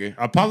me, nigga.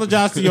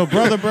 Apologize to your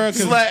brother, bro.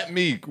 Slap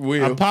me,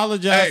 Will.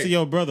 Apologize Hey. to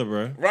your brother,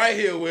 bro. Right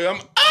here, Will.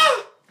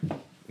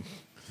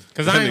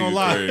 Cause I ain't gonna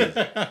lie.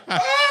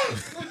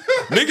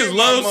 Niggas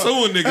love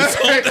suing niggas,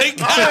 so they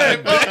got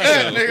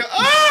it.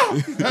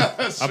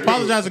 Nigga.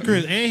 Apologize to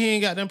Chris, and he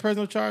ain't got them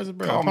personal charges,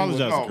 bro. Call me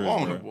Apologize when to Chris, I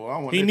want bro. it, boy. I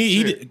want He that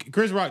need shit.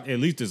 Chris Rock at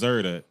least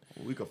deserved that.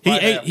 We could He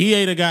fight ate after. he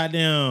ate a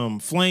goddamn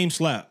flame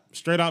slap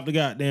straight off the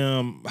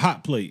goddamn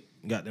hot plate.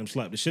 Goddamn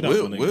slap the shit out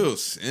of my nigga. Will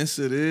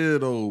sensitive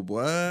though,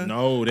 boy.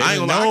 No, they I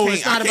ain't gonna no, lie.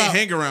 it's I not can't about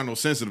hang around no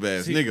sensitive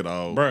ass nigga,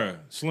 dog. Bruh,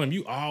 Slim,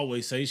 you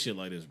always say shit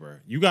like this, bruh.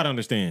 You gotta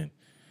understand.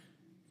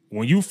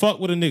 When you fuck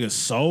with a nigga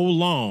so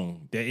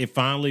long that it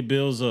finally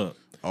builds up.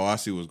 Oh, I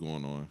see what's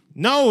going on.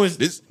 No, it's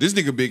This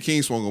nigga Big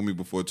King swung on me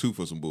before too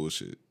for some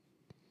bullshit.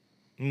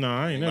 No,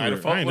 I ain't Might never.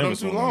 have fucked I ain't with never him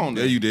too swung on long.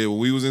 Yeah, you did. When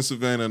we was in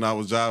Savannah and I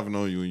was driving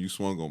on you and you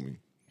swung on me.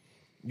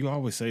 You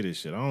always say this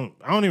shit. I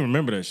don't even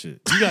remember that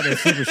shit. You got that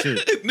super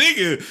shit.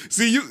 Nigga,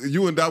 see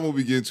you and Damo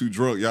be getting too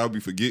drunk. Y'all be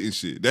forgetting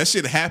shit. That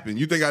shit happened.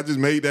 You think I just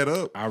made that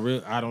up?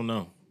 I don't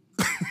know.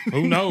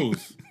 Who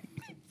knows?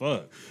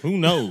 Fuck. Who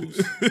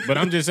knows? But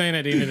I'm just saying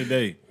at the end of the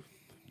day,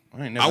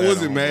 I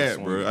wasn't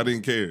mad, bro. I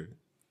didn't care.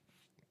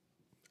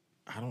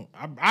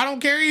 I don't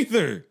care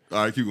either.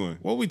 All right, keep going.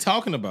 What we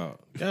talking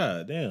about?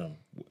 God damn.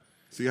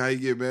 See how he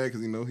get mad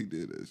because he know he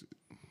did that shit.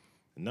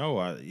 No,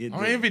 I mean,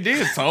 if he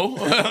did so.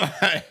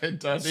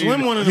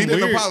 Slim one of He them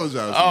didn't weird.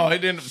 apologize. Oh, he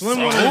didn't. Slim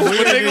so, one of them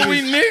weird nigga,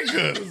 we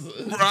niggas.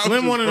 niggas.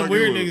 Slim one of them fucking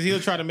weird with him. niggas. He'll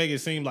try to make it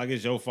seem like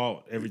it's your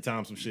fault every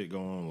time some shit go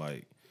on.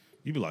 Like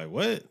you be like,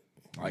 what?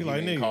 Like, Be he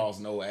didn't nigga. cause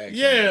no action.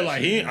 Yeah,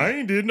 like I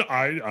ain't did.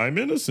 I'm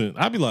innocent.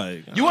 I'd be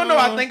like, You wanna know?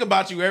 I think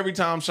about you every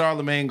time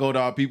Charlamagne go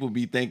to people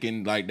be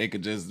thinking like they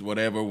could just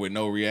whatever with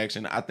no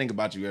reaction. I think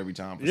about you every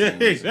time. For Yeah, some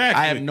reason.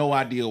 exactly. I have no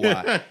idea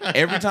why.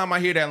 Every time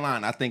I hear that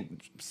line, I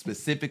think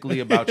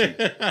specifically about you.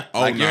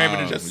 Like you're able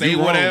to just say You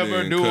wrong whatever,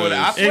 then, do it.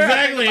 I 'cause- swear,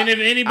 Exactly, I and if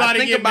anybody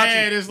think get about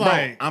mad, you. it's Bro,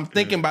 like- I'm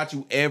thinking about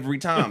you every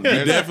time.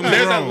 definitely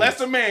There's wrong. a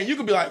lesser man. You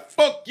could be like,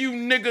 "Fuck you,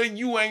 nigga.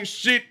 You ain't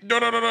shit." Da,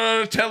 da, da,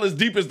 da, tell his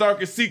deepest,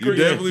 darkest secret.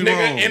 You're definitely nigga.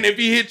 wrong. And if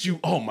he hits you,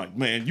 oh my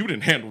man, you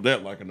didn't handle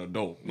that like an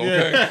adult.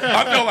 Okay,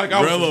 I felt like I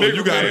was Rello, a bigger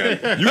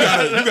you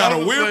man. got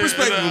a weird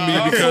perspective of me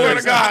I because swear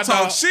to God, I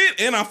talk dog. shit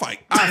and I fight.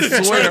 I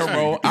swear,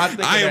 bro. I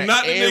think I of am that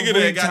not the nigga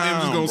every that goddamn just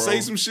time, gonna bro.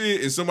 say some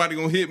shit and somebody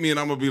gonna hit me and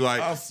I'm gonna be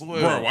like, I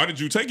swear. bro, why did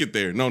you take it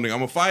there? No, nigga, I'm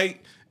gonna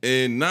fight.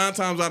 And 9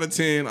 times out of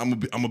 10, I'm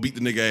gonna beat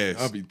the nigga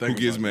ass I be who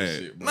thinking gets about mad. this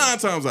shit, bro. 9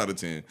 times out of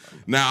 10.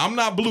 Now I'm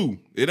not blue.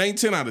 It ain't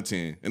 10 out of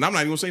 10, and I'm not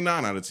even gonna say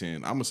 9 out of 10.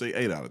 I'm gonna say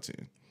 8 out of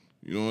 10.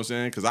 You know what I'm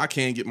saying? Because I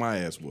can't get my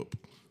ass whooped.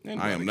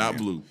 I am not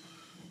blue.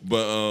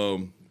 But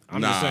I'm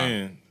just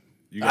saying.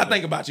 I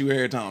think about you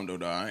every time, though,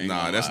 dog. I ain't Nah,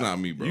 gonna that's lie. not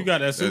me, bro. You got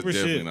that That's super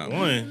definitely shit not me.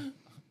 one.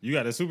 You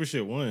got that super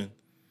shit one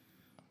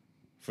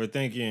for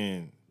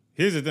thinking.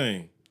 Here's the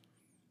thing.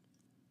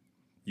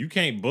 You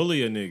can't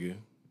bully a nigga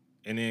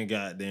and then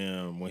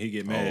goddamn when he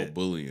get Oh, mad.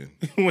 bullying.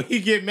 When he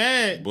get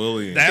mad,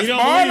 Bullying. That's he don't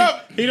balled believe,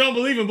 up. he don't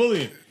believe in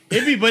bullying.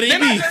 It be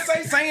Didn't I just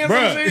say saying some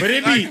Bruh, shit? but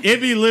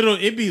it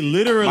be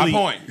literally My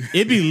point.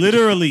 It be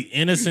literally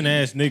innocent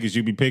ass niggas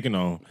you be picking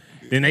on.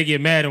 Then they get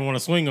mad and want to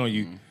swing on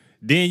you.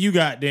 Then you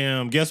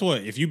goddamn, guess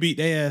what? If you beat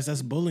their ass,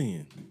 that's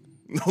bullying.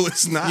 No,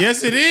 it's not.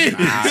 Yes, it is.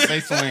 Nah, if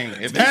they swing.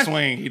 If they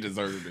swing, he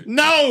deserved it.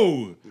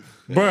 No,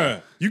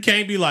 bruh, you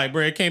can't be like,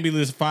 bruh, it can't be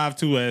this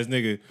 5'2" ass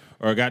nigga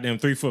or a goddamn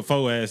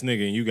 3'4" ass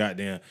nigga, and you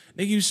goddamn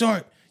nigga, you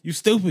short, you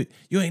stupid,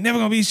 you ain't never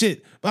gonna be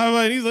shit. Blah, blah,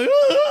 blah. And he's like,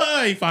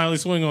 ah! He finally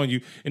swing on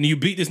you, and you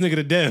beat this nigga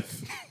to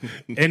death,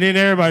 and then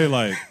everybody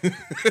like,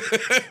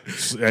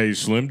 hey,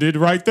 Slim did the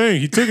right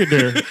thing, he took it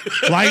there.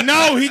 Like,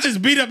 no, he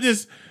just beat up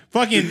this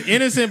fucking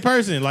innocent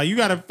person. Like, you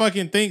gotta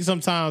fucking think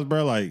sometimes,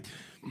 bro. Like,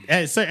 at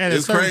a It's certain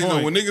crazy though.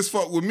 point, When niggas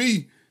fuck with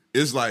me,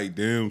 it's like,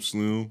 damn,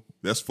 Slim,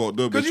 that's fucked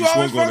up. Because But you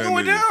always swung on fucking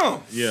with that nigga.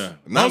 them. yeah,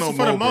 Not no for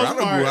more, the bro. most I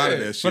done part, grew out of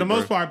that shit, for the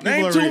most bro. part, There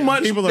people ain't are too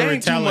much. people There are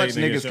ain't too much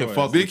retaliating niggas against can your fuck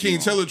ass. with. Big King,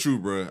 tell the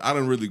truth, bro. I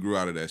done really grew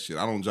out of that shit.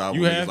 I don't jive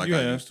You with niggas have, like you I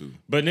have, used to.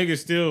 but niggas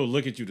still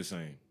look at you the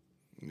same.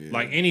 Yeah.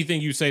 Like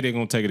anything you say, they're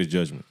gonna take it as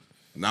judgment.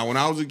 Now, when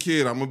I was a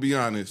kid, I'm gonna be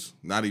honest,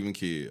 not even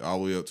kid, all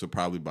the way up to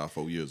probably about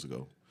 4 years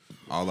ago.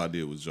 All I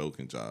did was joke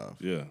and jive.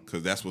 Yeah.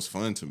 Because that's what's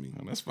fun to me.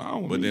 That's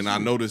fine. But then I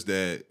noticed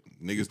that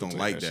niggas don't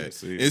like that that. shit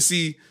serious. And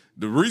see,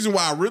 the reason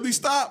why I really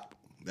stopped,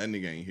 that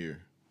nigga ain't here.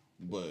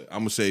 But I'm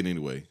gonna say it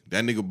anyway.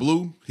 That nigga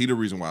Blue, he the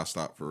reason why I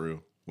stopped for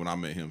real. When I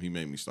met him, he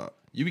made me stop.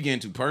 You be getting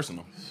too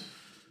personal.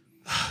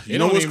 You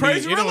know what's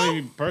crazy, It don't Rello?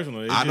 even be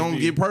personal. It I just don't be,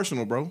 get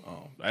personal, bro.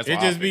 Oh, that's It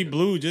why I just be figured.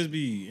 Blue. Just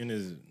be in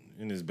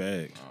his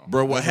bag.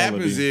 Bro, what That's all it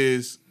happens be.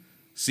 is,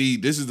 see,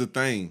 this is the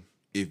thing.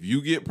 If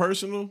you get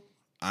personal,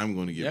 I'm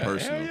going to get Yeah,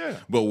 personal. hell yeah.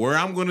 But where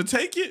I'm going to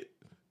take it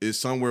is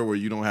somewhere where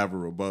you don't have a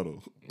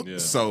rebuttal. Yeah.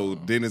 So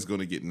then it's going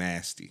to get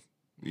nasty.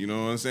 You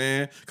know what I'm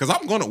saying? Because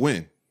I'm going to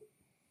win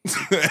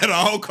at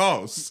all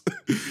costs.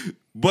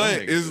 But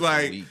niggas it's is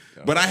like, weak,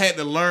 though. but I had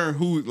to learn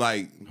who,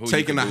 like, Who you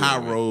taking the can do high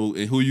it with. road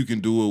and who you can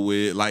do it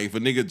with. Like, if a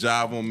nigga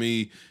jive on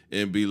me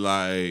and be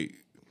like,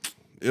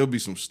 it'll be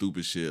some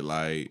stupid shit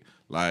like,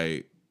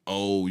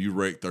 oh, you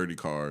wrecked 30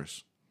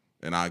 cars.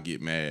 And I'll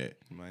get mad.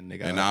 My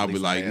nigga, And I I'll at be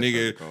least like, had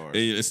nigga, 30 cars.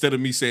 and instead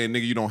of me saying,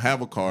 nigga, you don't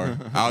have a car,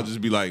 I'll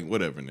just be like,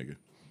 whatever, nigga.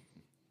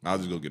 I'll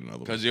just go get another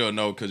one. Cause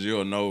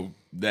you'll know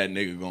that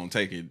nigga gonna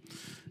take it.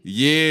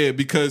 Yeah,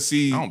 because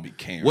see, I don't be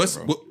caring,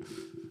 bro.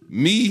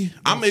 Me,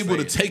 I'm able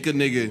to say it. take a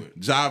nigga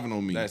jiving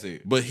on me. That's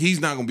it. But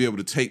he's not gonna be able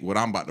to take what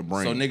I'm about to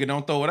bring. So nigga,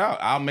 don't throw it out.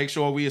 I'll make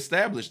sure we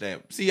establish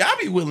that. See, I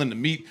be willing to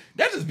meet.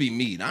 That just be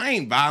me. I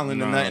ain't violent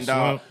or Nah, nothing,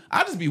 dog. Slim-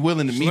 I just be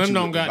willing to meet you. Slim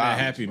don't with the got that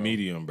violence, happy bro.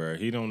 medium, bro.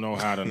 He don't know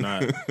how to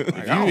not.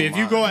 Like, don't if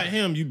you mind. go at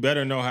him, you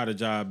better know how to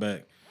jive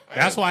back.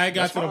 That's why it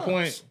got That's to the fine.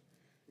 point.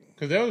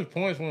 Because there was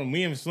points when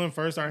me and Slim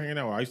first started hanging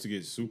out where I used to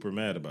get super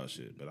mad about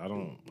shit, but I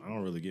don't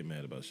really get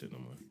mad about shit no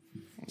more.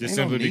 Just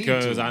Ain't no simply need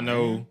because to, I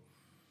know man.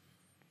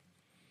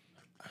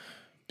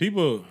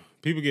 people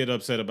People get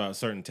upset about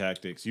certain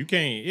tactics. You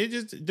can't. It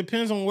just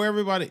depends on where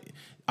everybody.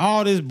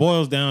 All this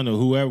boils down to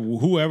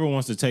whoever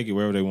wants to take it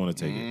wherever they want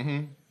to take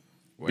it.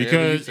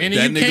 Because and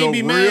that you nigga can't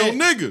be real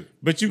mad. nigga.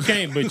 But you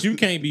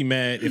can't be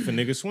mad if a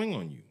nigga swing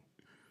on you.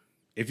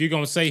 If you're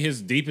gonna say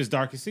his deepest,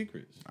 darkest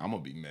secrets. I'm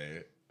gonna be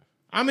mad.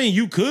 I mean,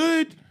 you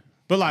could,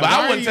 but like, But why I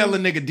are wouldn't you- tell a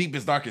nigga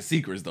deepest, darkest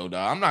secrets though,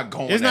 dog. I'm not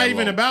going. It's that not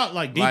even low. about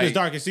like deepest, Like,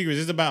 darkest secrets.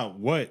 It's about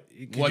what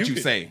you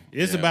say.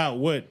 It's Yeah. about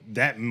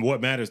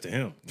what matters to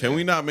him. Can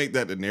we not make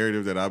that the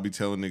narrative that I'll be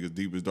telling niggas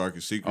deepest,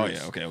 darkest secrets?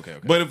 Oh yeah, okay.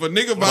 But if a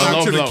nigga low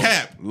volunteer to blow.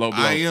 cap, Low blow.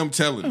 I am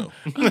telling them.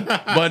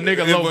 But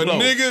nigga, low blow.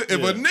 If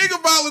a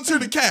nigga volunteer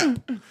to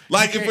cap,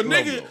 like if a can't low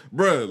nigga,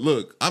 bruh,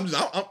 look, I'm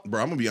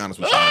gonna be honest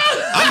with y'all.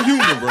 I'm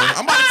human, bro.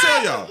 I'm about to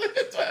tell y'all.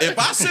 If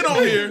I sit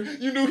on here,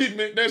 You knew he'd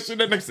make that shit.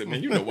 That next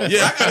man, you know what?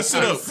 yeah, I gotta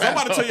sit up. I'm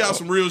about to tell y'all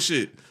some real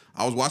shit.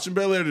 I was watching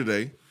Bel Air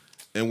today,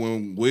 and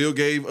when Will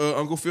gave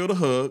Uncle Phil the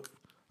hug,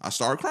 I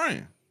started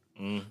crying.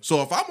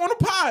 So if I'm on a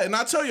pod and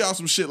I tell y'all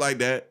some shit like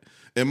that,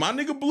 and my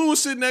nigga Blue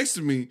is sitting next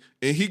to me,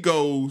 and he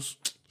goes,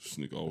 "This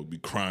nigga always be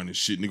crying and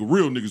shit. Nigga,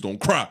 real niggas don't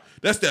cry.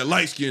 That's that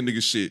light skinned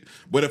nigga shit."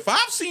 But if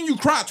I've seen you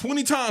cry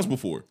 20 times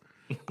before,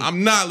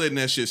 I'm not letting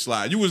that shit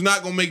slide. You was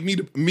not gonna make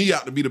me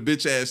out to be the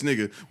bitch ass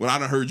nigga when I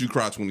done heard you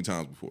cry 20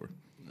 times before.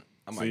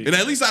 See, And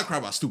at least I cry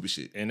about stupid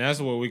shit. and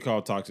that's what we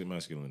call toxic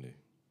masculinity.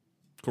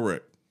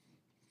 Correct.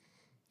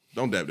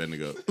 Don't dap that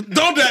nigga up.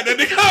 Don't dap that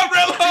nigga up,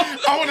 Rello.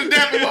 I want to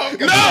dap him up.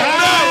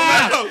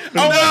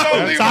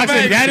 That's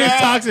toxic. That is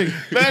toxic.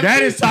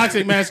 That is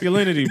toxic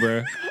masculinity,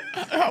 bro.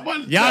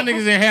 Y'all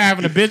niggas in here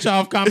having a bitch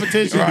off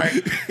competition. Right.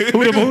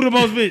 Who the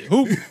most bitch?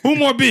 Who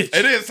more bitch?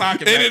 It is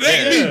toxic. And it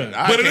ain't me.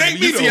 But it ain't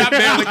me, You see, though. I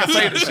barely can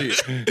say the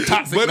shit.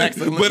 Toxic But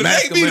it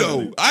ain't me,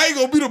 though. I ain't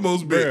gonna be the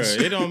most Bruh, bitch.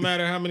 it don't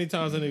matter how many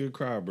times a nigga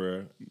cry,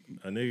 bruh.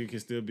 A nigga can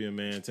still be a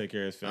man, take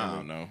care of his I family.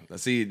 don't know.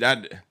 See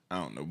that? I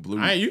don't know.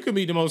 Blue. You can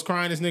be the most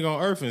cryingest nigga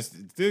on earth and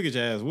still get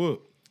your ass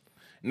whooped.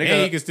 And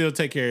Nigga, he can still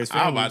take care of his I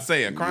family. was about to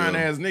say a crying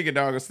ass nigga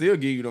dog will still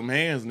give you them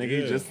hands, nigga. Yeah.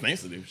 He just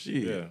sensitive shit.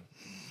 Yeah.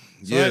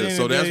 Yeah, at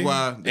so the end of that's the day-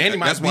 why. And he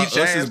might That's why beat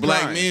your us as ass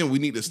black crying. men, we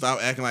need to stop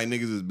acting like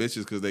niggas is bitches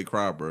because they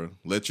cry, bro.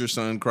 Let your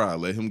son cry.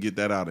 Let him get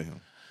that out of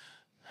him.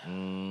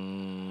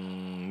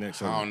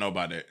 Next I up. don't know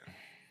about that.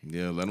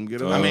 Yeah, let him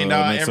get it. I out. mean,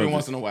 dog, next every subject.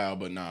 once in a while,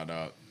 but nah,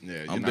 dog. Yeah,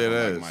 you're I'm not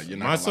dead gonna ass. you're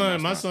not My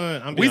gonna like son,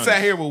 style. I'm We being sat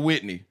honest. here with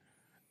Whitney,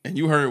 and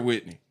you heard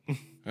Whitney.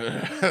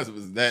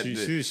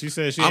 that She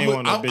said she I'm ain't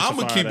want no bitch.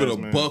 gonna keep it a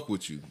man. buck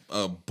with you.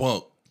 A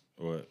buck.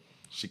 What?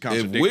 she If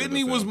contradicted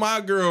Whitney was herself. my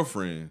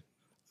girlfriend,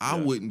 I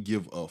wouldn't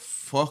give a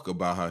fuck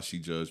about how she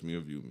judged me or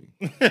viewed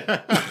me.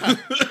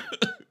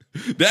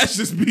 That's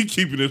just me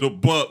keeping it a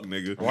buck,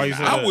 nigga. Why you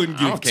say I that? wouldn't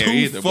I give don't two care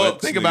either. But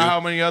fucks. think nigga. about how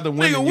many other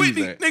women use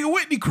that. Nigga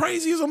Whitney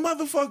crazy as a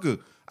motherfucker.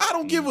 I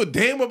don't give a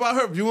damn about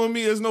her viewing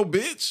me as no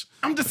bitch.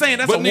 I'm just saying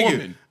that's But a nigga,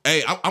 woman.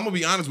 hey, I'm gonna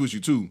be honest with you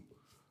too.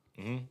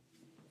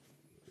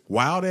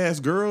 Wild ass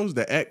girls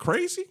that act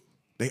crazy,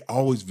 they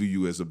always view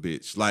you as a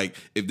bitch. Like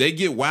if they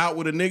get wild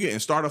with a nigga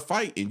and start a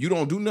fight and you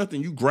don't do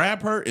nothing, you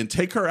grab her and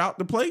take her out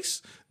the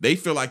place, they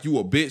feel like you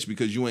a bitch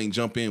because you ain't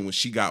jump in when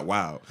she got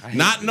wild.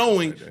 Not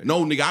knowing,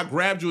 no nigga, I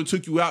grabbed you and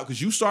took you out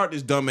because you started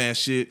this dumbass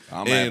shit.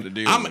 I'm gonna have to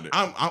deal with it.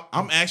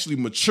 I'm actually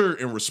mature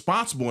and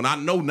responsible, and I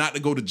know not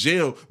to go to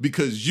jail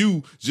because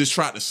you just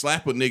tried to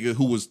slap a nigga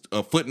who was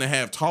a foot and a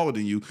half taller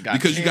than you Got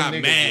because you 10 got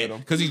niggas mad with him.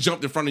 because he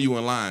jumped in front of you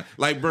in line.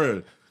 Like,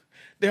 bruh.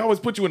 They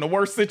always put you in the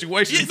worst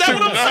situations. That's too,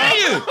 what I'm dog.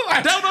 saying.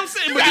 Like, That's what I'm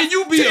saying. you But got then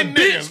you be a 10 bitch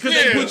niggas. because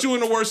they Yeah. put you in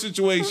the worst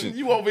situation.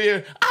 You over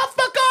here, I'll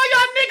fuck all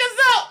y'all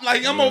niggas up.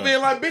 Like, I'm over here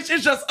like, bitch,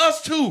 it's just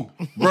us two.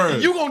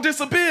 Bruh. You gonna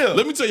disappear.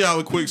 Let me tell y'all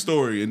a quick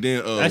story, and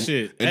then That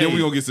shit- and then hey.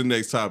 we gonna get to the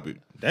next topic.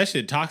 That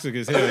shit toxic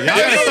as hell. Y'all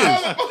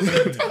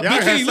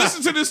gotta Nikki,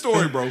 listen to this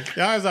story, bro. y'all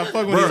gotta stop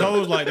fucking with these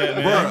hoes like that,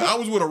 man. Bro, I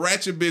was with a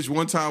ratchet bitch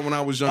one time when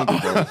I was younger,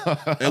 bro.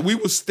 And we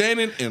was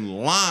standing in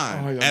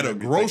line at a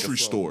grocery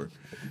store.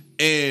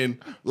 And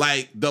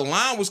like the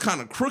line was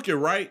kind of crooked,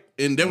 right?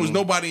 And there was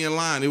nobody in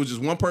line. It was just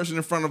one person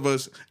in front of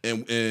us,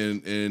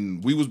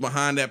 and we was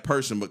behind that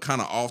person, but kind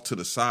of off to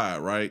the side,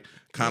 right?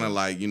 Kind of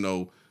like, you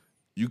know,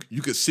 you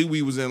could see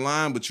we was in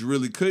line, but you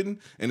really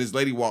couldn't. And this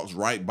lady walks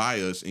right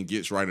by us and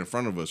gets right in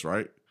front of us,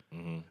 right?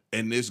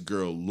 And this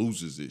girl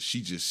loses it.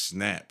 She just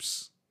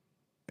snaps.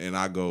 And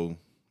I go,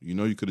 you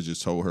know, you could have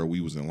just told her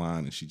we was in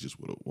line and she just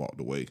would have walked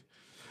away.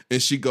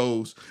 And she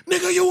goes,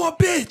 nigga, you a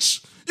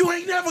bitch. You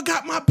ain't never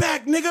got my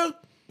back, nigga.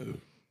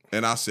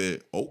 And I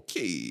said,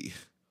 okay.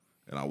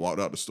 And I walked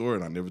out the store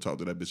and I never talked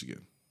to that bitch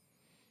again.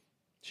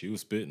 She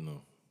was spitting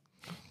though.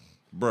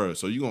 Bruh,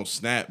 so you gonna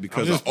snap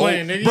because I'm just of old...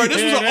 playing, nigga. Bruh, You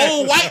this was dead an ass.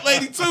 old white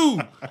lady too.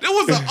 There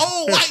was an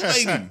old white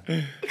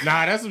lady.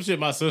 Nah, that's some shit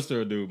my sister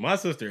would do. My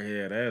sister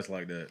had ass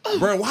like that.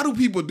 Bruh, why do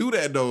people do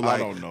that though? Like,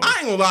 don't know. I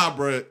ain't gonna lie,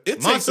 bruh.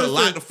 It My takes a sister-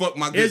 lot to fuck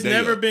my good It's day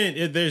never up.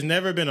 been. There's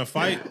never been a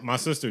fight. My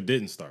sister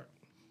didn't start.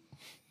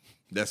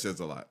 That says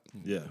a lot.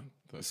 Yeah.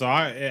 So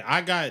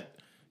I got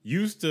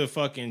used to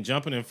fucking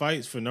jumping in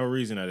fights for no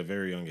reason at a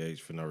very young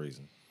age for no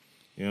reason.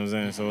 You know what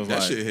I'm saying? So it's That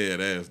like, shit head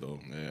ass though.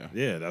 Yeah.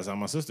 yeah, that's how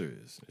my sister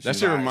is. That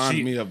She's shit like- reminds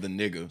she- me of the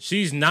nigga.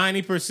 She's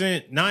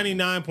 90%,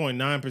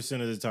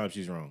 99.9% of the time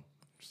she's wrong.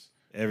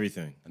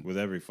 Everything with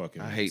every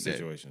fucking I hate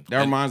situation. That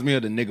reminds me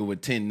of the nigga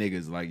with 10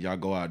 niggas. Like y'all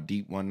go out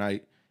deep one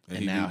night and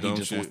he now do he dumb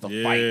just shit. wants to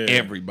Yeah. fight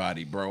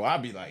everybody, bro.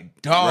 I'd be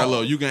like, dog.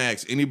 Rello, you can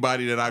ask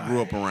anybody that I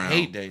grew up around. I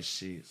hate that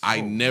shit. I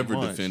so never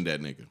much. defend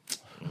that nigga.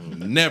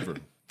 Never.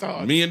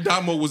 Dog. Me and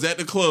Damo was at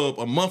the club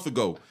a month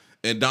ago,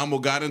 and Damo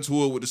got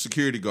into it with the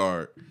security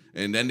guard,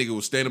 and that nigga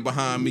was standing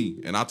behind me,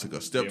 and I took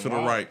a step to the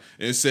right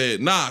and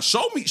said, "Nah,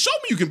 show me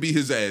you can beat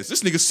his ass.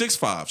 This nigga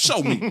 6'5".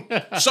 Show me,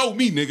 show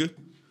me, nigga."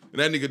 And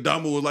that nigga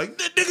Damo was like,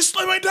 "That nigga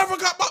Slim ain't never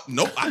got my."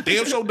 Nope, I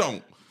damn sure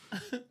don't.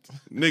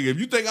 Nigga, if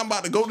you think I'm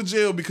about to go to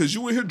jail because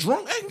you in here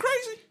drunk acting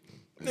crazy,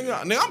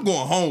 nigga, I'm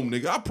going home,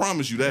 nigga. I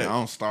promise you that. I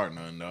don't start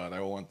nothing, dog.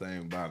 That one thing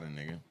about it,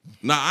 nigga.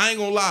 Nah, I ain't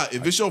gonna lie.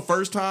 If it's your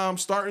first time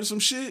starting some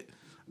shit,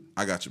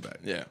 I got your back.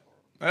 Yeah.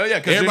 Oh yeah,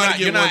 because Everybody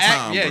get one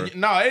time, yeah, bro.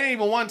 no, it ain't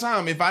even one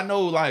time. If I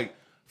know, like,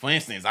 for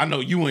instance, I know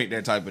you ain't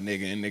that type of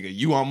nigga, and nigga,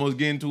 you almost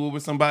get into it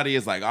with somebody,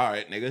 it's like, all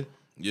right, nigga.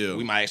 Yeah.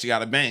 We might actually got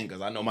to bang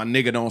because I know my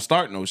nigga don't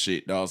start no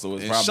shit, dog. So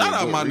it's And probably shout a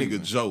out good my reason.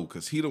 nigga Joe,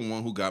 because he the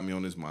one who got me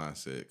on this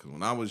mindset. Because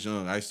when I was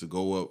young, I used to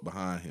go up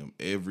behind him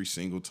every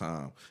single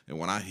time. And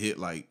when I hit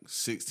like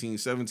 16,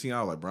 17,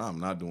 I was like, bro, I'm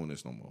not doing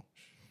this no more.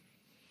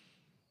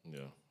 Yeah.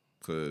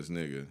 Because,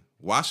 nigga,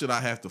 why should I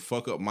have to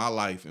fuck up my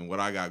life and what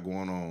I got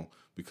going on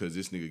because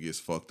this nigga gets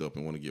fucked up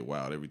and want to get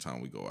wild every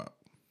time we go out?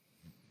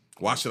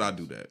 Why should I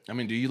do that? I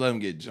mean, do you let him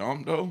get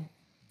jumped though?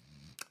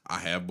 I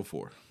have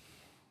before.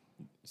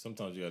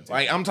 Sometimes you gotta take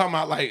Like I'm talking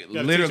about, like gotta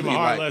teach literally, him a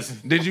hard like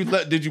lesson.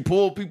 did you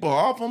pull people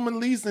off him at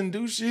least and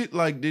do shit?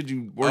 Like, were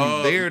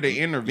you there to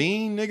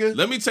intervene, nigga?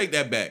 Let me take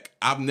that back.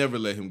 I've never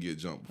let him get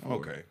jumped before.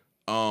 Okay.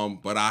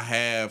 But I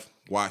have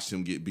watched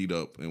him get beat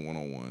up in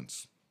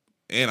one-on-ones.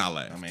 And I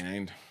laughed. I mean,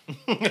 ain't.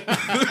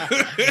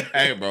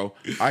 Hey, bro,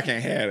 I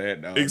can't have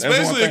that, though.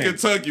 Especially in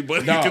Kentucky,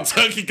 but Dog.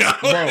 Kentucky got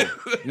Bro,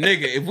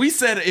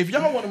 nigga, if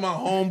y'all one of my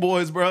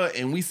homeboys, bro,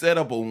 and we set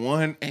up a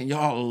one and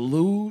y'all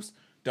lose,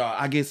 dog,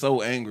 I get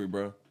so angry,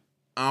 bro.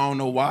 I don't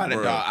know why,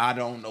 Bro. dog. I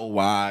don't know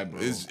why, bro.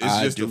 It's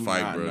I just a do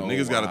fight, not bro. know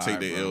Niggas got to why, take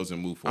their bro. L's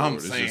and move forward. I'm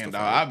It's just saying, a dog,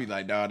 fight. I be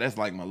like, dog, that's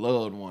like my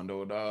loved one,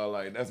 though, dog.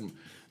 Like, that's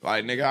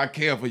like, nigga, I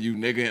care for you,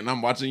 nigga, and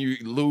I'm watching you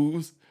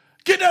lose.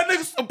 Get that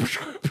nigga,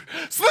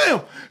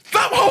 Slim,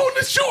 stop holding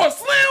the short,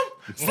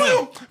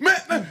 Slim,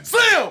 man,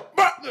 Slim.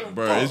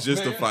 Bro, it's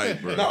just a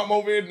fight, bro. Now I'm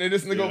over here, and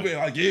this nigga over here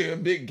like, yeah,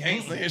 big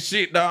gangster and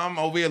shit, dog. I'm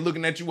over here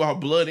looking at you all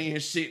bloody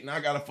and shit, and I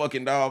got a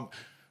fucking dog.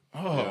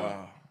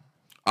 Oh,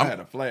 I had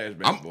a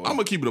flashback, I'm boy. going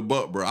to keep it a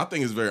buck, bro. I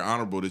think it's very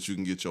honorable that you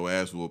can get your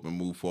ass whooped and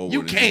move forward. You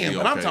and just can, be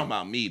but I'm okay. talking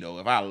about me, though.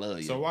 If I love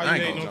you. So I why ain't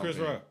you ain't gonna on Chris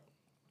jump in. Rock?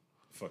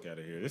 Fuck out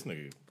of here. This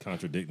nigga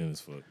contradicting as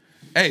fuck.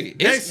 Hey,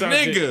 Next it's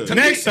subject. Nigga,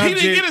 Next he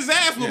subject. didn't get his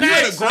ass whooped. He Next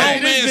had a grown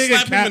subject. man This nigga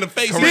slap him cap. in the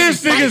face.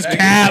 This He didn't nigga's fight.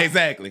 cap.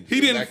 Exactly.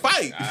 He didn't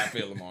Exactly. fight. I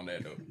feel him on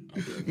that, though.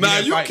 He Nah,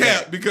 didn't you fight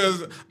cap back.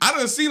 because I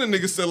done seen a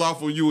nigga sell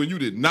off on you and you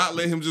did not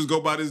let him just go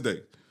by this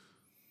day.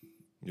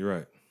 You're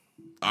right.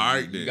 All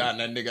right, then. You got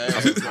that nigga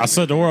ass. I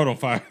set the world on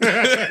fire.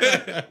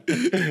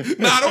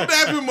 Nah, don't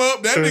dap him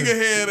up. That nigga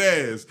had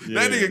ass. Yeah.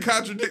 That nigga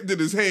contradicted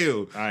as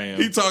hell. I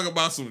am. He talking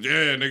about some,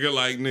 yeah, nigga,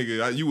 like,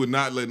 nigga, you would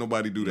not let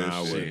nobody do that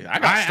Nah, I shit. wouldn't. I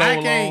got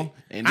stole on,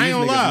 and I these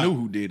ain't gonna niggas lie. knew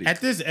who did it.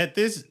 At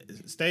this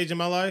stage in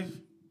my life,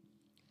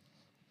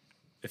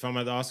 if I'm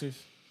at the Oscars,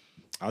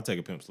 I'll take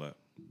a pimp slap.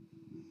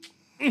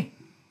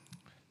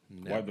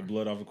 Wipe the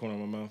blood off the corner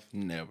of my mouth.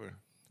 Never.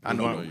 I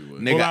know you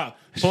would. nigga.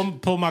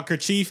 Pull my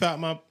kerchief out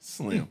my.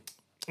 Slim.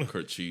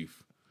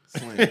 Kerchief.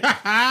 Slim.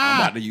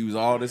 I'm about to use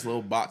all this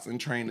little boxing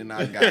training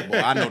I got, boy.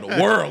 I know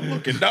the world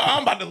looking, dog.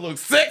 I'm about to look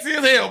sexy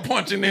as hell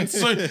punching and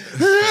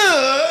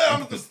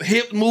I'm just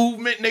hip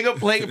movement,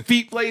 nigga,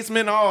 feet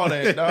placement, all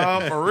that,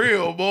 dog. For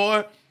real,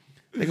 boy.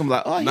 They gonna be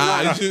like, oh, you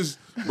Nah, know, it's just,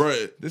 bro.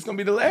 this gonna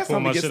be the last Pull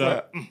time my we get shit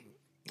out. slapped.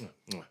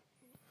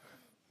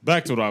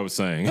 Back to what I was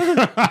saying.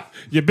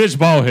 Your bitch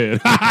bald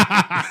head.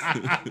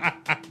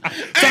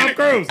 Tom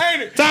Cruise.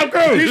 Ain't it? Tom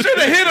Cruise. You should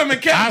have hit him and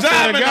I kept swear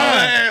to jiving on God.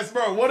 her ass,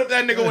 bro. What if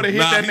that nigga would have hit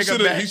Nah, that he nigga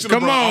should've- back? he should've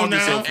Come brought on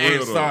August now. up for And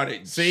real, though.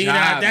 started See,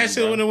 jiving, that shit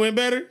bro. would have went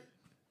better.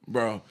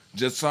 Bro,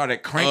 just started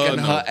cranking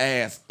no. her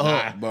ass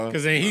up, bro.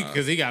 Because then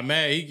he got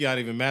mad. He got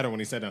even madder when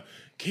he said,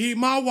 "Keep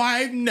my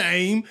wife's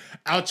name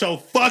out your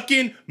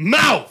fucking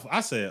mouth."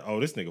 I said,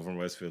 "Oh, this nigga from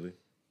West Philly."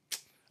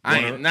 I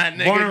ain't not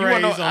nigga. born and You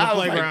wanna raised know, on the I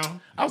was playground. Like,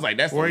 I was like,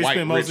 that's Where the he white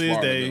spent most rich of his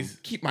part days. them.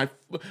 Keep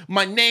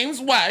my name's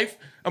wife,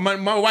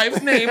 my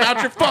wife's name out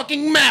your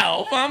fucking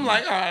mouth. I'm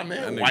like, ah, That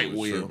man, nigga white was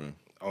wheel. tripping.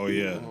 Oh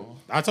yeah,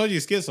 I told you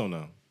he's schizo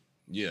now.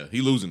 Yeah, he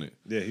losing it.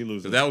 Yeah, he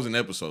loses. That was an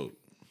episode.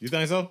 You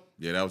think so?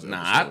 Yeah, that was an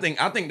Nah, episode.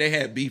 I think they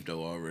had beef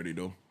though already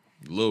though.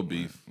 Little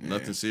beef.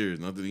 Nothing serious.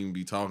 Nothing to even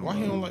be talking Why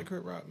about. he don't like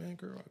Kurt Rock, man?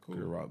 Kurt Rock,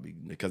 cool.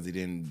 Because he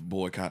didn't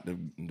boycott the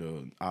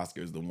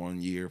Oscars the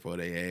 1 year for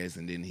their ass,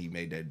 and then he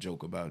made that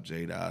joke about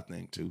Jada, I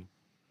think too.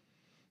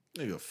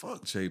 Nigga,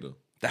 fuck Jada.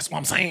 That's what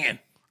I'm saying.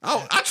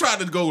 I tried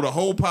to go the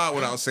whole pod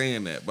without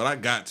saying that, but I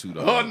got to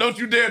though. Oh, don't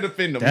you dare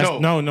defend him. That's,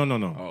 No.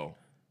 no. Oh,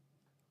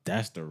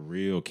 That's the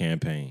real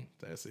campaign.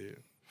 that's it.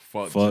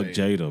 Fuck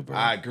Jada, bro.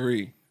 I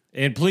agree.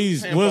 And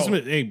please, Man, Will bro.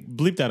 Smith, hey,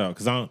 bleep that out,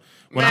 because I don't.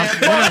 Man,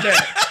 fuck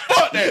that.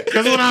 Fuck Fuck that.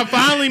 Because when I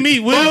finally meet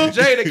Will,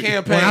 Jada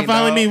campaign. when I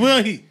finally dog. meet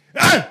Will, he.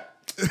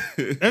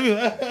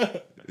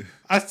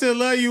 I still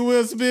love you,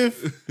 Will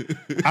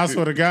Smith. I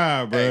swear to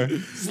God, bro.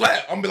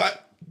 slap, I'm gonna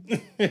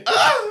be like,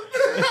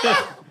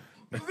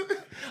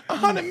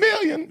 100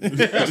 million.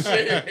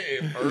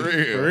 Shit, for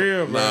real. For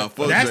real, bro. Nah,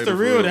 fuck that's Jada the for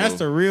real. real, That's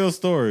though. the real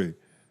story.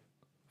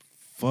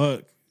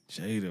 Fuck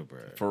Jada, bro.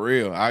 For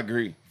real, I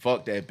agree.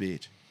 Fuck that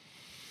bitch.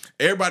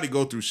 Everybody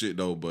go through shit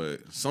though,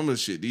 but some of the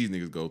shit these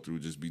niggas go through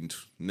just be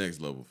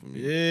next level for me.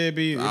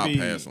 Yeah, I'll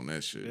pass on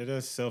that shit. Yeah,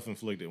 that's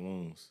self-inflicted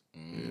wounds.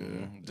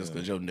 Just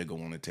cause your nigga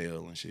want to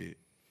tell and shit.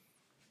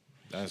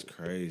 That's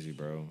crazy,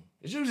 bro.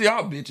 It's usually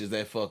y'all bitches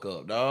that fuck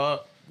up,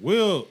 dog.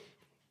 Will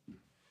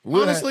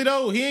honestly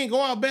though, he ain't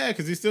go out bad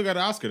because he still got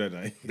an Oscar that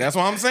night. That's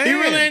what I'm saying. He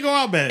really ain't go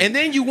out bad. And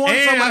then you want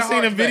and somebody I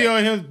seen a video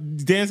of him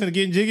dancing and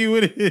getting jiggy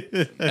with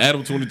it.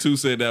 Adam 22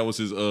 said that was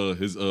his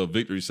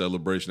victory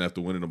celebration after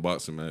winning a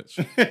boxing match.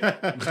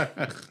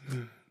 But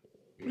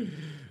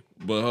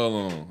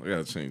hold on, I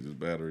gotta change this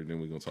battery. Then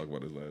we're gonna talk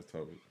about this last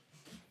topic.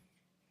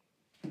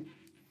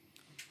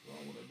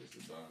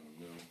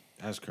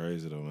 That's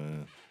crazy though,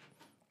 man.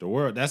 The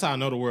world. That's how I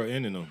know the world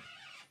ending though.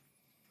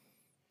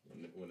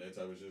 When that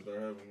type of shit start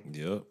happening.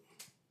 Yep.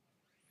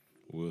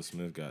 Will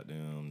Smith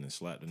goddamn and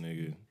slapped the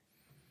nigga.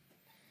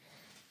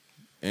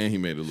 And he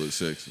made it look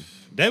sexy.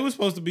 They was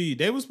supposed to be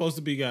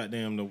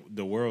goddamn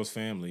the world's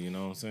family, you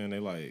know what I'm saying? They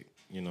like,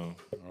 you know.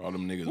 All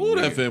them niggas. Ooh,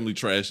 that weird. family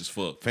trash as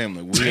fuck.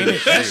 Family weird.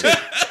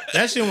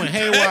 That shit went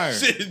haywire.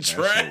 Shit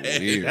trash.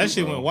 weird. That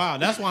shit went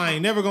wild. That's why I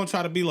ain't never gonna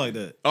try to be like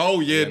that.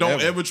 Oh yeah, don't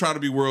never. ever try to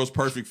be world's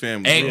perfect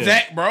family. Bro.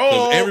 Exact, bro.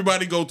 'Cause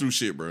everybody go through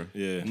shit, bro.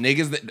 Yeah.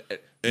 Niggas that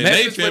And they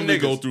message for family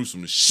niggas. go through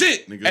some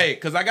shit, nigga. Hey,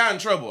 cause I got in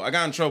trouble.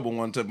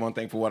 One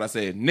thing for what I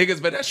said.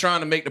 Niggas, but that's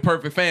trying to make the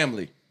perfect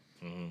family.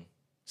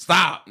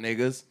 Stop,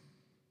 niggas.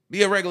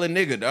 Be a regular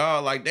nigga,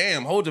 dog. Like,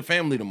 damn, hold your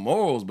family to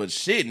morals, but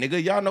shit,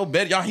 nigga, y'all know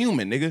better. Y'all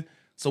human, nigga.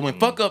 So when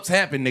fuck ups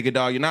happen, nigga,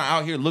 dog, you're not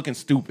out here looking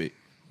stupid.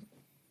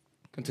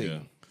 Continue. Yeah.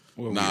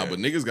 Where we Nah, at? but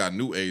niggas got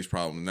new age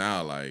problems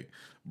now. Like,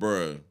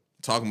 bruh,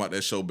 talking about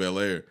that show Bel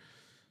Air,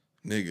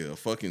 nigga, a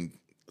fucking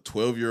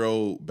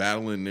 12-year-old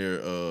battling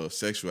their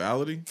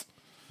sexuality.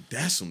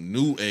 That's some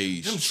new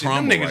age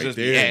trauma them niggas right just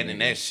there. be adding nigga.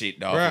 that shit,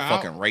 dog, Bruh, for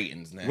fucking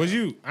ratings now. Was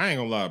you? I ain't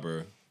gonna lie,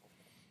 bro.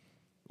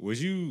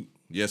 Was you?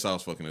 Yes, I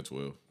was fucking at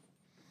 12.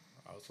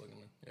 I was fucking,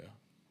 yeah.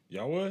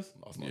 Y'all was?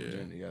 Lost my Yeah.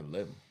 virginity. You got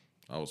 11.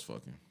 I was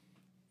fucking.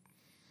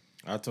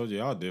 I told you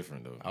y'all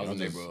different though. I was Y'all a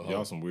neighborhood hoe.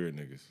 Y'all some weird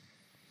niggas.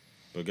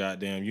 But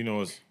goddamn, you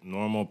know it's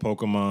normal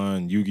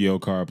Pokemon, Yu-Gi-Oh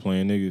card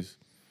playing niggas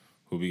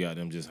who be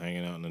goddamn just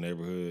hanging out in the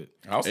neighborhood.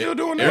 I was still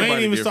doing We that. ain't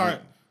even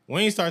different.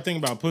 we ain't start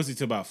thinking about pussy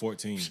till about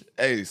 14.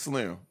 Hey,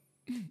 Slim.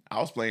 I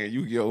was playing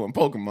Yu-Gi-Oh! And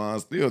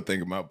Pokemon, still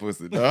thinking about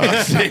pussy, dog.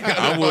 Shit,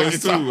 I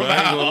was too. I ain't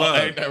gonna lie.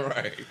 Ain't that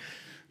right?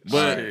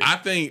 But I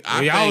think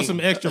Well, y'all was some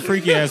extra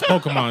freaky ass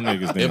Pokemon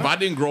niggas then. if I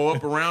didn't grow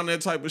up around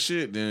that type of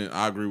shit, then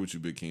I agree with you,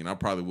 Big King. I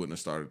probably wouldn't have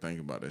started thinking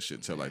about that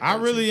shit till like I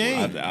 13, really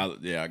 14.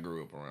 ain't. Yeah, I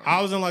grew up around.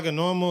 I was in like a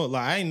normal,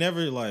 like I ain't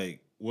never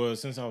like, well,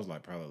 since I was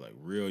like probably like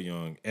real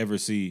young, ever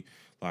see,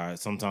 like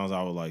sometimes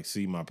I would like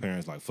see my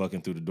parents like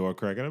fucking through the door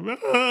crack and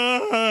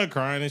I'm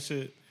crying and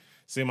shit.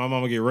 See my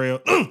mama get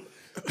railed.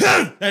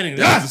 That nigga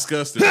That's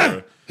disgusting,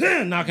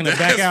 bro. knocking the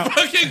back out.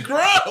 Fucking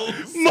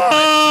gross.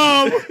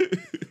 Mom!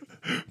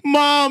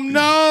 Mom,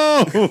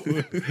 no!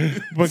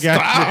 But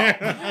goddamn.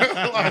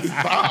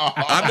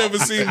 I never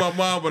seen my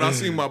mom, but I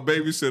seen my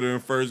babysitter in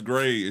first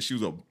grade, and she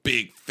was a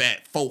big,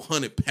 fat,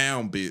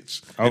 400-pound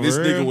bitch. Oh, And this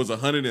for nigga real? was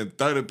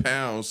 130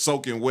 pounds,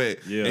 soaking wet.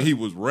 Yeah. And he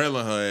was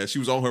railing her ass. She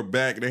was on her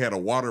back. They had a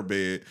water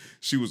bed.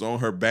 She was on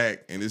her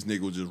back, and this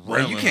nigga was just Bro,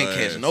 railing you can't her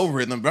catch ass. no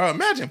rhythm, bro.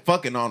 Imagine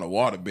fucking on a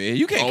waterbed.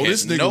 You can't Oh, catch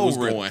this nigga no was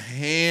rhythm. going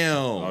ham.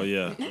 Oh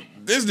yeah.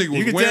 This nigga was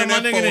You can tell wearing my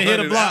that nigga done hit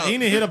a 400 block. out. He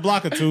didn't hit a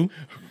block or two.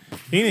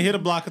 He didn't hit a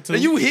block or two. Are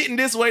you hitting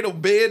this way to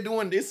bed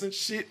doing this and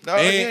shit, dog?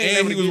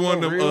 And he was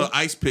one of them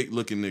ice pick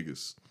looking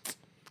niggas.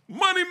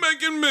 Money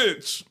making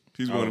Mitch.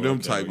 He's one of them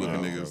okay, type looking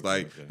okay, niggas. okay,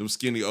 like okay. them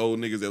skinny old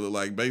niggas that look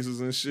like bases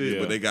and shit, Yeah.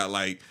 but they got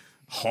like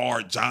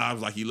hard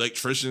jobs like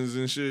electricians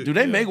and shit. Do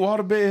they make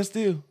waterbeds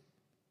still?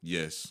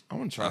 Yes. I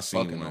want to try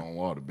seen fucking one. on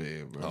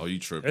waterbed, bro. Oh, you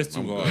tripping. That's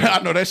too I'm hard. good. I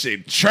know that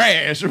shit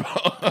trash, bro.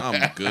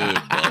 I'm good,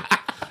 bro.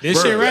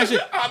 This shit Bruh.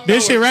 ratchet. I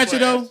This know shit it's ratchet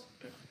trash. though.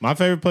 My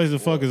favorite place to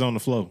fuck is on the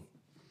floor.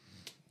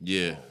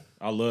 Yeah.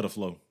 I love the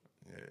flow.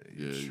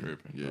 Yeah.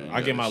 tripping, Yeah.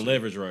 I get my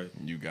leverage right.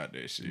 You got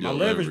that shit. My Your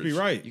leverage be leverage.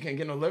 right. You can't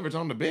get no leverage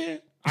on the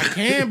bed. I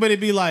can, but it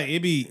be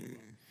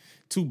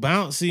too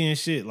bouncy and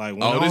shit. Like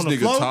when Oh, I'm this on the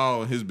nigga floor,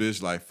 tall and his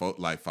bitch like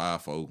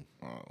 5'4".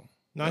 Oh,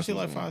 nah, she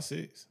like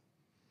 5'6".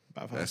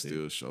 About 5'6". That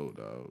still show,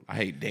 dog. I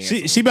hate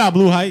dancing. She about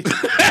blue height.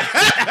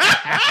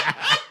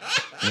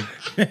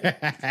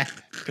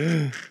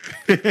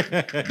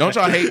 Don't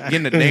y'all hate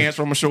getting a dance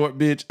from a short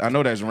bitch? I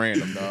know that's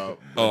random, dog.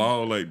 Oh, I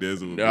don't like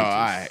dancing with No,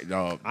 bitches.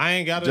 dog. I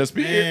ain't got Just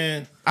be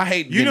man. I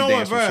hate. You know getting what,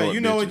 dance from bro? short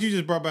You know what? bitches. You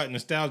just brought back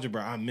nostalgia,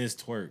 bro. I miss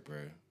twerk, bro.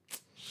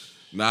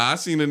 Nah, I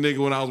seen a nigga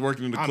when I was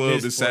working in the I club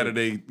miss this twerk.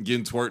 Saturday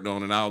getting twerked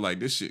on, and I was like,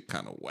 this shit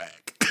kind of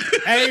whack.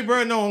 Hey,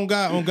 bro, no, on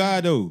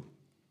God though.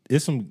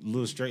 It's some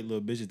little straight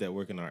little bitches that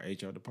work in our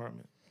HR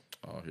department.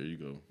 Oh, here you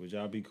go. Would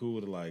y'all be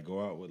cool to like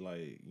go out with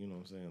like, you know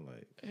what I'm saying?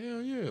 Like,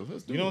 Hell yeah,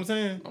 let's do you know it. what I'm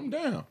saying? I'm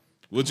down.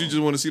 Would you just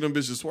want to see them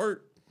bitches twerk?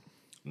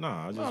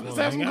 Nah, I just No, want let's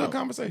to have some hang good out.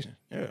 conversation.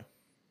 Yeah.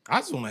 I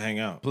just want to hang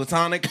out.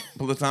 Platonic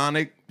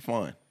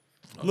fun.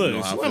 Look,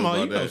 know how I Slim, feel about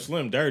you know that.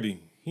 Slim dirty.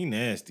 He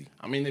nasty.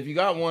 I mean, if you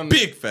got one,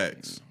 Big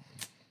facts.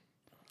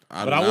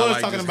 But I was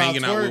talking just about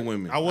hanging out with twerk.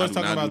 women. I was do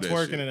talking not about do that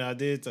twerking, shit. and I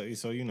did.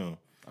 So you know,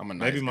 I'm a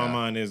nice maybe my guy.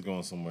 mind is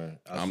going somewhere.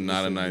 I'm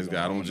not a nice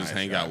guy. I don't I'm a just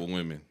nice hang guy. out with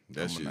women.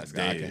 That I'm a shit's nice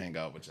guy. I can dead. hang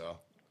out with y'all.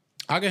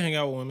 I can hang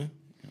out with women.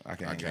 I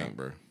can I hang can't, out.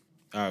 bro.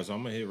 All right, so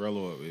I'm gonna hit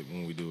Rello up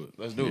when we do it.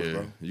 Let's do it, Yeah,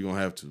 bro. you gonna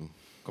have to.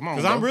 Come on,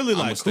 Cause I'm really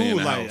I'ma like stay in cool.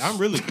 the Like house. I'm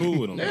really cool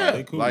with them. Yeah,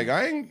 they cool. like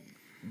I ain't.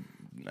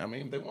 I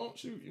mean, if they won't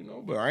shoot, you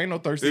know, but I ain't no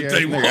thirsty If ass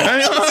they nigga. want,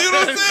 you know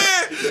what I'm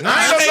saying?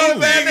 I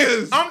ain't no hate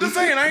thirsty niggas. I'm just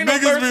saying, I ain't no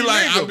Niggas thirsty be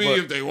like, nigga, I mean, but,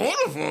 if they want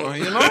to fuck,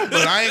 you know,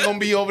 but I ain't gonna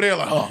be over there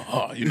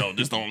like, you know,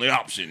 this the only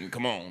option.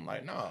 Come on,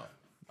 like, nah.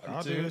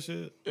 I'll do that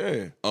shit.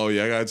 Yeah. Oh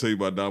yeah, I gotta tell you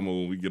about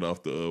Damo when we get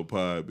off the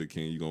pod, but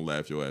King, you gonna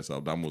laugh your ass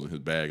off. Damo was in his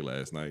bag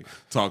last night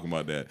talking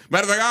about that.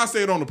 Matter of fact, I'll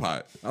say it on the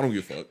pod. I don't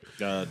give a fuck.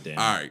 God damn.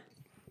 All right,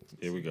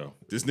 Here we go.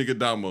 this nigga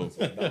Damo,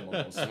 I'm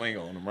gonna swing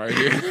on him right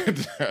here.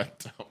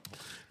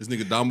 this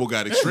nigga Damo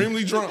got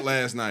extremely drunk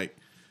last night,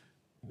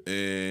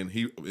 and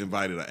he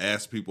invited an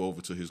ass people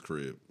over to his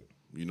crib.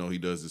 You know he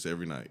does this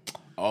every night.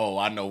 Oh,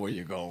 I know where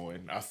you're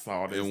going. I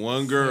saw this. And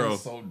one girl-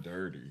 It's so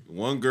dirty.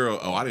 One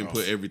girl, I didn't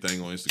put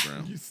everything on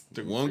Instagram. You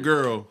stupid. One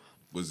girl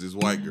was this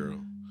white girl.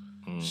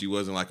 She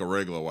wasn't like a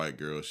regular white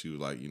girl. She was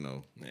like, you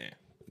know,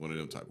 one of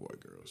them type of white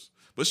girls.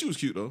 But she was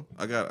cute though.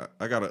 I got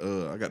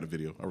the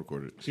video. I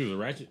recorded it. She was a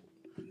ratchet.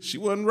 She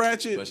wasn't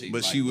ratchet, But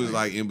but she she like- was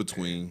like in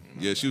between.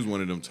 Yeah, she was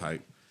one of them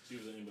type. She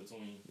was in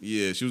between.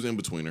 Yeah, she was in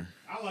betweener.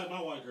 I like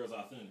my white girls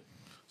authentic.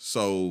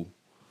 So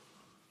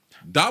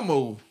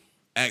Damo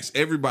asked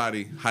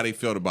everybody how they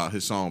felt about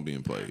his song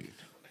being played.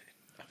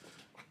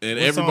 And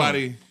What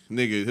everybody,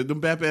 nigga, them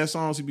bap ass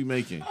songs he be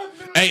making.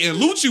 Hey, and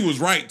Lucci was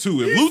right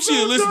too. If Lucci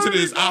had listened to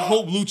this, I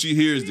hope Lucci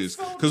hears this.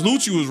 Because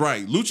Lucci was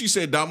right. Lucci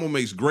said Damo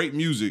makes great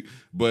music,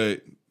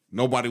 but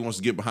nobody wants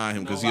to get behind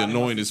him because he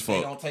annoying as They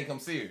fuck. don't take him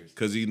serious.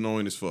 Because he's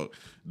annoying as fuck.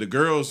 The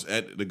girls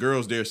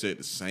there said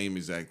the same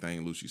exact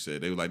thing Lucci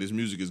said. They were like, this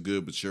music is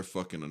good, but you're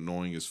fucking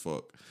annoying as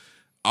fuck.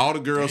 All the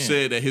girls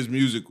said that his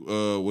music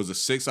was a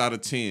 6 out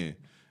of 10,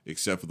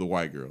 except for the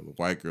white girl. The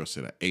white girl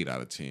said an 8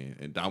 out of 10.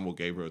 And Damo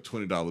gave her a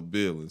 $20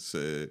 bill and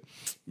said,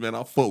 man,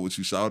 I'll fuck with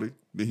you, shawty.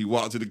 Then he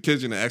walked to the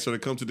kitchen and asked her to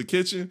come to the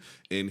kitchen,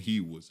 and he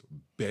was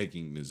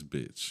begging this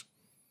bitch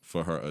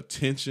for her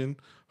attention,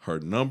 her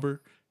number,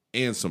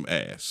 and some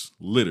ass,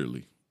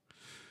 literally.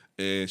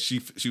 And she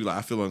was like,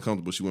 I feel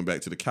uncomfortable. She went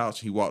back to the couch.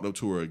 He walked up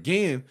to her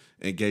again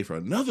and gave her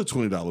another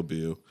 $20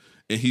 bill.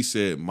 And he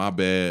said, my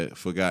bad,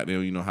 forgot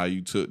them, you know how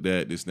you took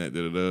that, this, and that,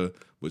 da-da-da.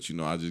 But, you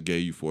know, I just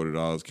gave you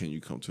 $40. Can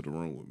you come to the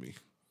room with me?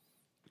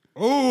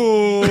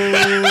 Ooh.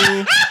 MVP!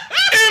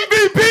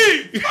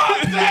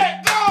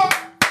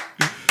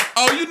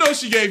 Oh, you know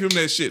she gave him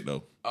that shit,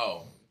 though.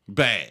 Oh,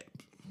 Bad.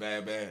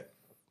 bad.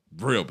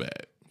 Real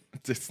bad.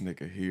 This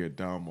nigga here,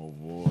 Damo,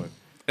 boy.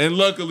 And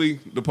luckily,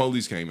 the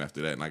police came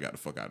after that, and I got the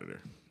fuck out of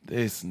there.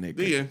 This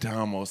nigga, Yeah.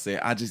 Damo said,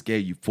 I just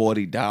gave you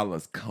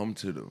 $40. Come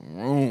to the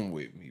room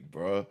with me,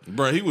 bro.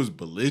 Bro, he was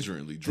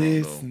belligerently drunk,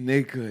 This though.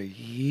 nigga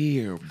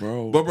here,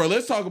 bro. But, bro,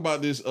 let's talk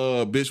about this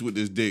bitch with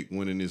this dick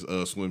winning this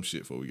swim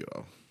shit before we get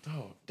off.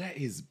 Oh, that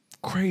is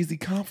crazy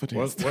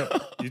confidence.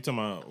 What? You talking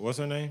about? What's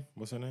her name?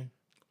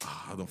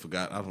 I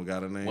forgot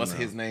her name. What's now.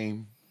 his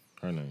name?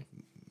 Her name.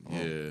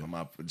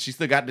 Yeah. She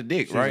still got the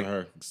dick, She's right?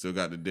 her. Still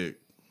got the dick.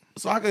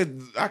 So I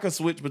could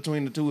switch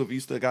between the two if you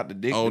still got the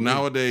dick. Oh, with me.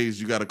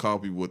 nowadays you got to call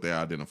people what they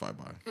identify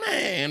by.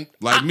 Man.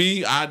 Like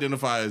me, I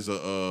identify as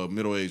a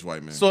middle-aged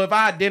white man. So if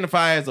I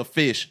identify as a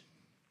fish,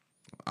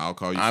 I'll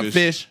call you I'm fish.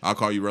 fish. I'll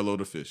call you Rello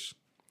the fish.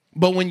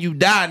 but when you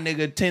die,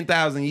 nigga,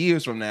 10,000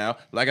 years from now,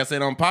 like I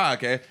said on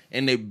podcast,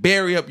 and they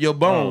bury up your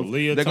bones,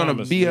 Leah they're gonna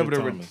Thomas, be Leah able to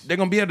Thomas. they're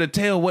gonna be able to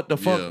tell what the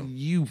fuck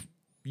Yeah.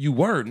 you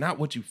were, not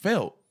what you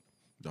felt.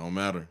 Don't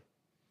matter.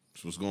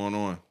 That's what's going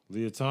on.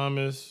 Leah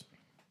Thomas.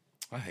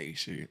 I hate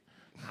shit.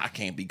 I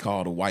can't be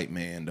called a white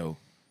man though.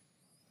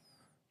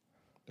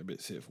 That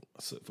bitch sit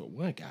for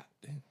one. God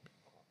damn.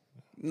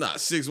 Nah,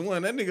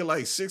 6'1". That nigga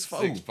like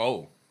 6'4".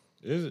 6'4".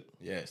 Is it?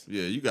 Yes.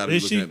 Yeah, you got to be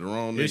Is looking she? at the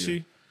wrong nigga. Is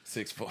she?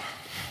 6'4".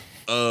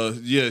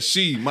 Yeah,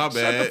 she. My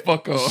bad. Shut the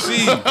fuck up. She.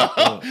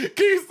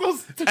 He's so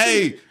stupid.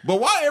 Hey, but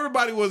why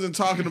everybody wasn't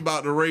talking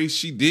about the race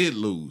she did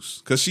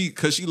lose? Cause she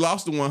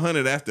lost the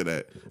 100 after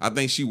that. I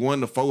think she won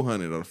the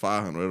 400 or the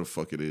 500, whatever the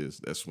fuck it is.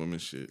 That swimming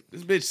shit.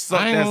 This bitch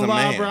sucked I ain't as a gonna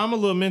lie, man. bro. I'm a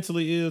little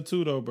mentally ill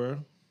too, though, bro.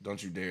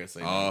 Don't you dare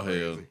say Oh, nothing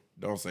hell. crazy.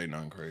 Don't say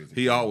nothing crazy.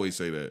 He always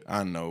say that.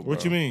 I know, bro.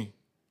 What you mean?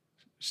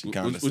 She What-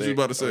 kinda what you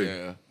about to say?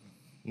 yeah.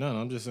 No,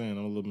 I'm just saying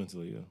I'm a little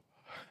mentally ill.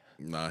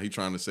 Nah, he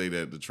trying to say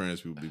that the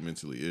trans people be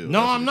mentally ill. No,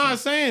 That's what I'm he not trying-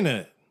 saying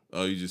that.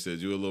 Oh, you just said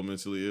you a little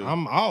mentally ill?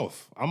 I'm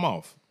off.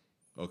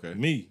 Okay.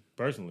 Me,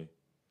 personally.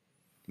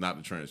 Not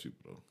the trans people,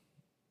 though.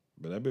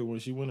 But that bitch when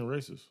she winning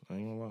races, I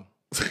ain't gonna lie.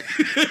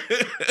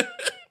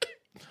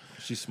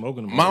 She's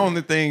smoking. My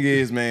only thing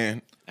is,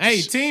 man,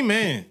 Hey, team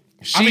man.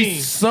 she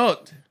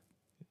sucked.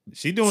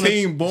 She doing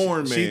Team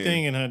born, She man.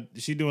 thinking her.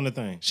 She doing the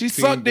thing. She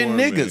sucked in born,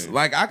 niggas. man.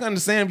 Like, I can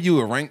understand if you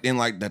were ranked in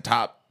like the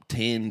top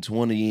 10,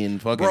 20 in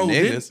fucking Bro,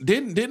 niggas.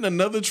 didn't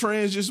another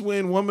trans just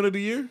win Woman of the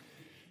Year?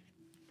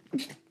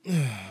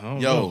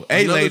 Yo,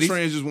 hey Another ladies,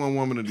 trans just won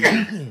Woman of the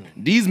Year.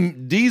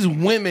 these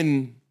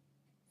women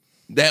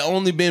that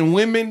only been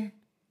women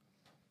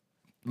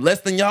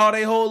less than y'all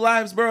they whole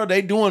lives, bro,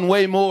 they doing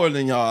way more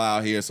than y'all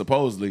out here,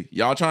 supposedly.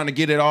 Y'all trying to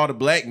get at all the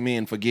black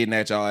men for getting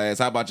at y'all ass.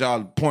 How about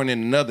y'all pointing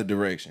in another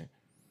direction?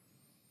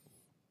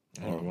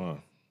 Oh wow.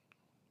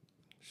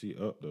 She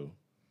up though.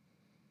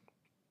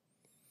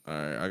 All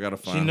right, I gotta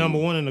find. She who- number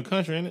one in the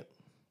country, ain't it?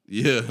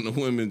 Yeah, in the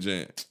women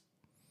jam.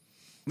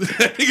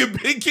 That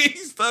nigga Big King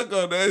stuck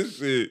on that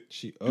shit.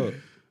 She up.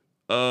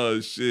 Oh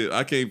shit,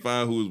 I can't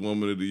find who was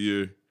Woman of the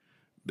Year.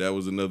 That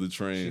was another She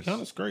trans.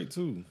 kind of straight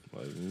too.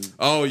 Like,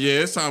 Oh yeah,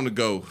 it's time to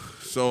go.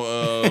 So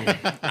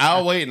I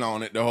was waiting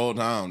on it the whole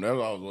time. That's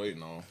what I was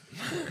waiting on.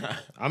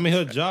 I mean,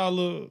 her jaw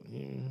look.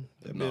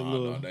 That bit No,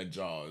 little. that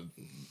jaw is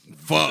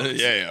fuck.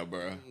 yeah,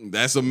 bro.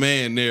 That's a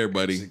man there,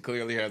 buddy. She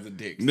clearly has a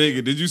dick.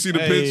 Nigga, did you see the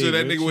Hey, picture of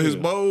that bitch, nigga with his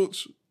yeah.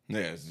 bulge?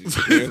 Yes, she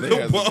clearly The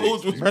has a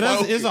bulge dick. was Bro, that's,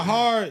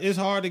 bulging. it's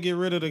hard to get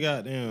rid of the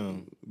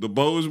goddamn. The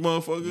bulge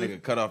motherfucker.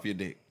 Nigga, cut off your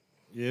dick.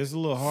 Yeah, it's a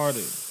little harder.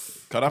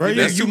 Cut off Bro, your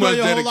That's dick. too much go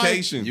your whole life-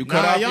 dedication. You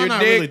cut Nah, off y'all your not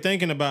dick. really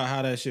thinking about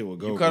how that shit would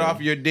go. You cut bro.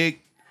 off your dick.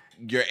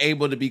 You're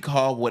able to be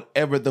called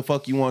whatever the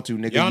fuck you want to,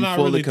 nigga. Y'all you not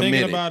fully really committed.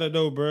 thinking about it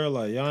though, bro.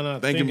 Like y'all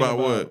not Thinking about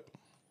what?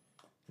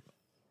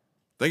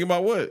 Thinking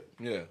about what?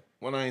 Yeah.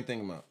 What I ain't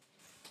thinking about.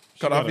 She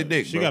Cut got off your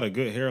dick, She bro. got a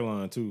good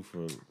hairline too,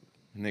 for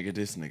Nigga,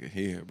 this nigga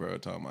here, bro,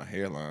 talking about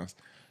hairlines.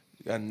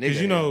 You got a nigga because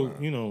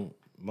hairline. you know,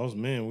 most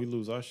men we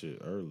lose our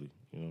shit early.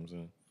 You know what I'm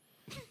saying?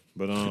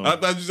 But I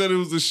thought you said it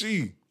was a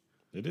she.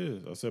 it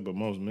is. I said, but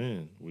most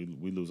men we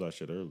lose our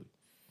shit early.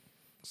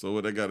 So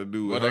what they got to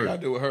do with What her? they got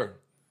to do with her?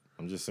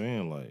 I'm just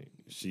saying, like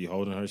she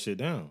holding her shit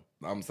down.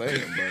 I'm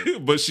saying, bro.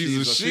 But she's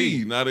a she.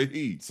 she, not a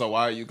he. So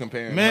why are you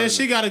comparing Man, her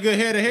she got a good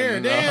head of hair.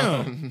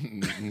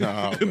 Damn.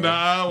 Nah, bro.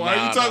 Nah,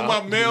 why you talking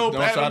about male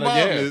Don't try pattern to-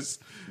 yeah. baldness?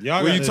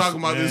 Y'all When got you talking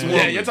about this man.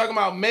 woman? Yeah, you're talking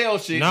about male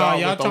shit. Nah, dog,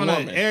 y'all with a trying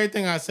woman. to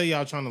everything I say.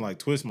 Y'all trying to like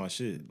twist my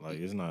shit. Like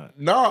it's not.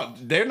 No,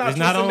 they're not It's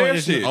not twisting on- their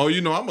it's shit. Oh,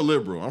 you know, I'm a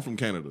liberal. I'm from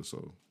Canada,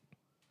 so.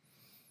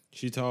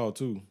 She tall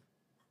too.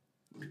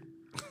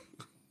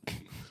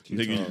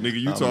 Nigga,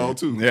 you tall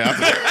too. Yeah.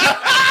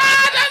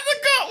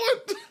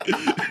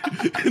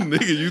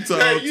 Nigga, you tall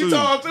Hey, too. you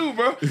tall too,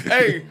 bro.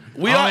 Hey,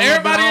 we all I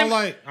everybody don't in,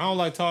 like. I don't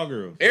like tall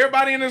girls.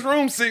 everybody in this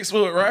room 6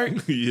 foot, right?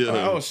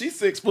 Yeah. Oh, she's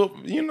 6 foot.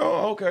 You know,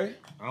 okay.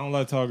 I don't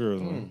like tall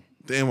girls, man.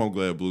 Damn, I'm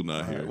glad Blue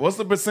not here. What's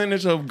the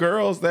percentage of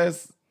girls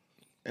that's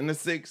in the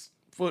 6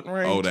 foot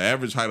range? Oh, the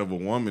average height of a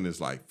woman is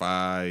like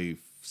 5.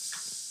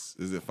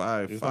 Is it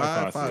 5? It's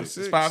 5, like 5, 5'6".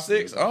 6.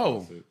 5'6"?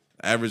 Oh,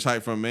 Average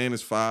height for a man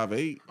is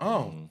 5'8".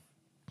 oh,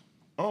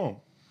 oh.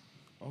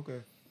 Okay.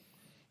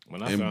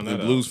 When I And, found and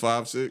that Blue's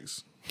out,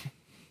 5'6".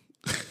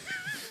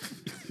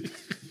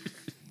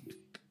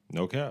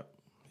 no cap,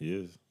 he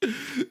is.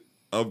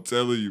 I'm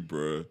telling you,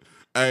 bro.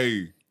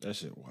 Hey, That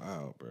shit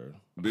wild, bro.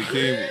 Big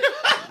King.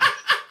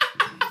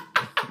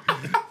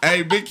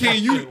 Hey, Big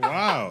King, you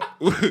Wow.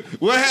 what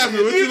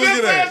happened? What you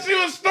looking at? she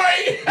was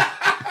straight.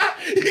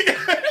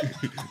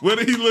 What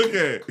did he look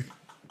at?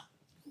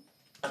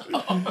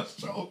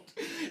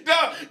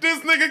 Dog, this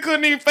nigga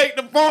couldn't even fake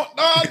the font.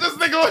 Dog, this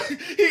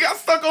nigga, he got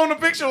stuck on the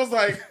picture. Was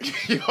like,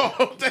 yo,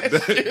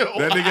 that shit.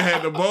 That nigga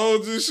had the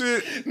bulge and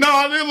shit. No,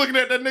 I didn't looking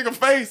at that nigga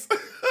face.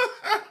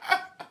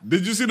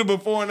 Did you see the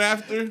before and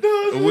after?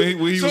 When he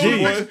was Show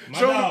born? the picture.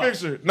 Show the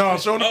picture. No,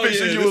 show the Oh,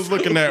 picture yeah, you this- was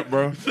looking at,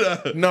 bro.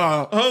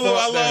 No, Hold on,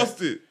 I fuck that.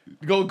 lost it.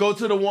 Go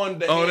to the one.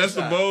 That Oh, that's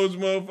the headshot. bulge,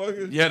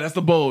 motherfucker? Yeah, that's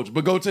the bulge.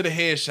 But go to the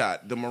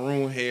headshot, the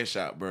maroon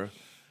headshot, bro.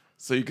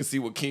 So you can see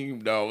what King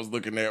Dog was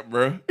looking at,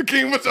 bro.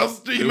 King, what y'all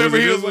see? Remember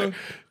was he a was good like,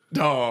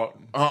 dog,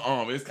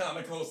 it's kind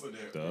of closer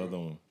there. The other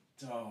one.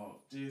 Dog,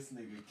 this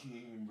nigga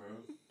King, bro.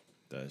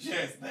 That shit.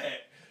 Yes, that.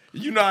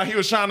 You know how he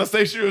was trying to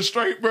say she was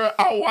straight, bro?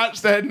 I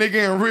watched that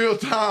nigga in real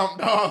time,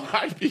 dog.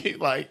 I'd be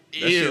like,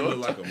 ew. That shit look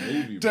like a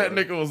movie, bro. That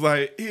nigga was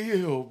like,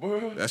 ew,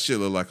 bro. That shit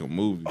look like a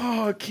movie.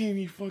 Oh, King,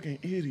 you fucking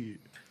idiot.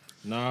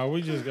 Nah,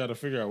 we just gotta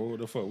figure out what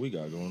the fuck we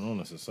got going on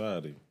in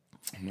society.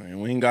 Man,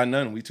 we ain't got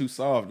nothing. We too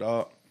soft,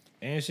 dog.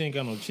 And she ain't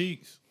got no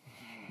cheeks.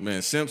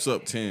 Man, Simps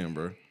up 10,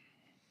 bro.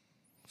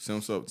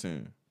 Simps up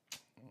 10.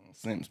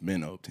 Sim's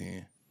been up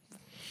 10.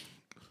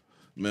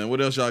 Man,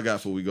 what else y'all got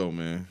before we go,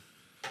 man?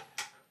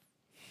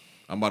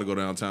 I'm about to go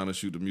downtown and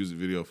shoot the music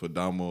video for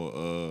Damo.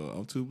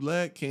 I'm too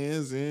black,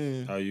 cans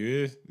in. How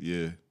you is?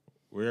 Yeah.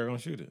 Where y'all gonna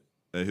shoot it?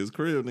 At his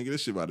crib, nigga.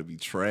 This shit about to be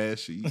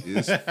trashy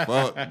as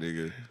fuck,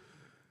 nigga.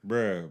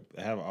 Bruh,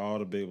 have all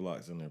the big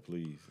blocks in there,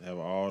 please. Have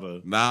all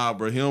the. Nah,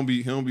 bro, he don't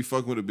be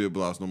fucking with the big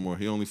blocks no more.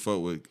 He only fuck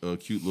with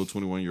cute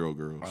little 21-year-old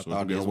girls. I So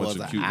thought he this be a bunch was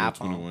of an cute little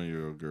iPhone.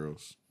 21-year-old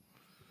girls.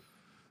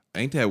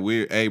 Ain't that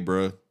weird? Hey,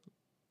 bro,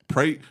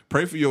 pray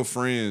for your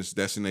friends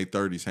that's in their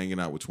 30s hanging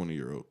out with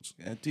 20-year-olds.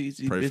 I teach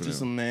these Pray for bitches them.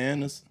 some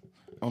manners.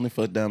 Only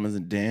for diamonds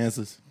and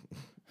dancers.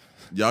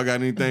 Y'all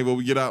got anything before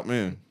we get out,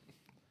 man?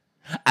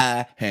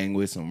 I hang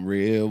with some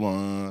real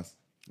ones.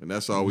 And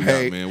that's all we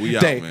got, man. We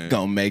out, They man.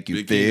 gonna make you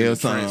Big King feel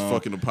and Trans some.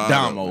 fucking the pod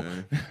Damo. up,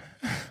 man.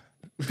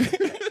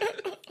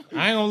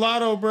 I ain't gonna lie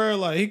though, bro.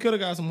 Like he could have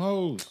got some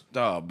hoes.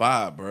 Dog,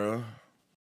 bye, bro.